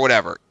or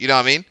whatever. You know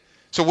what I mean?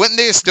 So wouldn't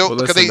they still? Well,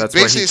 Because listen, they that's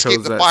why he basically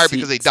escaped chose the that fire seat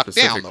because they ducked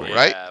down, though, specifically.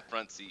 right? Yeah,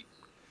 front seat.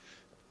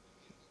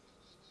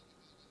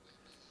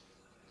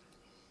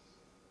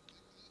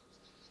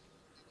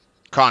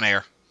 Con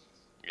Air.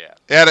 Yeah.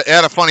 It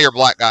had a funnier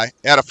black guy.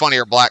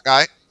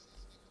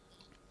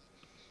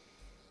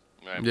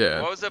 Right.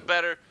 Yeah. What was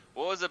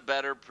a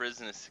better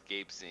prison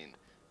escape scene?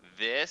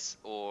 This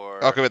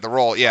or Okay, with the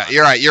roll. Yeah, Con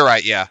you're right. Air? You're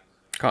right. Yeah.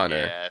 Con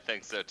Air. Yeah, I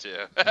think so too.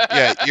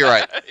 Yeah, you're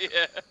right.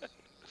 Yeah.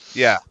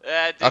 Yeah.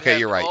 That did Okay, have-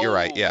 you're right. You're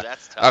right. oh, Yeah.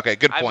 That's tough. Okay,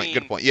 good I point.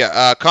 Good mean, point.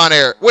 Yeah. Con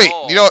Air. Wait,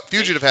 you know what?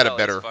 Fugitive had a Goodfellas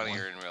better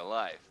funnier one. in real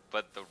life,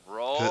 but the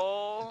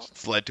role.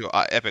 It's led to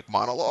an epic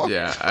monologue.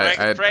 Yeah, Frank-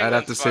 I'd have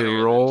Franklin's to say funnier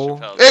than roll.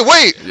 Chappelle's. Hey,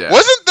 wait. Yeah.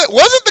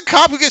 Wasn't the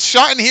cop who gets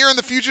shot in here in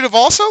the Fugitive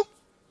also?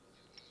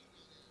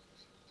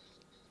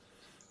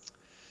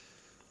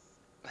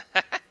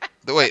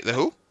 The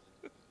who?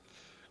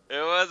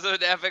 It was an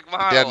epic The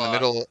monologue. dad in the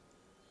middle.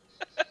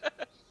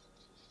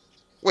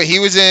 Wait, he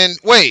was in.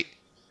 Wait,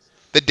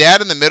 the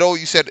dad in the middle.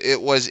 You said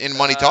it was in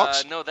Money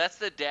Talks. No, that's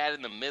the dad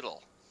in the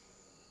middle.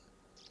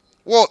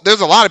 Well, there's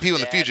a lot of people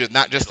in the Dad Fugitive, in the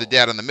not just the middle.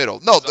 dad in the middle.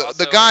 No, He's the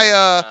also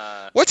guy.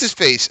 in, What's his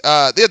face?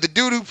 The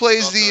dude who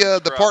plays also in the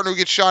Scrubs. partner who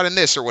gets shot in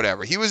this or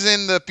whatever. He was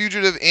in the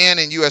Fugitive and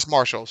in U.S.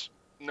 Marshals.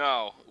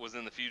 No, was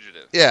in The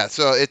Fugitive. Yeah,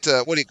 so it's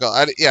what do you call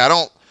it? I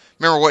don't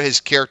remember what his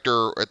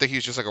character. I think he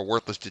was just like a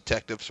worthless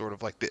detective, sort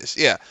of like this.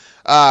 Yeah.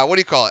 What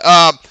do you call it?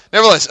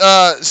 Nevertheless.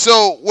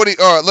 So what do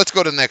you? Let's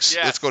go to the next.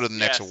 Yes, Let's go to the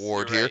next yes,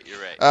 award you're here. right,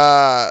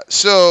 you're right.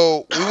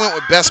 So we went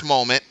with best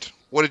moment.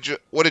 What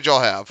did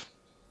y'all have?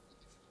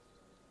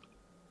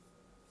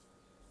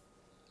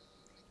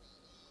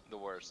 The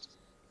worst.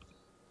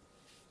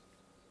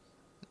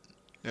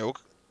 Yeah,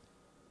 okay.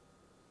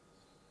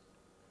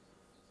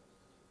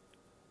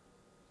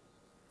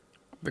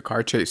 The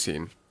car chase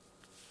scene.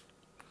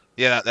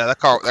 Yeah, that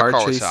car Car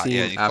was chase hot. scene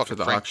Yeah, you after fucking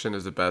the Frank. auction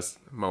is the best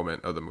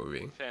moment of the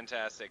movie.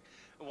 Fantastic.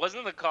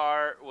 Wasn't the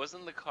car?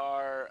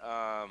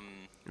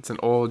 It's an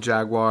old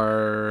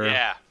Jaguar.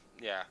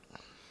 Yeah.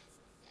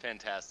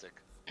 Fantastic.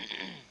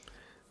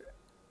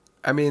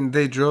 I mean,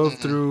 they drove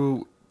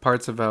through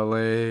parts of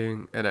LA,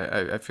 and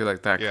I feel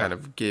like that Yeah. kind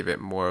of gave it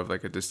more of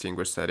like a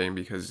distinguished setting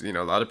because, you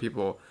know, a lot of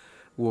people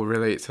will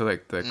relate to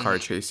like the car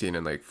chase scene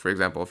in, like, for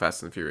example,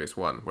 Fast and Furious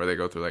 1, where they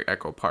go through like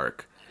Echo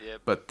Park.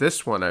 Yep. But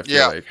this one, I feel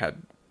Yeah. like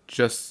had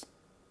just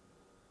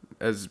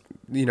as,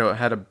 you know,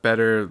 had a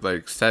better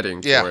like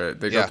setting Yeah, for it.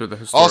 They yeah. go through the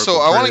historical Also,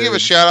 I want to give a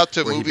bridge shout out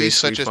to where he movies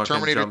such basically as fucking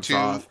Terminator jumps 2,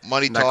 off,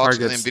 Money and that car Talks,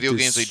 and then gets video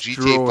games like GTA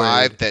destroyed.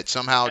 5 that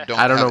somehow don't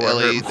I don't know have what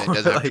LA hurt that more,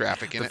 doesn't have like,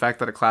 traffic in the it. fact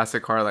that a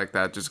classic car like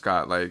that just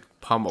got like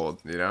pummeled,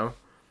 you know?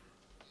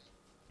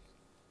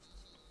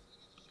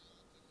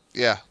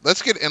 Yeah,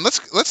 let's see.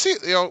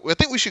 You know, I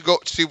think we should go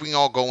see if we can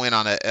all go in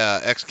on a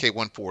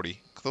XK140.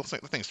 The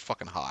thing's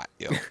fucking hot,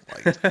 yo.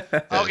 Like,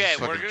 that is Okay, fucking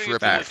we're gonna get dripping to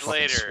with this fucking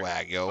later.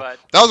 swag, yo. but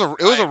It was a I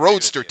agree with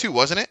roadster you. too,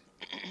 wasn't it?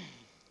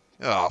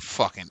 Oh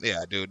fucking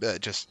yeah, dude.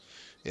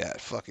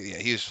 Fucking yeah.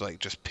 He was like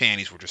just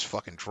panties were just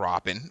fucking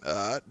dropping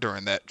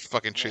during that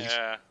fucking chase.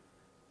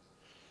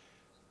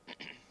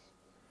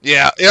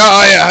 Yeah.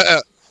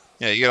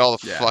 Yeah, you get all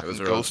the Yeah, it fucking was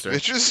a ghost roadster.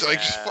 bitches like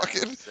just Yeah,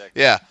 fucking sick.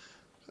 yeah.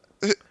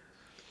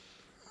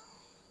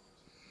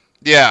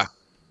 Yeah.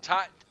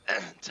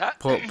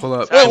 Pull up. Wait, pull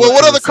what up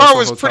to other the car Cecil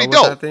was Hotel pretty with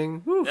dope? That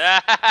thing. Woo.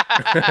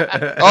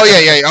 Oh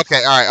yeah.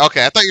 Okay, all right.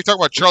 Okay, I thought you were talking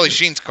about Charlie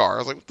Sheen's car. I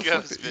was like, what the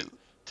fuck? Ghost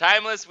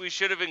Timeless. We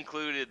should have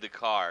included the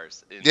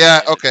cars.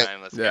 Yeah, the okay.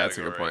 Timeless Yeah, that's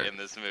a good category point. in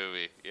this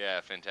movie.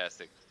 Yeah,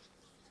 fantastic.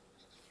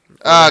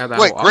 Well, they had that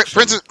Wait, whole auction.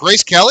 Princess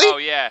Grace Kelly? Oh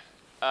yeah.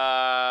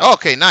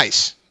 Okay,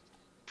 nice.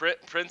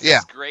 Princess Yeah.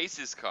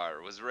 Grace's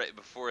car was right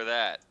before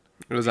that.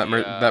 It was that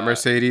Yeah. that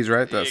Mercedes,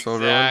 right? That silver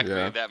one. Exactly.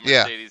 Yeah. That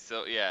Yeah. Mercedes.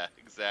 Yeah,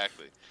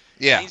 exactly.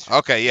 Yeah. He's-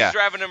 Okay. He's Yeah.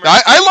 driving a I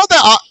Mercedes. love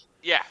that.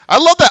 Yeah. I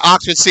love that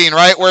auction scene,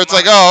 right? Where it's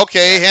like, Mine. oh,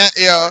 okay, Yeah,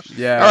 yeah.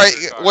 Yeah. All right,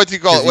 Car. what do you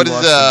call 'Cause it? What he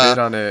is wants to bid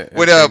on it, and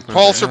with Franklin's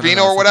Paul like, "I don't Sorvino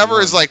know, or whatever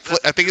fucking is like,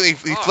 That's I think he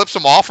fuck. flips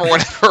him off or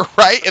whatever,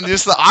 right? And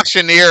just the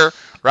auctioneer,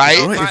 right?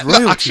 It's my- The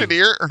royalty.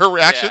 auctioneer, her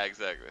reaction. Yeah,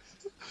 exactly.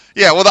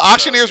 Yeah, well, the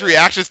auctioneer's good.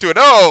 reactions to it.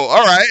 Oh,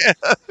 all right.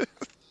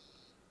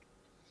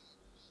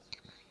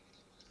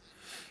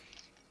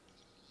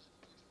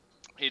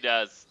 He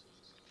does.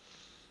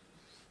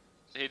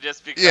 He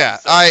just becomes. Yeah,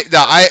 so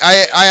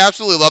I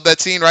absolutely love that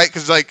scene, right?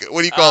 Because like,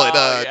 what do you call it?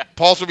 Oh, yeah.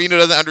 Paul Sorvino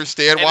doesn't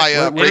understand And why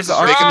it's- what Briggs does is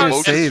the making the auctioneer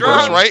motion say,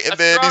 first, though? right? A And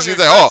then he's strong,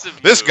 like, oh,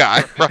 aggressive this move.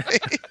 guy,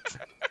 right?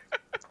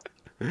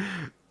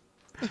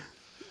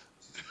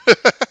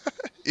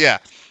 Yeah.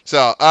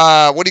 So,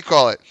 what do you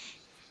call it?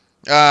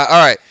 All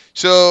right.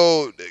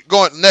 So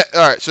all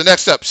right. So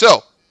next up.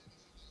 So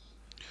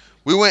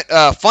we went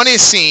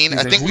funniest scene. He's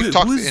I like, think "Who- we've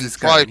talked who is and this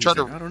guy?" probably He's turned.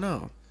 like, I don't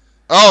know.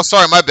 Oh,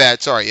 sorry, my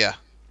bad. Sorry. Yeah.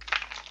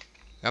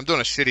 I'm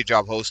doing a shitty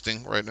job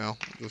hosting right now.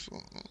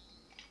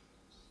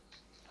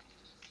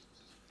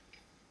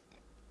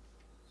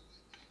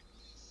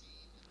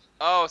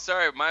 Oh,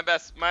 sorry. My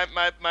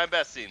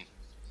best scene.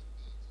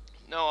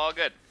 No, all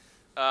good.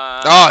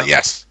 Oh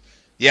yes.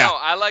 Yeah. No,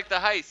 I like the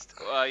heist.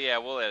 Yeah,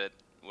 we'll edit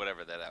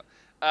whatever that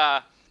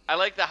out. I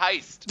like the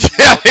heist.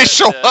 Yeah, You they know,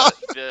 show up.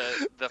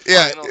 The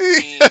Yeah. final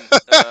scene,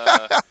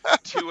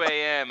 2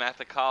 a.m. at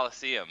the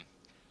Coliseum.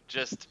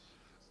 Just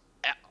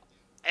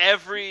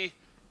every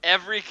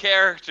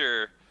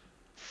character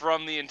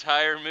from the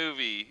entire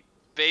movie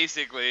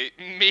basically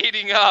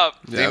meeting up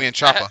Yeah. Damian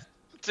Choppa.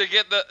 to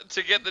get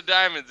the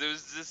diamonds.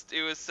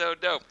 It was so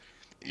dope.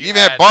 You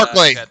even had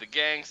Barclay. You had the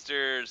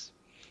gangsters.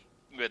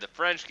 You had the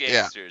French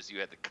Yeah. gangsters. You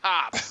had the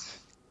cops.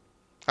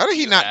 How did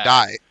he You not had,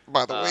 die?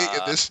 By the way,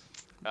 in this.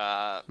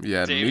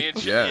 Yeah, Damien,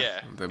 the you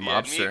had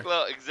mobster.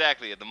 Meek,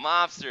 exactly. The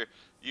mobster.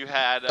 You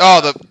had.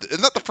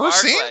 Isn't that the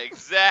first Barclay, scene?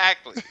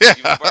 Exactly. Yeah.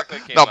 Even Barclay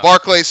came No, up.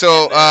 Barclay.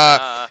 So, And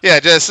then, yeah,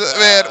 just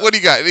man, what do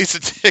you got? He needs to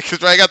take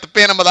because I got the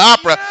Phantom of the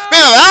Opera.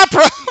 Man of the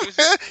Opera.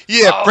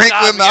 Yeah, Oh, Franklin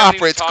God, we the haven't Opera.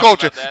 even It's talked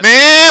culture. about that.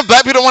 Man,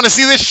 black people don't want to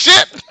see this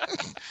shit.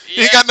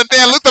 You got the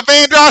damn Luther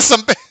Vandross.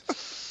 Some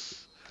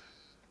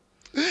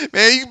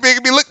man, you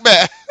making me look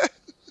bad.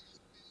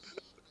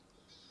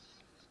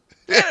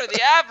 Phantom of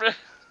the Opera.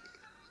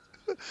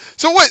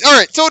 So what? All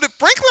right. So did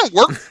Franklin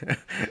work?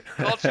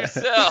 Culture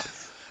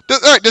sells. All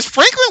right. Does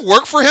Franklin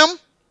work for him,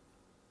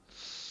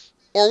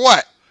 or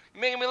what?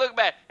 You're making me look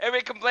bad.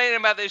 Everybody complaining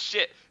about this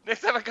shit.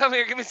 Next time I come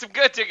here, give me some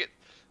good tickets.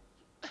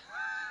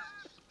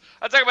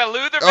 I'm talking about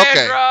Luther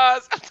Okay.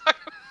 Vandross. I'm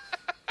talking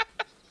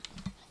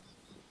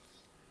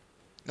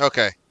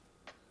Okay.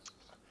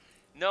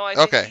 No, I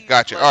think Okay. he's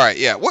Gotcha. like- All right.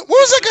 Yeah. What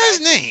was that the guy's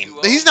guy name?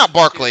 who He's owns not the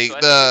shit, Barclay. so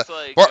I think The it's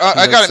like,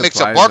 I He got like it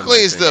mixed up. supplies them, Barclay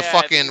I is the think. Yeah, I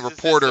fucking think he's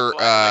just a reporter.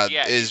 supply- like,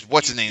 yeah, Is he's-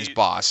 what's his he's- name's he's-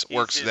 boss? he's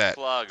Works his that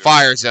plug or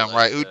fires something, them, like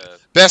right? Who the-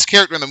 best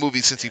character in the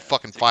movie since he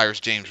fucking fires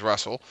James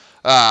Russell.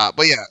 But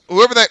yeah,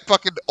 whoever that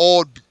fucking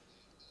old.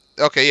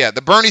 Okay, yeah,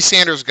 the Bernie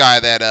Sanders guy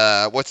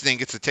that what's his name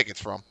gets the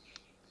tickets from.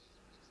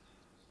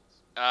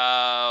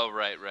 Oh,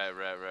 right.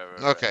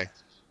 Okay,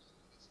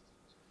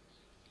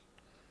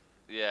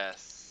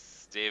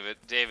 Yes,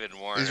 David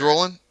Warner. he's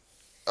rolling.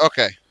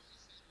 Okay.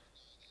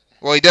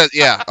 Well, he does.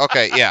 Yeah.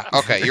 Okay. Yeah.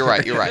 Okay. You're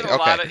right. You're right. He's in a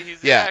lot Okay. of-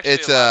 he's Yeah. actually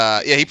It's in a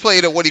lot of yeah. He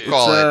played a what do you too.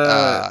 call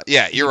It's, it?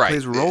 Yeah. You're right. He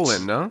plays It's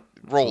Roland, no?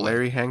 Roland.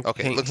 Larry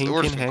Okay. We're just gonna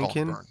call him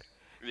Hankin. Burn.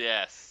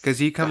 Yes. Because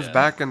he comes Yeah.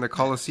 back in the Son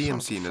Coliseum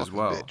of a scene as fucking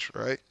well. Bitch,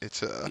 right?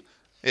 It's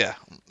yeah.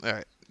 All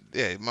right.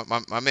 Yeah.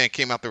 My man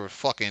came out there with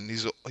fucking.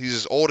 He's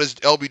as old as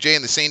LBJ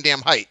and the same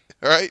damn height.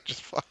 All right.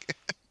 Just fucking.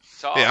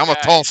 Tall Yeah. I'm a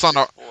guy, tall son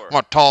of. 6'4". I'm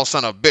a tall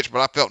son of a bitch, but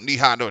I felt knee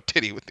high to a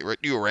titty with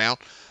you around.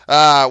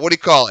 What do you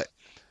call it?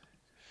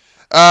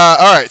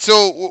 All right.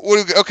 So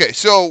okay.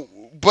 So,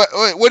 but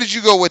wait, what did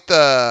you go with?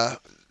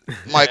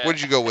 Mike, what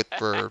did you go with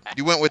for?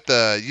 You went with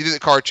you did the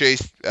car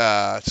chase.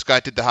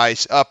 Scott did the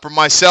heist. For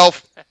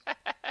myself,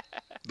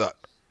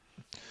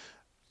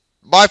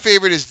 my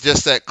favorite is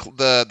just that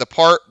the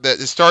part that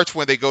it starts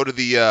when they go to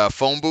the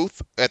phone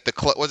booth at the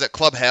club. Was it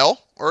Club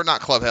Hell or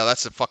not Club Hell?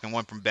 That's the fucking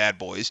one from Bad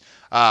Boys.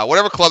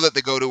 Whatever club that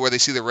they go to where they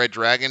see the Red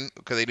Dragon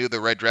because they do the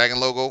Red Dragon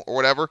logo or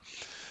whatever.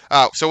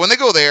 So when they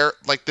go there,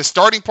 like the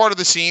starting part of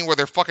the scene where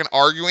they're fucking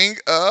arguing,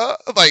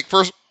 like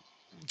first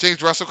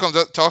James Russell comes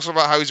up, talks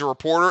about how he's a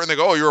reporter, and they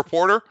go, "Oh, you're a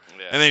reporter,"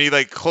 Yeah. and then he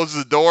like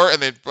closes the door,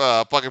 and then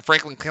fucking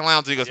Franklin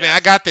clowns, and he goes, "Man, Yes, I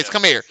got this. yes,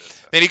 Come here." yes.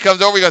 Then he comes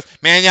over, he goes,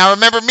 "Man, y'all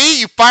remember me?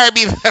 You fired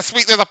me last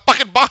week. There's a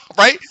fucking bomb,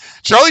 right?"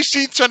 Charlie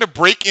Sheen's trying to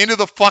break into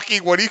the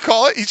fucking what do you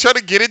call it? He's trying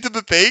to get into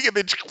the thing, and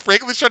then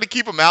Franklin's trying to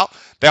keep him out.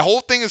 That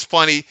whole thing is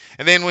funny.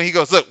 And then when he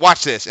goes, "Look,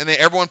 watch this," and then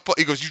everyone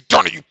he goes, "You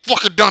done it. You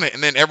fucking done it,"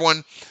 and then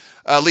everyone.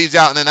 Leaves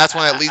out, and then that's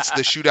when that leads to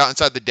the shootout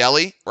inside the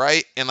deli,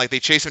 right? And like they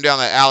chase him down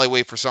the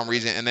alleyway for some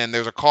reason, and then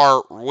there's a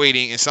car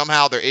waiting, and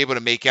somehow they're able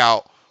to make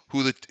out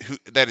who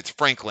that it's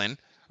Franklin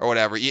or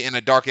whatever in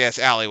a dark ass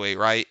alleyway,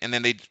 right? And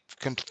then they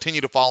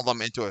continue to follow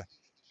them into a.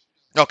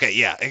 Okay,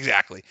 yeah,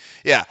 exactly,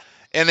 yeah.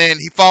 And then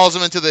he follows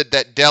them into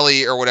that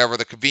deli or whatever,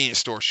 the convenience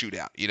store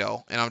shootout, you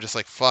know. And I'm just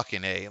like,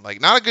 fucking A,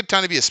 like not a good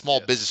time to be a small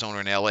Yes. business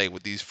owner in LA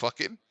with these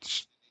fucking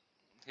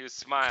He was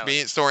smiling.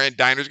 convenience store and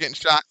diners getting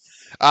shot.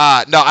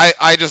 No,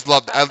 I just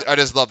loved I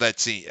just love that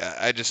scene.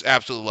 I just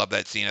absolutely love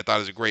that scene. I thought it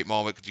was a great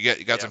moment because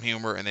you got Yeah. some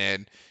humor and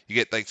then you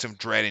get like some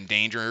dread and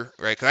danger,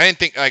 right? Because I didn't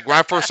think like when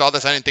I first saw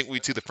this, I didn't think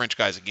we'd see the French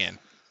guys again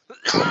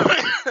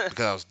because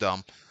I was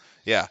dumb.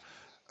 Yeah.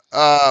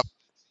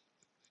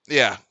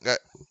 Yeah.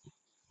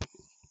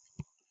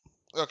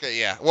 Okay,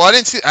 yeah. Well, I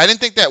didn't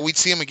think that we'd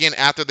see him again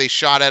after they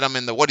shot at him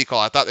in the what do you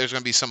call it? I thought there was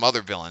gonna be some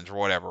other villains or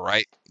whatever,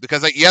 right?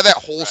 Because like that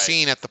whole Right.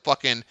 scene at the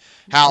fucking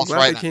I'm house, glad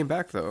right? they came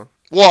back though.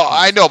 Well,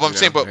 I know, but I'm You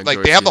saying, know, but I like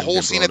enjoyed they have the seeing him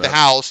whole get scene at the blown up.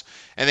 house,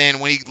 and then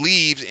when he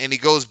leaves and he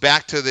goes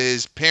back to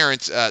his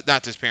parents, not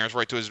to his parents,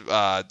 right to his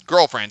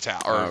girlfriend's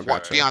house or Oh,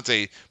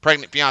 gotcha.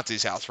 pregnant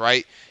fiance's house,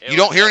 right? It You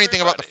don't was hear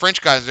anything about the everybody.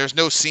 French guys. There's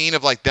no scene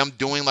of like them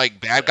doing like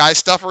bad Yeah. guy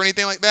stuff or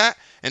anything like that.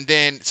 And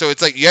then, so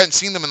it's like you haven't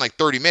seen them in like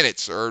 30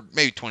 minutes or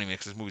maybe 20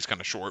 minutes. This movie's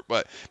kind of short,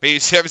 but maybe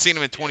you haven't seen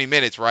them in 20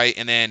 minutes, right?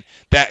 And then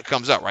that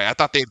comes up, right? I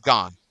thought they'd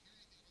gone.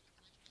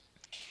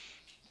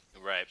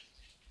 Right.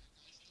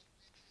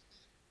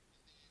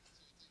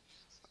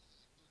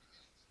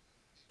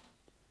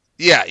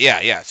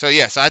 Yeah. So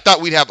I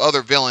thought we'd have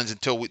other villains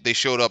until they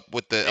showed up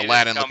with the They just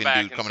Aladdin come looking back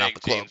dude and coming out take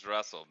the club. James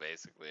Russell,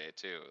 basically,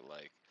 too.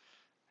 Like,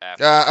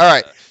 after All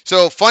right.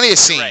 So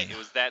funniest You're scene. right. It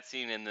was that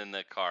scene, and then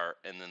the car,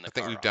 and then the I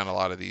think car we've off. done a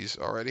lot of these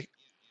already.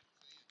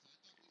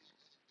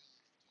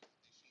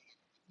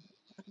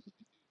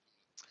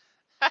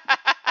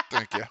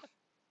 Thank you.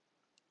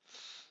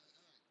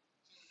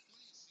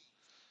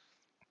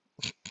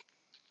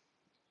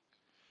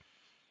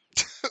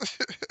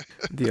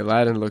 The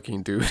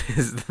Aladdin-looking dude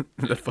is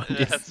the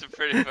funniest. That's a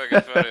pretty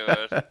fucking funny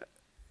one.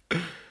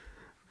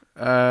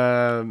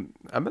 I'm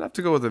gonna have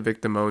to go with the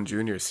Vic Damone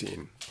Jr.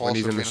 scene Paul when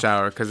he's in the Sorvino.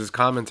 shower because his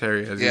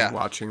commentary as Yeah. he's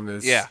watching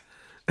this. Yeah.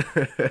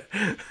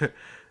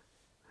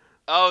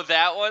 Oh,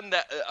 that one.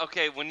 That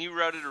okay. When you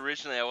wrote it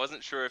originally, I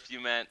wasn't sure if you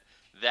meant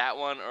that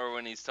one or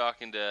when he's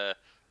talking to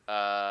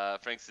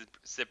Frank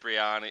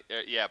Cipriani.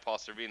 Yeah, Paul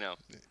Sorvino.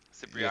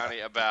 Cipriani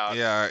about.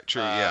 Yeah, all right,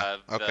 true. Yeah.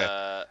 Okay.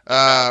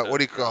 The What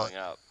do you call growing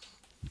up.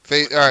 All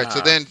right.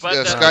 So then, But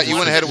the Scott, you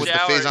one went in ahead the with the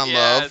shower, Phase on yeah,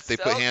 Love. They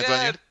so put hands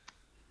on you. good.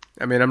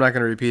 I mean, I'm not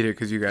gonna repeat it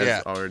because you guys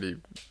Yeah. already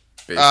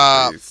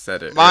basically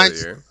said it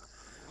mine's- earlier.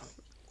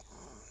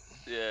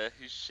 Yeah,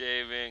 he's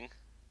shaving.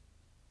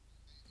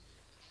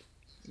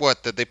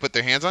 What? That they put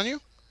their hands on you?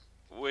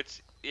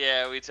 Which,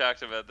 yeah, we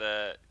talked about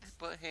that. They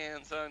put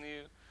hands on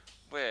you.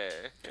 Where?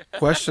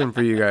 Question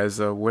for you guys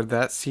though: would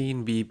that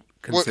scene be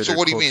considered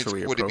what do you mean,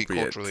 culturally would it be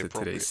appropriate culturally to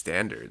appropriate? today's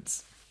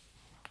standards?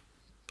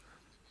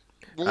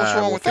 Well, what's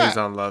wrong with Phase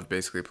that? on Love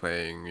basically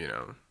playing,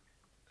 the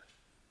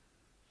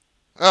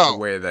Oh,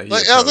 way that he.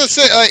 like, I was gonna approached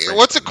say, like, Franklin.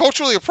 what's the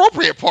culturally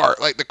appropriate part?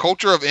 Like the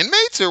culture of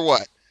inmates or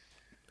what?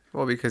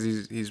 Well, because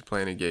he's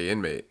playing a gay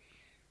inmate.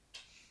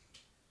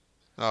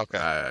 Okay.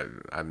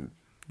 I'm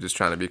just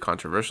trying to be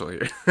controversial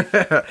here.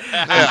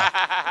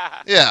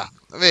 Yeah.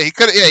 I mean, he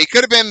could. Yeah, he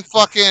could have been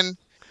fucking.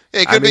 Yeah,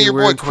 he could have been your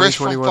we're boy in Chris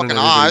from 2021 fucking and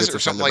everybody Oz gets or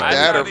something like offended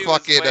by that, or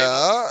thought he was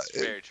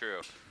fucking. way very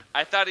true.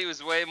 I thought he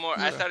was way more.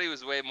 I thought he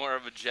was way more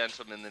of a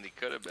gentleman than he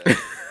could have been.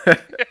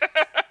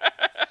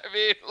 I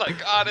mean, like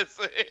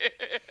honestly,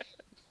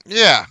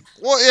 Yeah.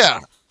 Well, yeah.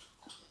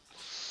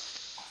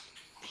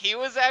 he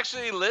was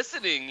actually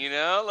listening. You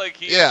know, like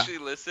he Yeah. actually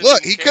listened.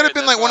 Look, and he could have cared.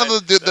 been That's like one why-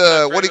 of the that's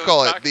why what do you Fredo call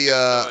was it? talking to him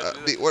so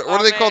much. The He's what like,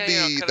 do they "Oh, call man,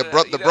 you know, the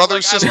kinda, the you know,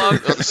 brothers like, I sister love or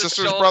the the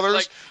sisters shoulder, brothers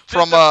like, just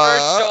from the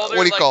first shoulder,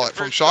 what do you like call the it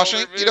from first shoulder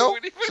Shawshank? You know.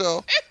 when he was-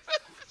 So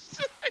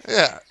Oh,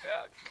 yeah.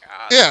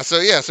 God.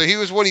 So he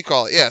was what do you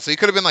call it? Yeah, so he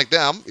could have been like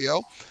them, you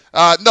know.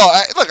 No,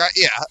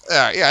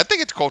 I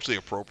think it's culturally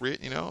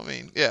appropriate, you know. I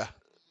mean, yeah,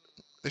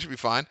 they should be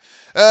fine.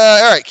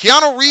 All right,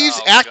 Keanu Reeves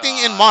Oh, acting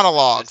in God.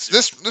 monologues.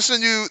 This This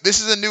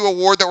is a new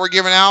award that we're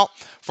giving out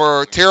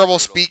for terrible brutal.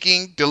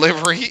 speaking,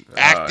 delivery,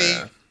 acting,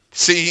 yeah.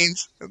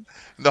 scenes,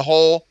 the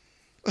whole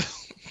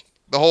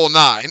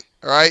nine.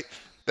 All right,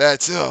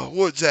 that's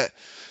what's that?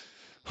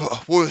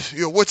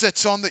 What's that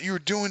song that you were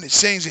doing that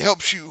sings? It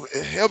helps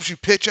you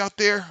pitch out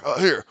there.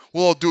 Here,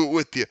 we'll all do it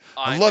with you.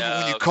 I love it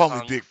when you know, call me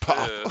Kung Big Fu.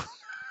 Papa.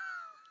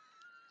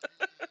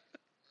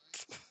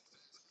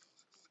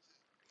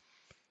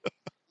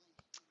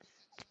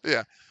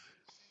 Yeah,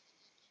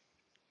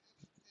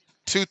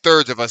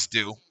 2/3 of us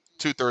do.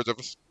 2/3 of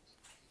us.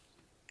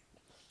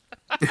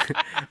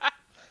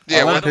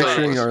 Yeah, All I'm by the way-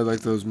 picturing are like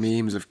those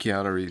memes of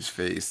Keanu Reeves'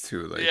 face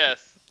too. Like,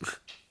 Yes.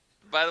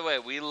 By the way,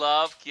 we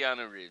love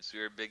Keanu Reeves.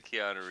 We're big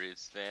Keanu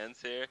Reeves fans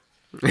here.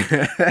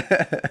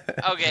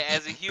 Okay,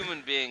 as a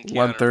human being,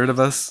 Keanu 1/3 of Reeves-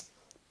 us.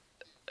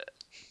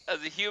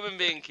 As a human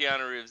being,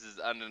 Keanu Reeves is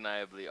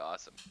undeniably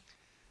awesome.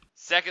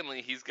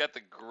 Secondly, he's got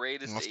the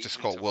greatest Let's just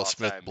agent call of Will all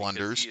Smith time because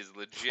blunders. He is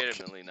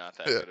legitimately not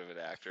that Yeah. good of an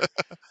actor,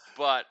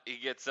 but he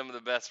gets some of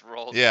the best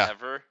roles Yeah.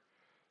 ever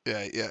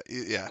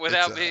Yeah.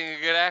 without it's, being a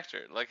good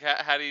actor. Like,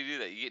 how do you do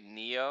that? You get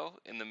Neo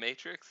in The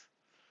Matrix.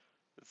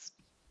 It's...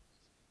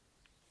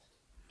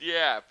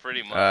 Yeah,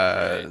 pretty much.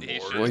 Right? He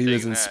should've Well, he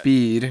was taken in that.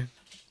 Speed.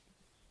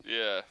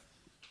 Yeah.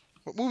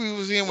 What movie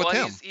was he in with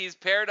Well, him? he's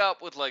paired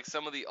up with like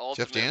some of the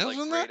ultimate Daniels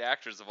like in great that?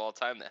 actors of all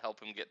time that help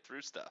him get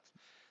through stuff.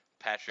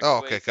 Patrick. Oh,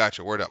 okay, Swayze,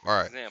 gotcha. Word up. All for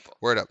right, Example.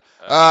 word up.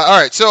 Uh, All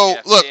right. So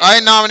Jeff look, I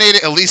Daniels,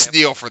 nominated Elise example.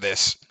 Neal for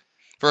this.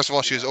 First of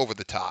all, she was Yeah. over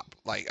the top.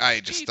 Like I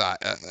just Cheap.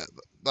 thought,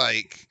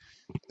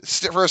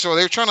 first of all,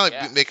 they were trying to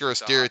Yeah, make her a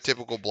she's awesome.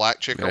 stereotypical black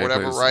chick or Yeah, he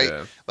whatever, plays- right?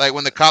 yeah. Like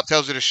when the cop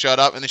tells her to shut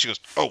up, and then she goes,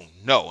 "Oh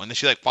no," and then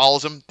she like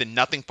follows him. Then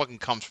nothing fucking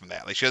comes from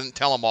that. Like she doesn't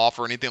tell him off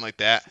or anything like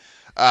that.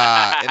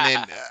 And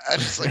then I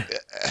just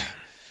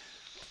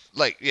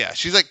like yeah,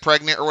 she's like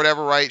pregnant or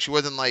whatever, right? She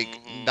wasn't like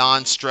Mhm.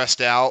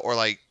 non-stressed out or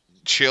like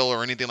chill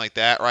or anything like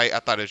that, right? I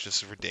thought it was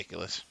just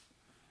ridiculous.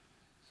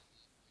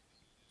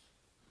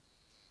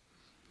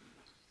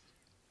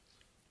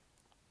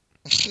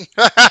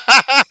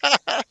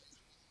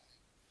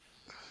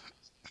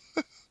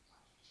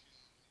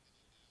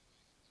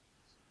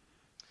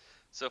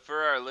 So for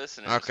our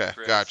listeners, Okay,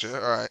 Chris gotcha.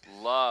 All right.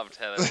 loved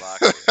Heather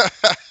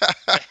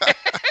Locklear.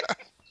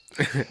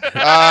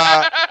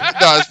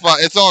 No, it's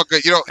fine. It's all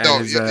good. You don't. And No,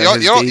 his, you his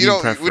don't. You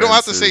don't. dating We don't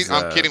have to say preferences,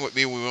 I'm kidding with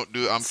me. We won't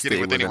do. I'm stay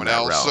kidding with within anyone that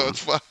else. So realm.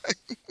 it's fine.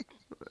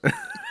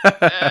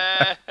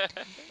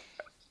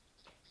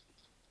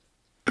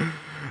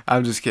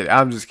 I'm just kidding.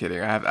 I'm just kidding.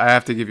 I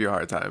have to give you a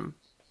hard time.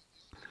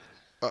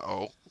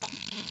 Uh-oh.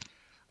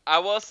 I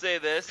will say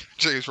this.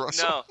 James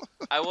Russell. No,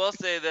 I will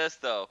say this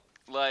though.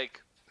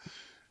 Like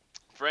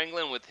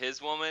Franklin with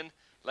his woman,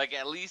 like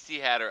at least he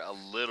had her a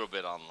little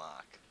bit on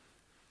lock.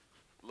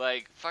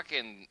 Like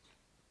fucking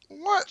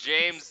What?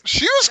 James.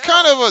 She was No,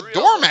 kind of a for real,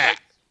 though, doormat. like,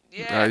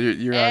 yeah.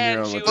 You're on and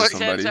your own she with was this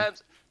 10 one, buddy.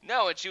 times.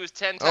 No, and she was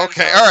 10 times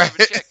Okay, more all of a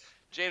right. chick.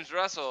 James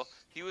Russell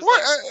He was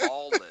What? like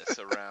flawless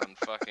around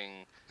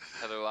fucking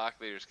Heather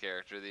Locklear's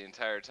character the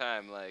entire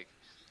time. Like,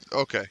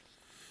 Okay.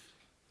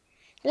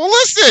 Well,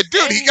 listen,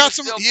 dude, and he he got was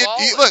some. still He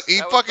flawless. look, he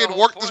That was the fucking whole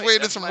worked his point. way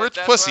into some rich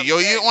That's what pussy. I'm Yo,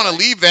 you saying. don't want to Like,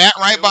 leave that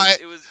right it by was.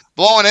 It was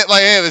blowing it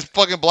like, hey, this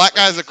fucking black like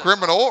guy's a he's like,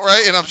 criminal, oh,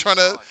 right? no, And I'm trying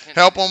to I can't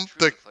help tell you him the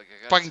to truth. Like,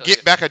 I gotta fucking tell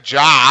get you back a the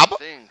job. right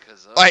thing,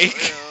 'cause, Like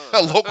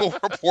a local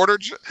reporter.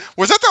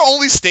 Was that the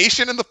only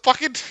station in the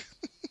fucking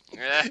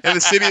in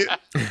the city?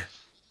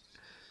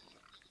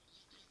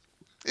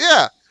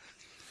 Yeah,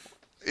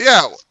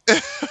 yeah.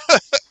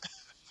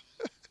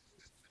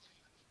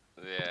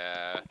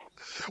 Yeah.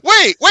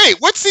 Wait,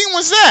 what scene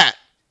was that?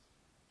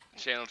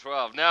 Channel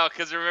 12. No,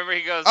 because remember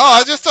he goes. Oh,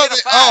 I from just thought. Channel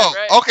 5, Oh,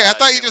 right? okay. I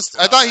thought you Channel just.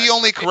 I 12, thought he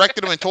only actually.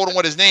 corrected him and told him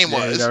what his name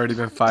Yeah, he'd was. already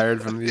been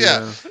fired from the.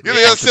 Yeah, you're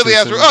Yeah. the silly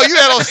ass. competition. Oh, you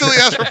had a silly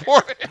ass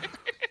report.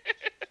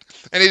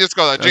 And he just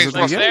goes, That's James what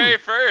they Russell. get. Very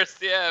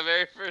first, yeah,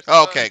 very first.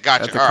 Oh, one. okay,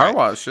 gotcha. At the all car right.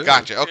 wash. Yeah.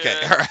 Gotcha. Okay.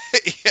 Yeah. All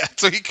right. Yeah.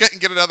 So he couldn't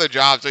get another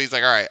job, so he's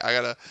like, all right, I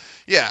gotta.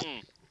 Yeah.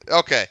 Mm.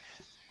 Okay.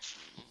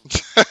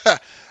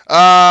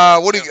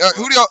 What do you?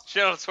 Who do you?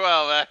 Channel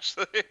 12,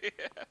 actually.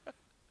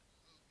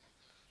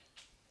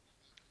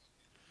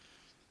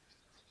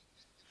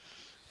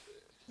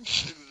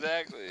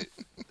 Exactly.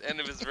 End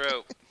of his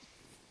rope.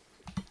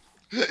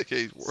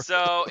 He's working.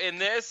 So in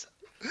this,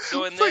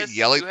 It's like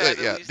yelling. you had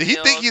Yeah. Elise Did he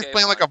Neal, think he's okay,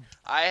 playing like fine. a?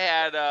 I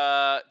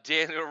had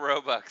Daniel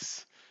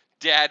Roebuck's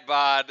dad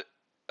bod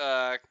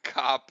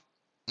cop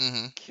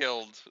Mm-hmm.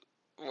 killed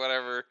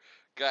whatever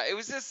guy. It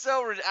was just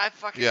so I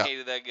fucking Yeah.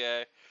 hated that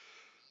guy.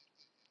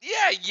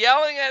 Yeah,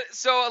 yelling at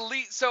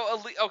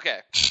okay.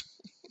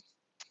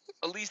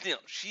 Elise Neal,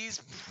 she's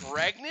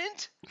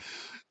pregnant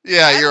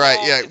Yeah, At you're right.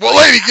 home, Yeah. it's Well,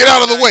 like lady, get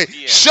out of the 9 way.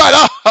 PM. Shut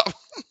up.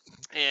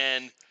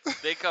 and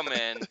they come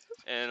in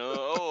and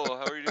oh,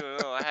 how are you doing?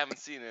 Oh, I haven't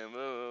seen him.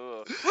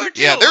 Oh. Where'd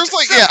Yeah, you? there's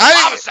like, Triple yeah, I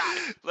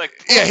homicide. Like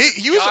yeah,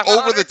 he was gun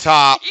over hunter? the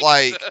top.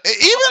 Like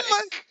Jesus, even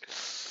like.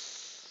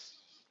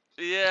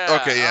 yeah.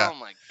 Okay, yeah. Oh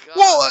my god.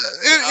 Well,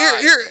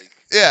 God, here, like,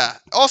 yeah.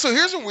 Also,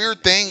 here's a fucking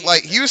weird thing.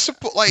 Like he was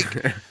Jesus. like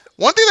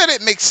one thing that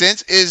didn't make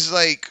sense is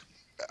like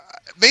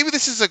maybe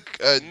this is a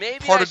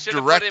maybe part I of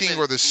should've put him directing in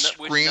or the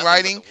Wish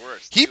Nothing but screenwriting. the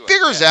Worst, He too, I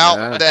figures guess. out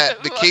Yeah.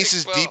 that the Like, case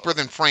is well, deeper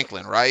than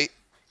Franklin, right?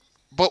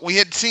 But we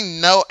had seen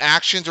no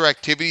actions or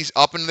activities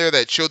up in there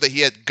that showed that he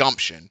had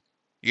gumption,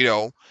 you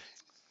know,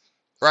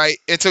 right?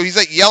 And so he's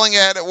like yelling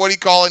at what do you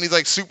call it? And he's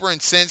like super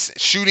incensed,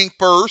 shooting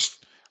first,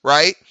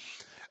 right?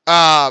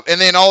 And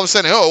then all of a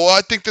sudden, oh, well,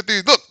 I think that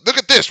look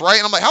at this, right?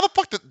 And I'm like, how the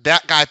fuck did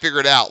that guy figure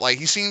it out? Like,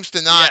 he seems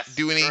to not Yes,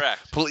 do any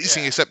correct.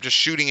 policing Yeah. except just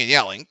shooting and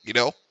yelling, you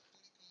know?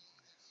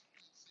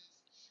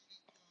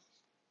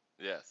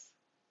 Yes.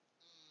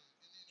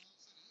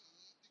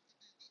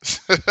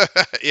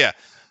 Yeah.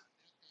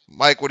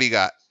 Mike, what do you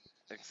got?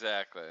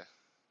 Exactly.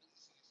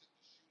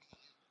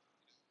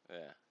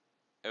 Yeah.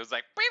 It was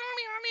like,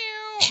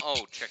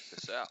 oh, check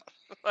this out.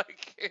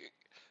 Like,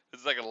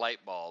 it's like a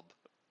light bulb.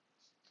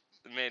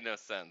 It made no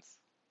sense.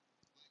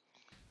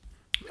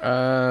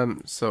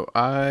 So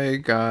I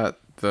got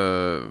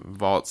the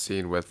vault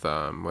scene with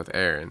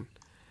Aaron,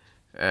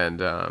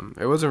 and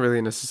it wasn't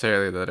really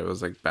necessarily that it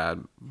was like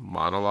bad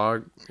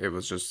monologue. It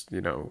was just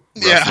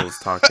Yeah. Russell's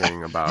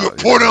talking about You're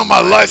pouring on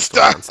my writing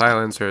lifestyle. on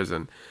silencers,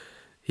 and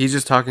he's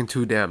just talking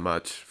too damn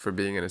much for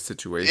being in a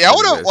situation. Yeah, I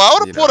would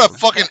have with, put a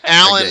fucking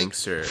Allen.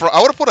 gangster I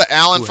would have put an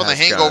Allen who from The has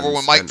Hangover guns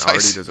when Mike and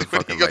already Tyson. doesn't He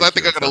fucking goes, like I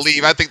think you I'm and gonna trusts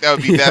leave. you. I think that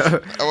would be Yeah. best.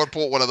 I would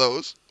put one of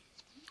those.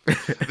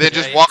 Then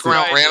just Yeah, walk he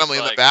around tried to, randomly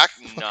in the like, back.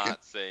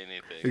 Not say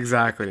anything.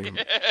 Exactly.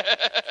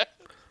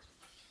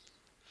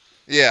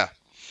 Yeah.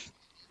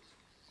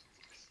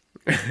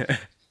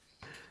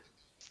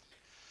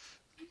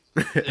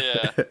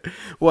 Yeah.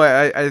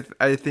 Well,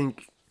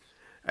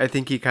 I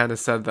think he kind of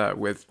said that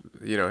with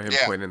him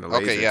Yeah. pointing the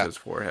Okay, laser yeah. to his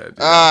forehead.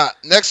 you know?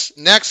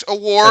 Next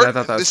award. And I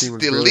thought that This scene is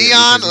was the brilliant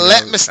Leon because,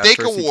 Let at Mistake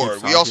first he keeps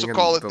Award. We also talking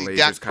call and it the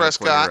laser's Dak kinda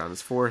pointing Prescott, around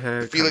his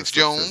forehead, Felix kinda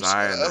slips his Jones.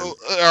 eye, and then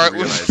All he right,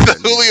 realizes with it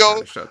and he just Julio.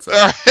 kinda shuts All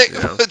up. right, you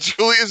know?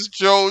 Julius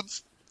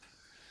Jones.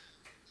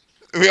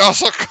 We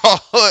also call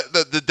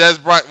it the Des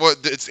Bryant. Well,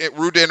 it's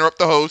rude to interrupt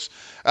the host.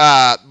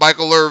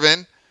 Michael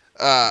Irvin,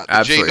 the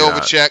Jay Absolutely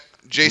not. Novacek,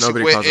 Jason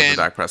Nobody calls it the Witten,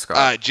 Dak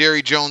Prescott.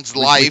 Jerry Jones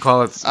We Life.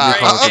 call it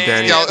the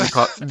Danny. Dallas- We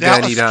call it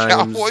Dallas Danny Dimes.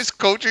 Cowboys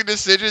Coaching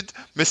Decisions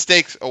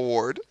Mistakes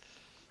Award.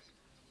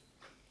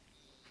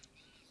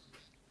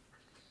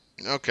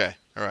 Okay.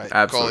 All right.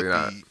 Absolutely Call it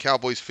not. the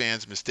Cowboys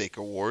Fans Mistake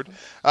Award.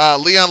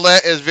 Leon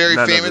Lett is very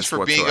None of famous this for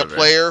being a whatsoever.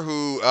 player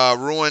who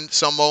ruined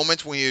some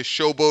moments when he was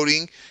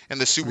showboating in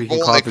the Super We can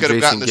Bowl. call They it the could have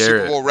gotten Jason the Super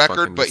Garrett Bowl record,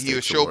 fucking but he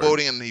was Mistakes Award.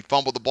 showboating and he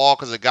fumbled the ball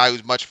because a guy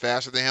who's much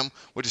faster than him,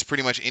 which is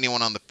pretty much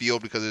anyone on the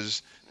field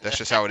because that's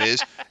just how it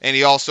is. And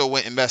he also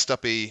went and messed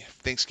up a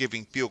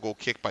Thanksgiving field goal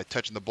kick by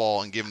touching the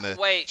ball and giving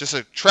Wait. just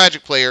a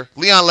tragic player.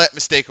 Leon Lett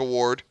Mistake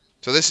Award.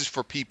 So this is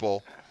for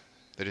people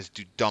that just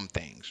do dumb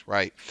things,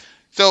 right?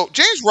 So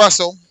James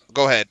Russell,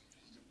 go ahead.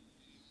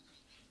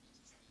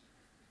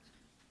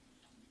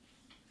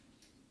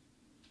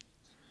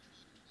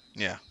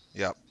 Yeah.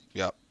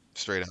 Yep.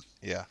 Straight up.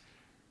 Yeah.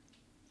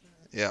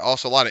 Yeah.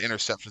 Also, a lot of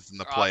interceptions in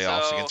the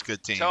playoffs Also, against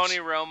good teams. Tony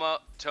Romo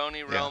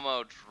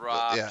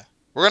dropped Yeah.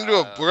 We're gonna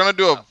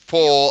do a field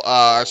poll.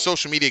 Our goal.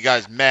 social media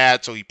guy's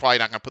mad, so he's probably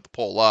not gonna put the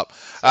poll up.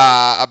 So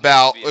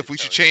About maybe if we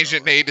should Tony change the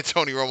Romo. name to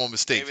Tony Romo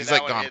mistakes. Maybe He's that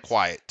like one gone hits-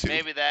 quiet too.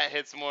 Maybe that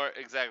hits more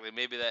exactly.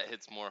 Maybe that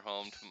hits more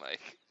home to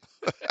Mike.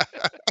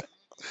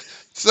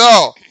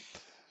 So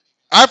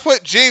I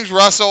put James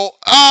Russell.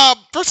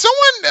 For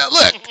someone,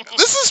 look,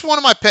 this is one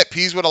of my pet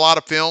peeves with a lot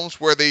of films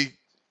where they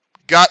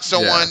got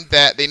someone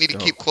that they need to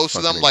Don't keep close to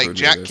them, fucking like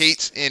include me in Jack this.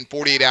 Cates in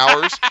 48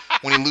 Hours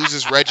when he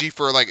loses Reggie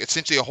for like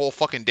essentially a whole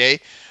fucking day.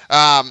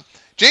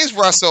 James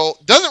Russell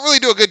doesn't really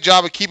do a good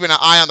job of keeping an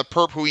eye on the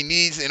perp who he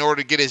needs in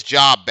order to get his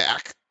job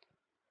back.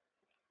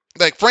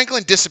 Like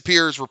Franklin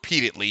disappears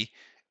repeatedly,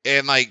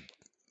 and like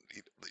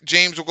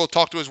James will go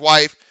talk to his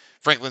wife.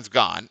 Franklin's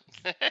gone.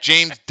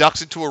 James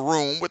ducks into a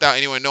room without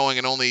anyone knowing,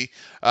 and only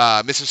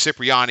Mrs.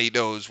 Cipriani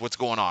knows what's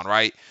going on,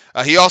 right?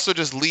 He also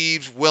just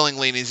leaves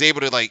willingly, and he's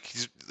able to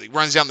he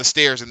runs down the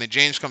stairs, and then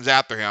James comes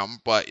after him.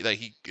 But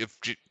if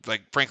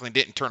Franklin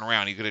didn't turn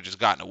around, he could have just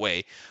gotten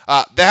away.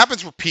 That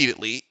happens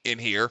repeatedly in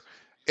here,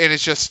 and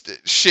it's just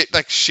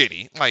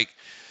shitty. Like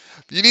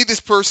you need this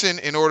person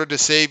in order to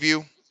save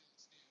you.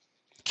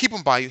 Keep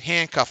him by you,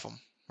 handcuff him,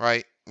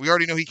 right? We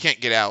already know he can't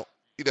get out.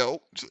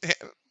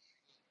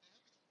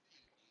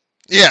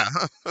 Yeah,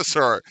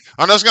 sorry.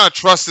 I'm just gonna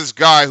trust this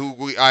guy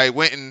who I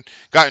went and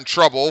got in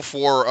trouble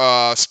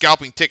for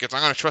scalping tickets.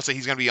 I'm gonna trust that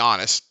he's gonna be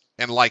honest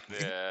and like me.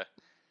 Yeah.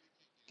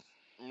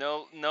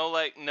 No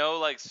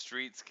like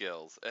street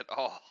skills at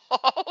all.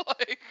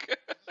 like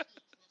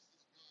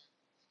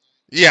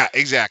Yeah,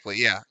 exactly.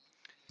 Yeah.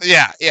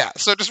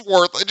 So just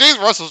worthless. James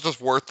Russell's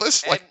just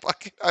worthless. And-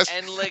 Fucking,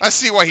 and like I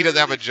see why he doesn't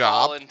have a literally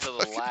fall job. into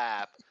the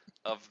lap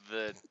of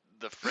the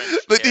French.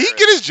 But did he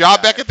get his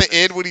job back at the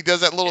end when he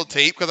does that little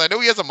tape? Because I know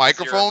he has a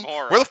microphone.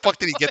 moron. Where the fuck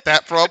did he get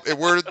that from? And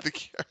where did the?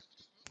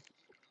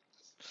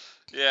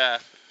 Yeah,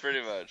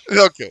 pretty much.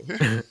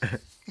 Okay.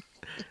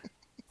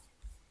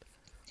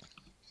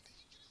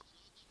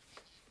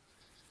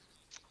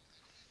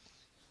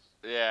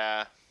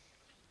 Yeah.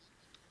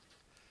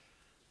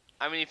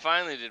 I mean, he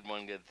finally did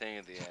one good thing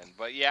at the end,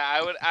 but yeah,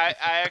 I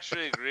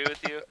actually agree with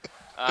you.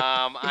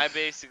 I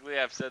basically,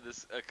 I've said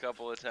this a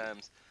couple of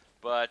times,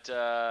 but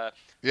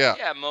Yeah.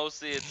 yeah,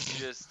 mostly it's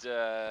just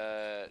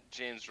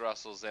James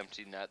Russell's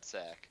empty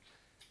nutsack.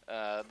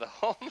 The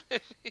whole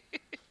movie.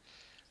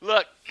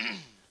 Look,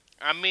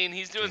 I mean,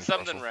 he's doing James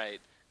something Russell. right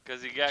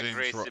because he got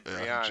Grace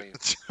Cipriani.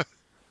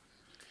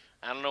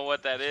 I don't know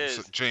what that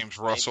is. James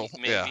Russell.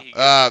 Maybe yeah. he gets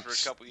her for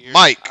a couple years.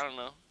 Mike. I don't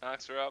know.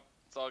 Knocks her up.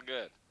 It's all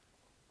good.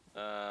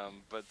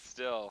 But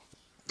still.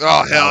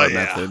 Oh hell Valid yeah.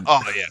 method.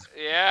 Oh yeah.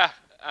 Yeah.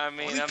 I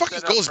mean, Well, he I'm fucking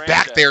setting up goes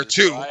back there,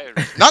 franchises,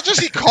 too. so Not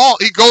just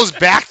he goes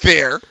back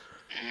there.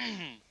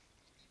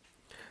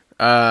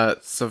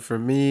 So for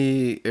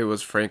me, it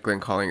was Franklin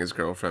calling his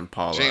girlfriend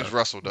Paula. James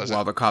Russell does it.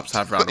 while the cops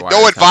have her on the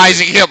No wiretap.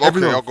 advising him. Okay,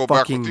 Everyone I'll go back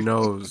fucking with you.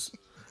 knows,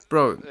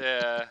 bro.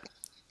 Yeah.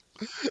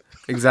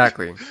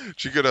 Exactly.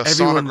 Did you get a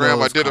Everyone sonogram? I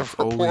knows did a cops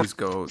report. always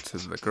go to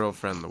the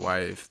girlfriend, the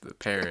wife, the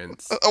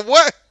parents.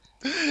 What?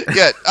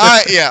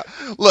 Yeah.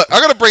 Look,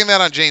 I'm gonna bring that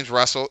on James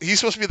Russell. He's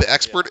supposed to be the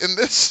expert in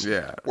this.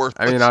 Yeah.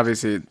 Worthless. I mean,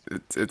 obviously,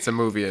 it's a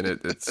movie and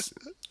it's.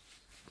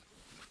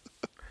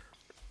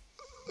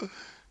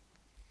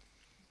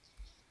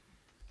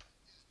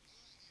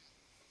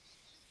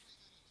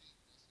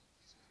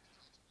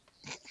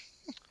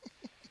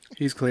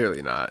 He's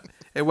clearly not.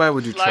 And why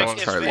would you Like, trust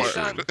if Charlie based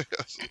Sheen? on-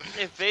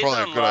 If based Probably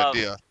a on good love,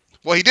 idea.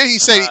 Well, he did. He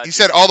said do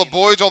said you all the mean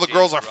boys, all the James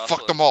girls, I Russell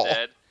fucked them all.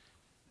 instead,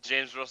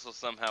 James Russell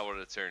somehow would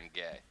have turned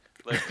gay.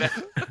 Like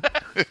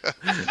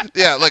that.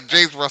 Yeah, like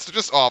James Russell,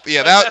 just off. Yeah,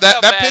 Like, that's that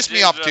how that bad pissed me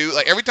James off too. Russell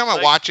Like every time I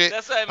Like, watch it,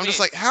 that's what I I'm mean. just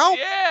like, how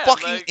Yeah,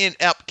 fucking like-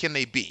 inept can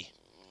they be?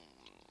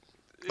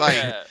 Like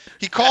Yeah.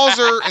 he calls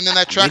her, and then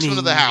that tracks him to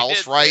the Winning. He house,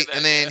 did say right? that,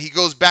 And then yeah. he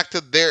goes back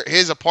to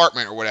his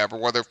apartment or whatever,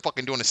 where they're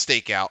fucking doing a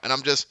stakeout. And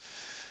I'm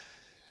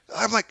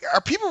like,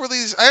 are people really?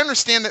 I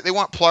understand that they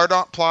want plot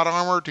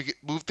armor to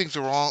move things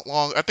along.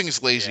 I think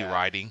it's lazy Yeah.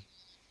 writing.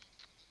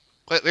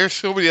 Like, there's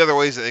so many other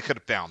ways that they could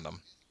have found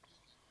them.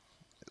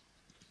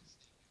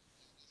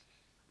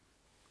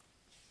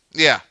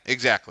 Yeah,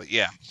 exactly.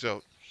 Yeah.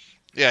 So,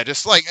 yeah,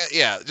 just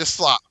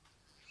slot.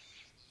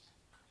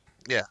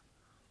 Yeah.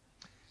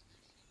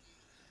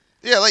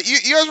 Yeah, like you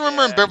guys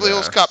remember in Yeah, Beverly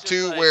Hills Yeah. Cop It's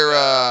 2 just where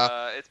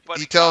like, it's buddy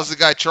he tells cop.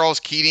 the guy Charles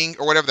Keating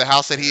or whatever the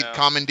house that he Yeah. had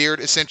commandeered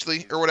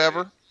essentially or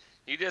whatever.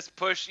 You just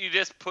push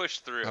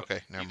through.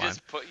 Okay, never you mind.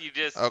 Just put. You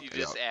just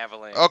Okay,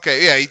 avalanche.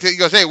 Okay, yeah, he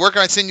goes, hey, where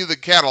can I send you the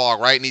catalog,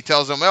 right? And he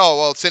tells him, oh,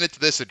 well, send it to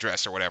this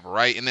address or whatever,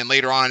 right? And then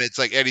later on, it's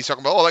like Eddie's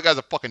talking about, oh, that guy's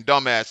a fucking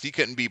dumbass. He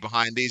couldn't be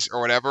behind these or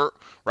whatever,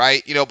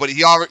 right? But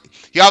he obviously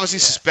Yeah,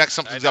 suspects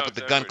I something's know up at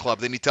the exactly gun what club.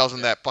 you're Then he tells him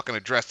yeah. that fucking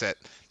address that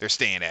they're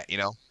staying at,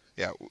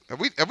 Yeah,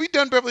 have we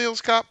done Beverly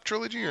Hills Cop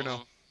trilogy or no?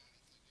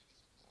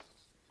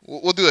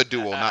 Mhm. We'll do a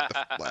duel, not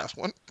the last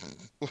one.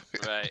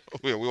 Right.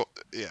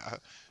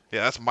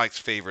 Yeah, that's Mike's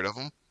favorite of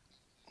them.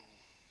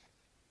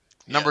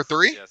 Number Yes,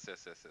 3? Yes.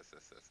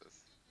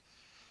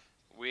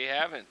 We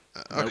haven't.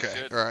 Nope.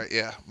 Okay, Good. all right,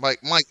 yeah, Mike,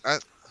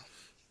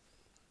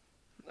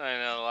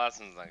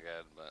 Awesom's not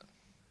good, but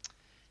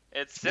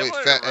it's Wait,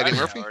 similar Fat to Eddie Rush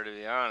Murphy? Hour, to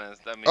be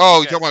honest. I mean, Oh,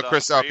 you you're talking guys about thought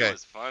Chris? 3 Okay.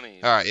 was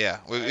funny. All right, yeah.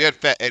 We right? had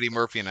Fat Eddie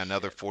Murphy in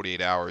another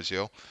 48 hours,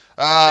 yo.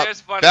 There's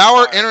funny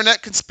Bauer parts.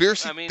 internet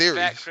conspiracy I mean, theories.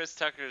 Fat Chris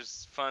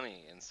Tucker's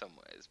funny in some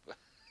ways, but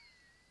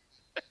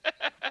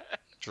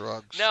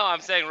Drugs. no,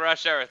 I'm saying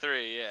Rush Hour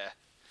 3.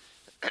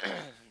 Yeah.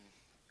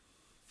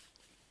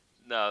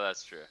 No,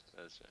 that's true.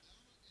 That's true.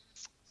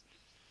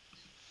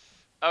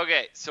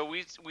 Okay, so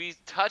we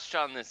touched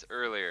on this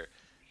earlier,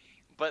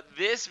 but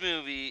this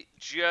movie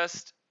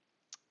just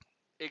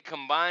it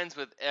combines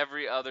with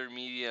every other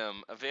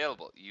medium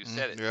available. You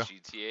said it, Yeah.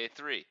 GTA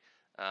 3.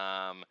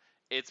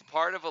 It's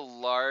part of a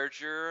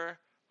larger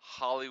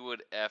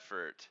Hollywood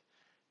effort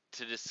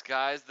to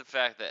disguise the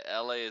fact that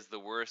LA is the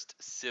worst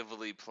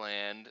civilly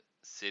planned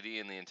city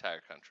in the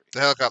entire country.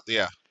 The helicopter.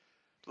 Yeah.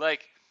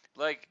 Like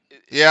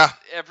Yeah.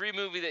 every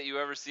movie that you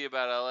ever see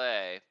about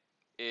LA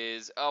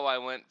is, oh, I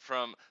went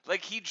from,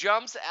 like, he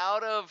jumps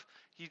out of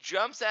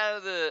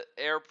the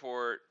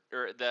airport,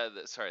 or the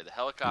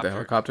helicopter, The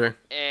helicopter.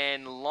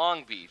 and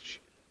Long Beach,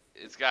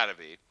 it's gotta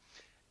be,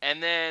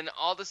 and then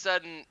all of a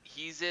sudden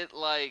he's in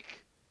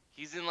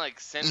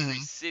Century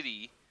Mhm.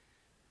 City,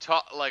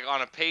 like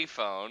on a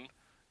payphone,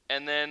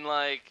 and then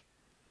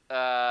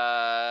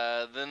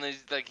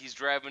he's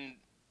driving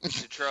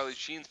to Charlie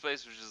Sheen's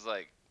place, which is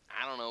like,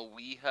 I don't know,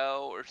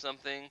 WeHo or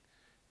something,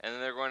 and then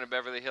they're going to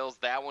Beverly Hills.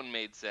 That one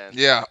made sense.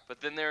 Yeah.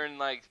 But then they're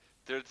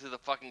to the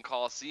fucking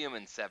Coliseum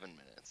in 7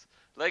 minutes.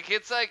 Like,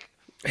 it's like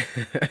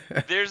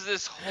there's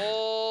this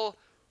whole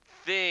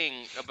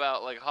thing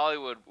about like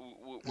Hollywood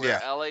where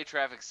Yeah. LA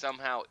traffic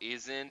somehow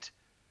isn't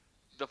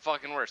the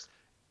fucking worst.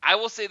 I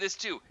will say this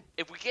too: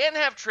 if we can't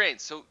have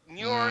trains, so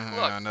New York,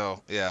 I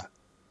know. Yeah.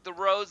 the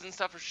roads and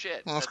stuff are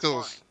shit. Well, that's That's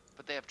 'cause- fine,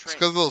 but they have It's trains.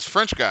 because of those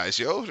French guys,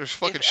 yo. They're just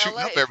fucking If shooting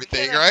LA, up if we everything,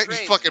 can't have right? trains,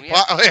 Just fucking we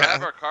have to yeah.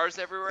 drive our cars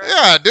everywhere.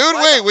 Yeah, dude.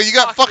 Why Wait, the when you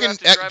got fuck do you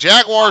fucking have to drive through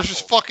Jaguars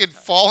just potholes? fucking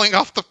falling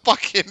off the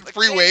fucking Like, get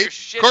freeway, your of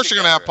shit course you're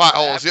gonna have together.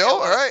 potholes, I yo. pay a All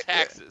lot of right.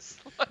 Taxes.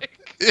 Like,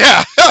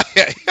 Yeah. Yeah.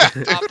 Yeah.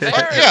 Dude.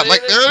 apparently Yeah.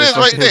 Like there it they're is,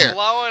 right fucking there.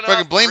 blowing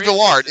Fucking up blame bridges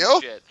Dillard, and yo.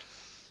 shit.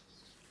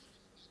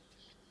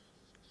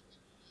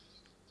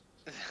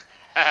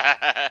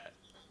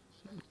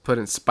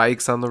 Putting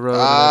spikes on the road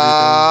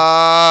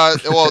and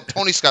everything. Well,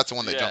 Tony Scott's the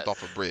one that Yes. jumped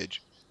off a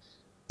bridge.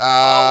 Oh,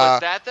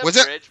 was that the was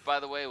it- bridge, by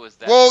the way? Was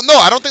that? Well, the no,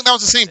 I bridge? don't think that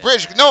was the same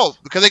bridge. Yeah. No,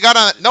 because they got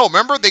on. No,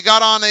 remember they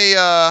got on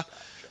a.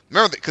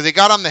 Remember because they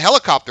got on the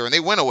helicopter and they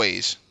went a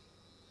ways.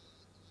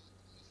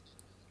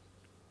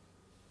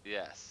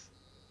 Yes,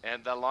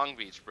 and the Long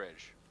Beach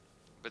Bridge,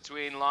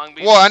 between Long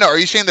Beach. Well, I and know. Are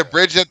you saying the Century.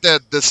 bridge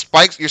that the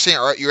spikes? You're saying?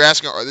 Or you're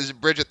asking? Or there's a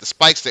bridge at the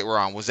spikes that were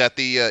on? Was that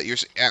the?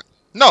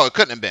 No, it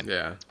couldn't have been.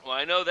 Yeah. Well,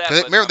 I know that. 'Cause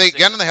But remember I'm they saying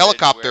get on the bridge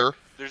helicopter where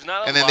there's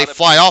not a and then lot they of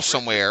fly big off bridges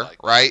somewhere, like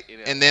that right? in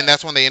And then LA.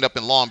 that's when they end up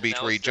in Long Beach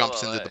that where was he still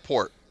jumps into LA. the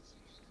port.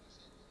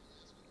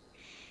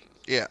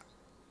 Yeah.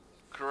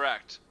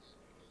 Correct.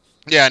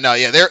 Yeah, no,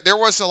 yeah. There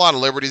was a lot of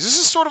liberties. This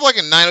is sort of like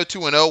a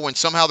 90210 when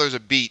somehow there's a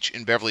beach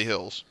in Beverly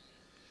Hills.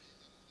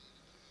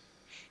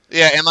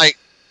 Yeah, and like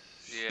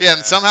yeah,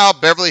 and somehow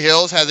Beverly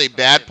Hills has a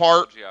bad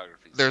part.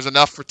 There's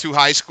enough for 2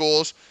 high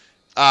schools.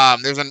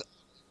 There's an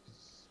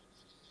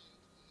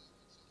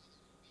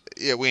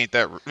yeah, we ain't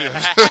that.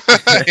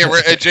 Yeah,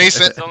 we're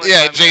adjacent.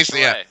 Yeah, adjacent.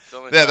 Yeah,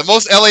 yeah. The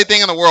most LA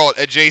thing in the world,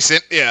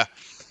 adjacent. Yeah.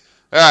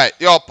 All right,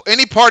 y'all.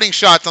 Any parting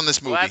shots on this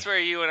movie? Well, that's where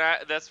you and I.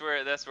 That's where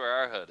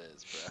our hood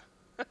is,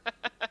 bro.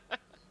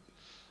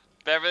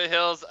 Beverly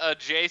Hills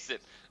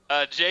adjacent.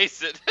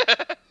 Adjacent.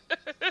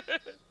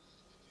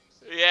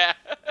 Yeah.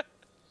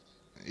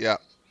 Yeah.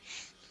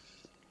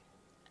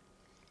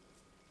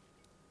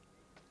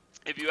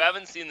 If you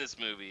haven't seen this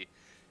movie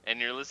and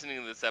you're listening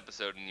to this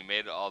episode and you made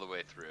it all the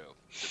way through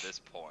to this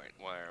point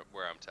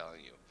where I'm telling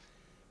you,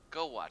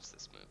 go watch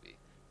this movie.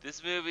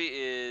 This movie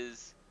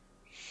is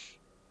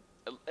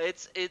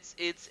it's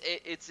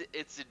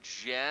a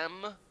gem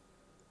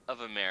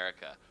of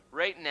America.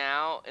 Right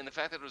now, and the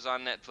fact that it was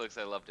on Netflix,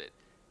 I loved it.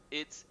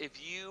 It's if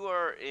you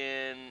are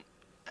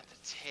at the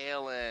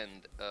tail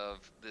end of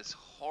this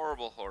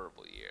horrible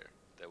year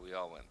that we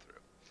all went through.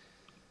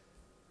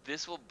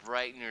 This will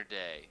brighten your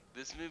day.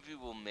 This movie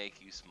will make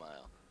you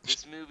smile.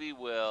 This movie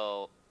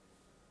will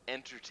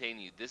entertain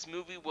you. This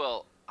movie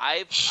will.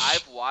 I've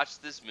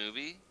watched this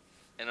movie,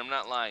 and I'm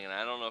not lying, and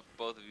I don't know if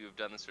both of you have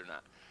done this or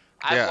not.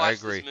 I've Yeah, I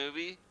watched agree. this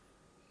movie.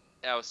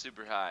 I was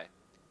super high,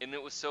 and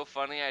it was so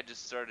funny. I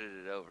just started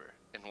it over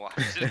and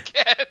watched it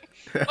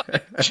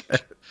again.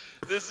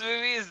 This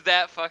movie is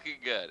that fucking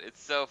good.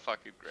 It's so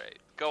fucking great.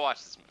 Go watch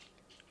this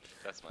movie.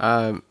 That's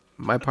my.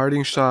 My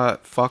parting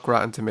shot, fuck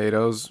Rotten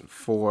Tomatoes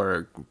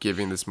for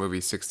giving this movie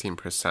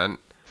 16%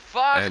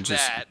 Fuck and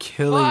just that.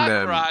 killing Fuck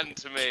them. Rotten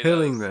Tomatoes.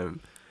 Killing them.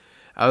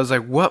 I was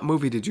like, what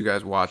movie did you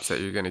guys watch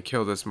that you're going to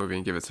kill this movie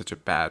and give it such a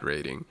bad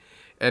rating?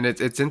 And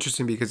it's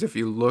interesting because if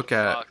you look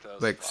at Fuck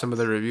those like some of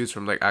the reviews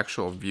from like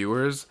actual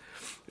viewers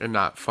and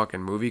not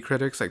fucking movie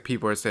critics, like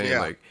people are saying Yeah.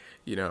 like,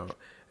 you know,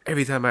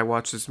 every time I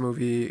watch this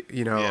movie,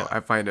 Yeah. I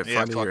find it Yeah,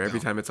 funny, fuck or every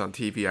no. time it's on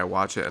TV, I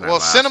watch it and I Well,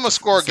 laugh. Cinema the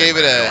Score same gave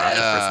it way I laughed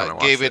the first time I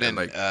watched gave it and an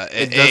like an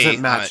it A doesn't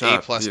on match an A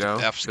up, plus to F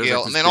There's scale, like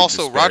and this then big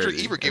also Roger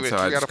disparity. Ebert gave And it a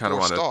so I 3 out just of kind of 4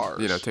 want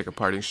to, stars. take a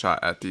parting shot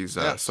at these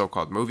Yes.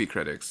 so-called movie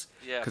critics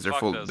Yeah, because they're fuck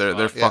full. those They're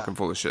fucks. Yeah. fucking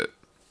full of shit.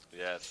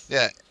 Yes.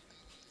 Yeah.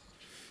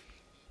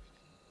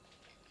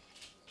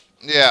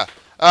 Yeah.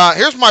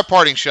 Here's my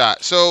parting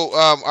shot. So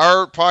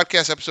our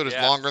podcast episode is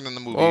Yeah. longer than the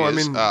movie Well, I is.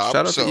 mean, shout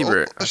out so to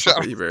Ebert. I shout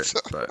fuck out- with Ebert,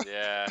 but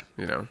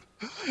Yeah.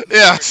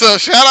 yeah. So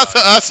shout out to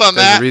us on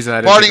there's that a reason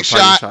I didn't parting take a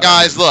parting shot, shot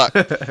guys. Look,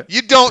 at him.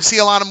 you don't see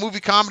a lot of movie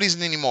comedies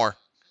anymore.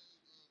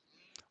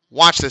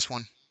 Watch this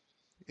one.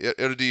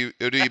 It'll do you.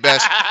 It'll do you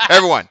best.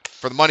 Everyone,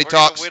 for the Money We're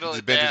gonna Talks, whittle this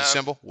is it Benji the down.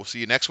 Symbol. We'll see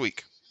you next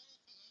week.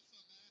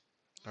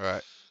 All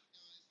right.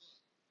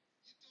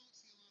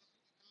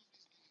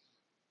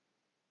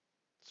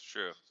 It's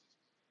true.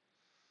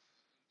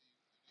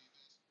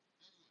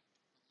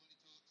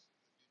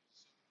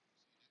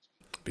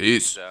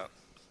 Peace. Peace out.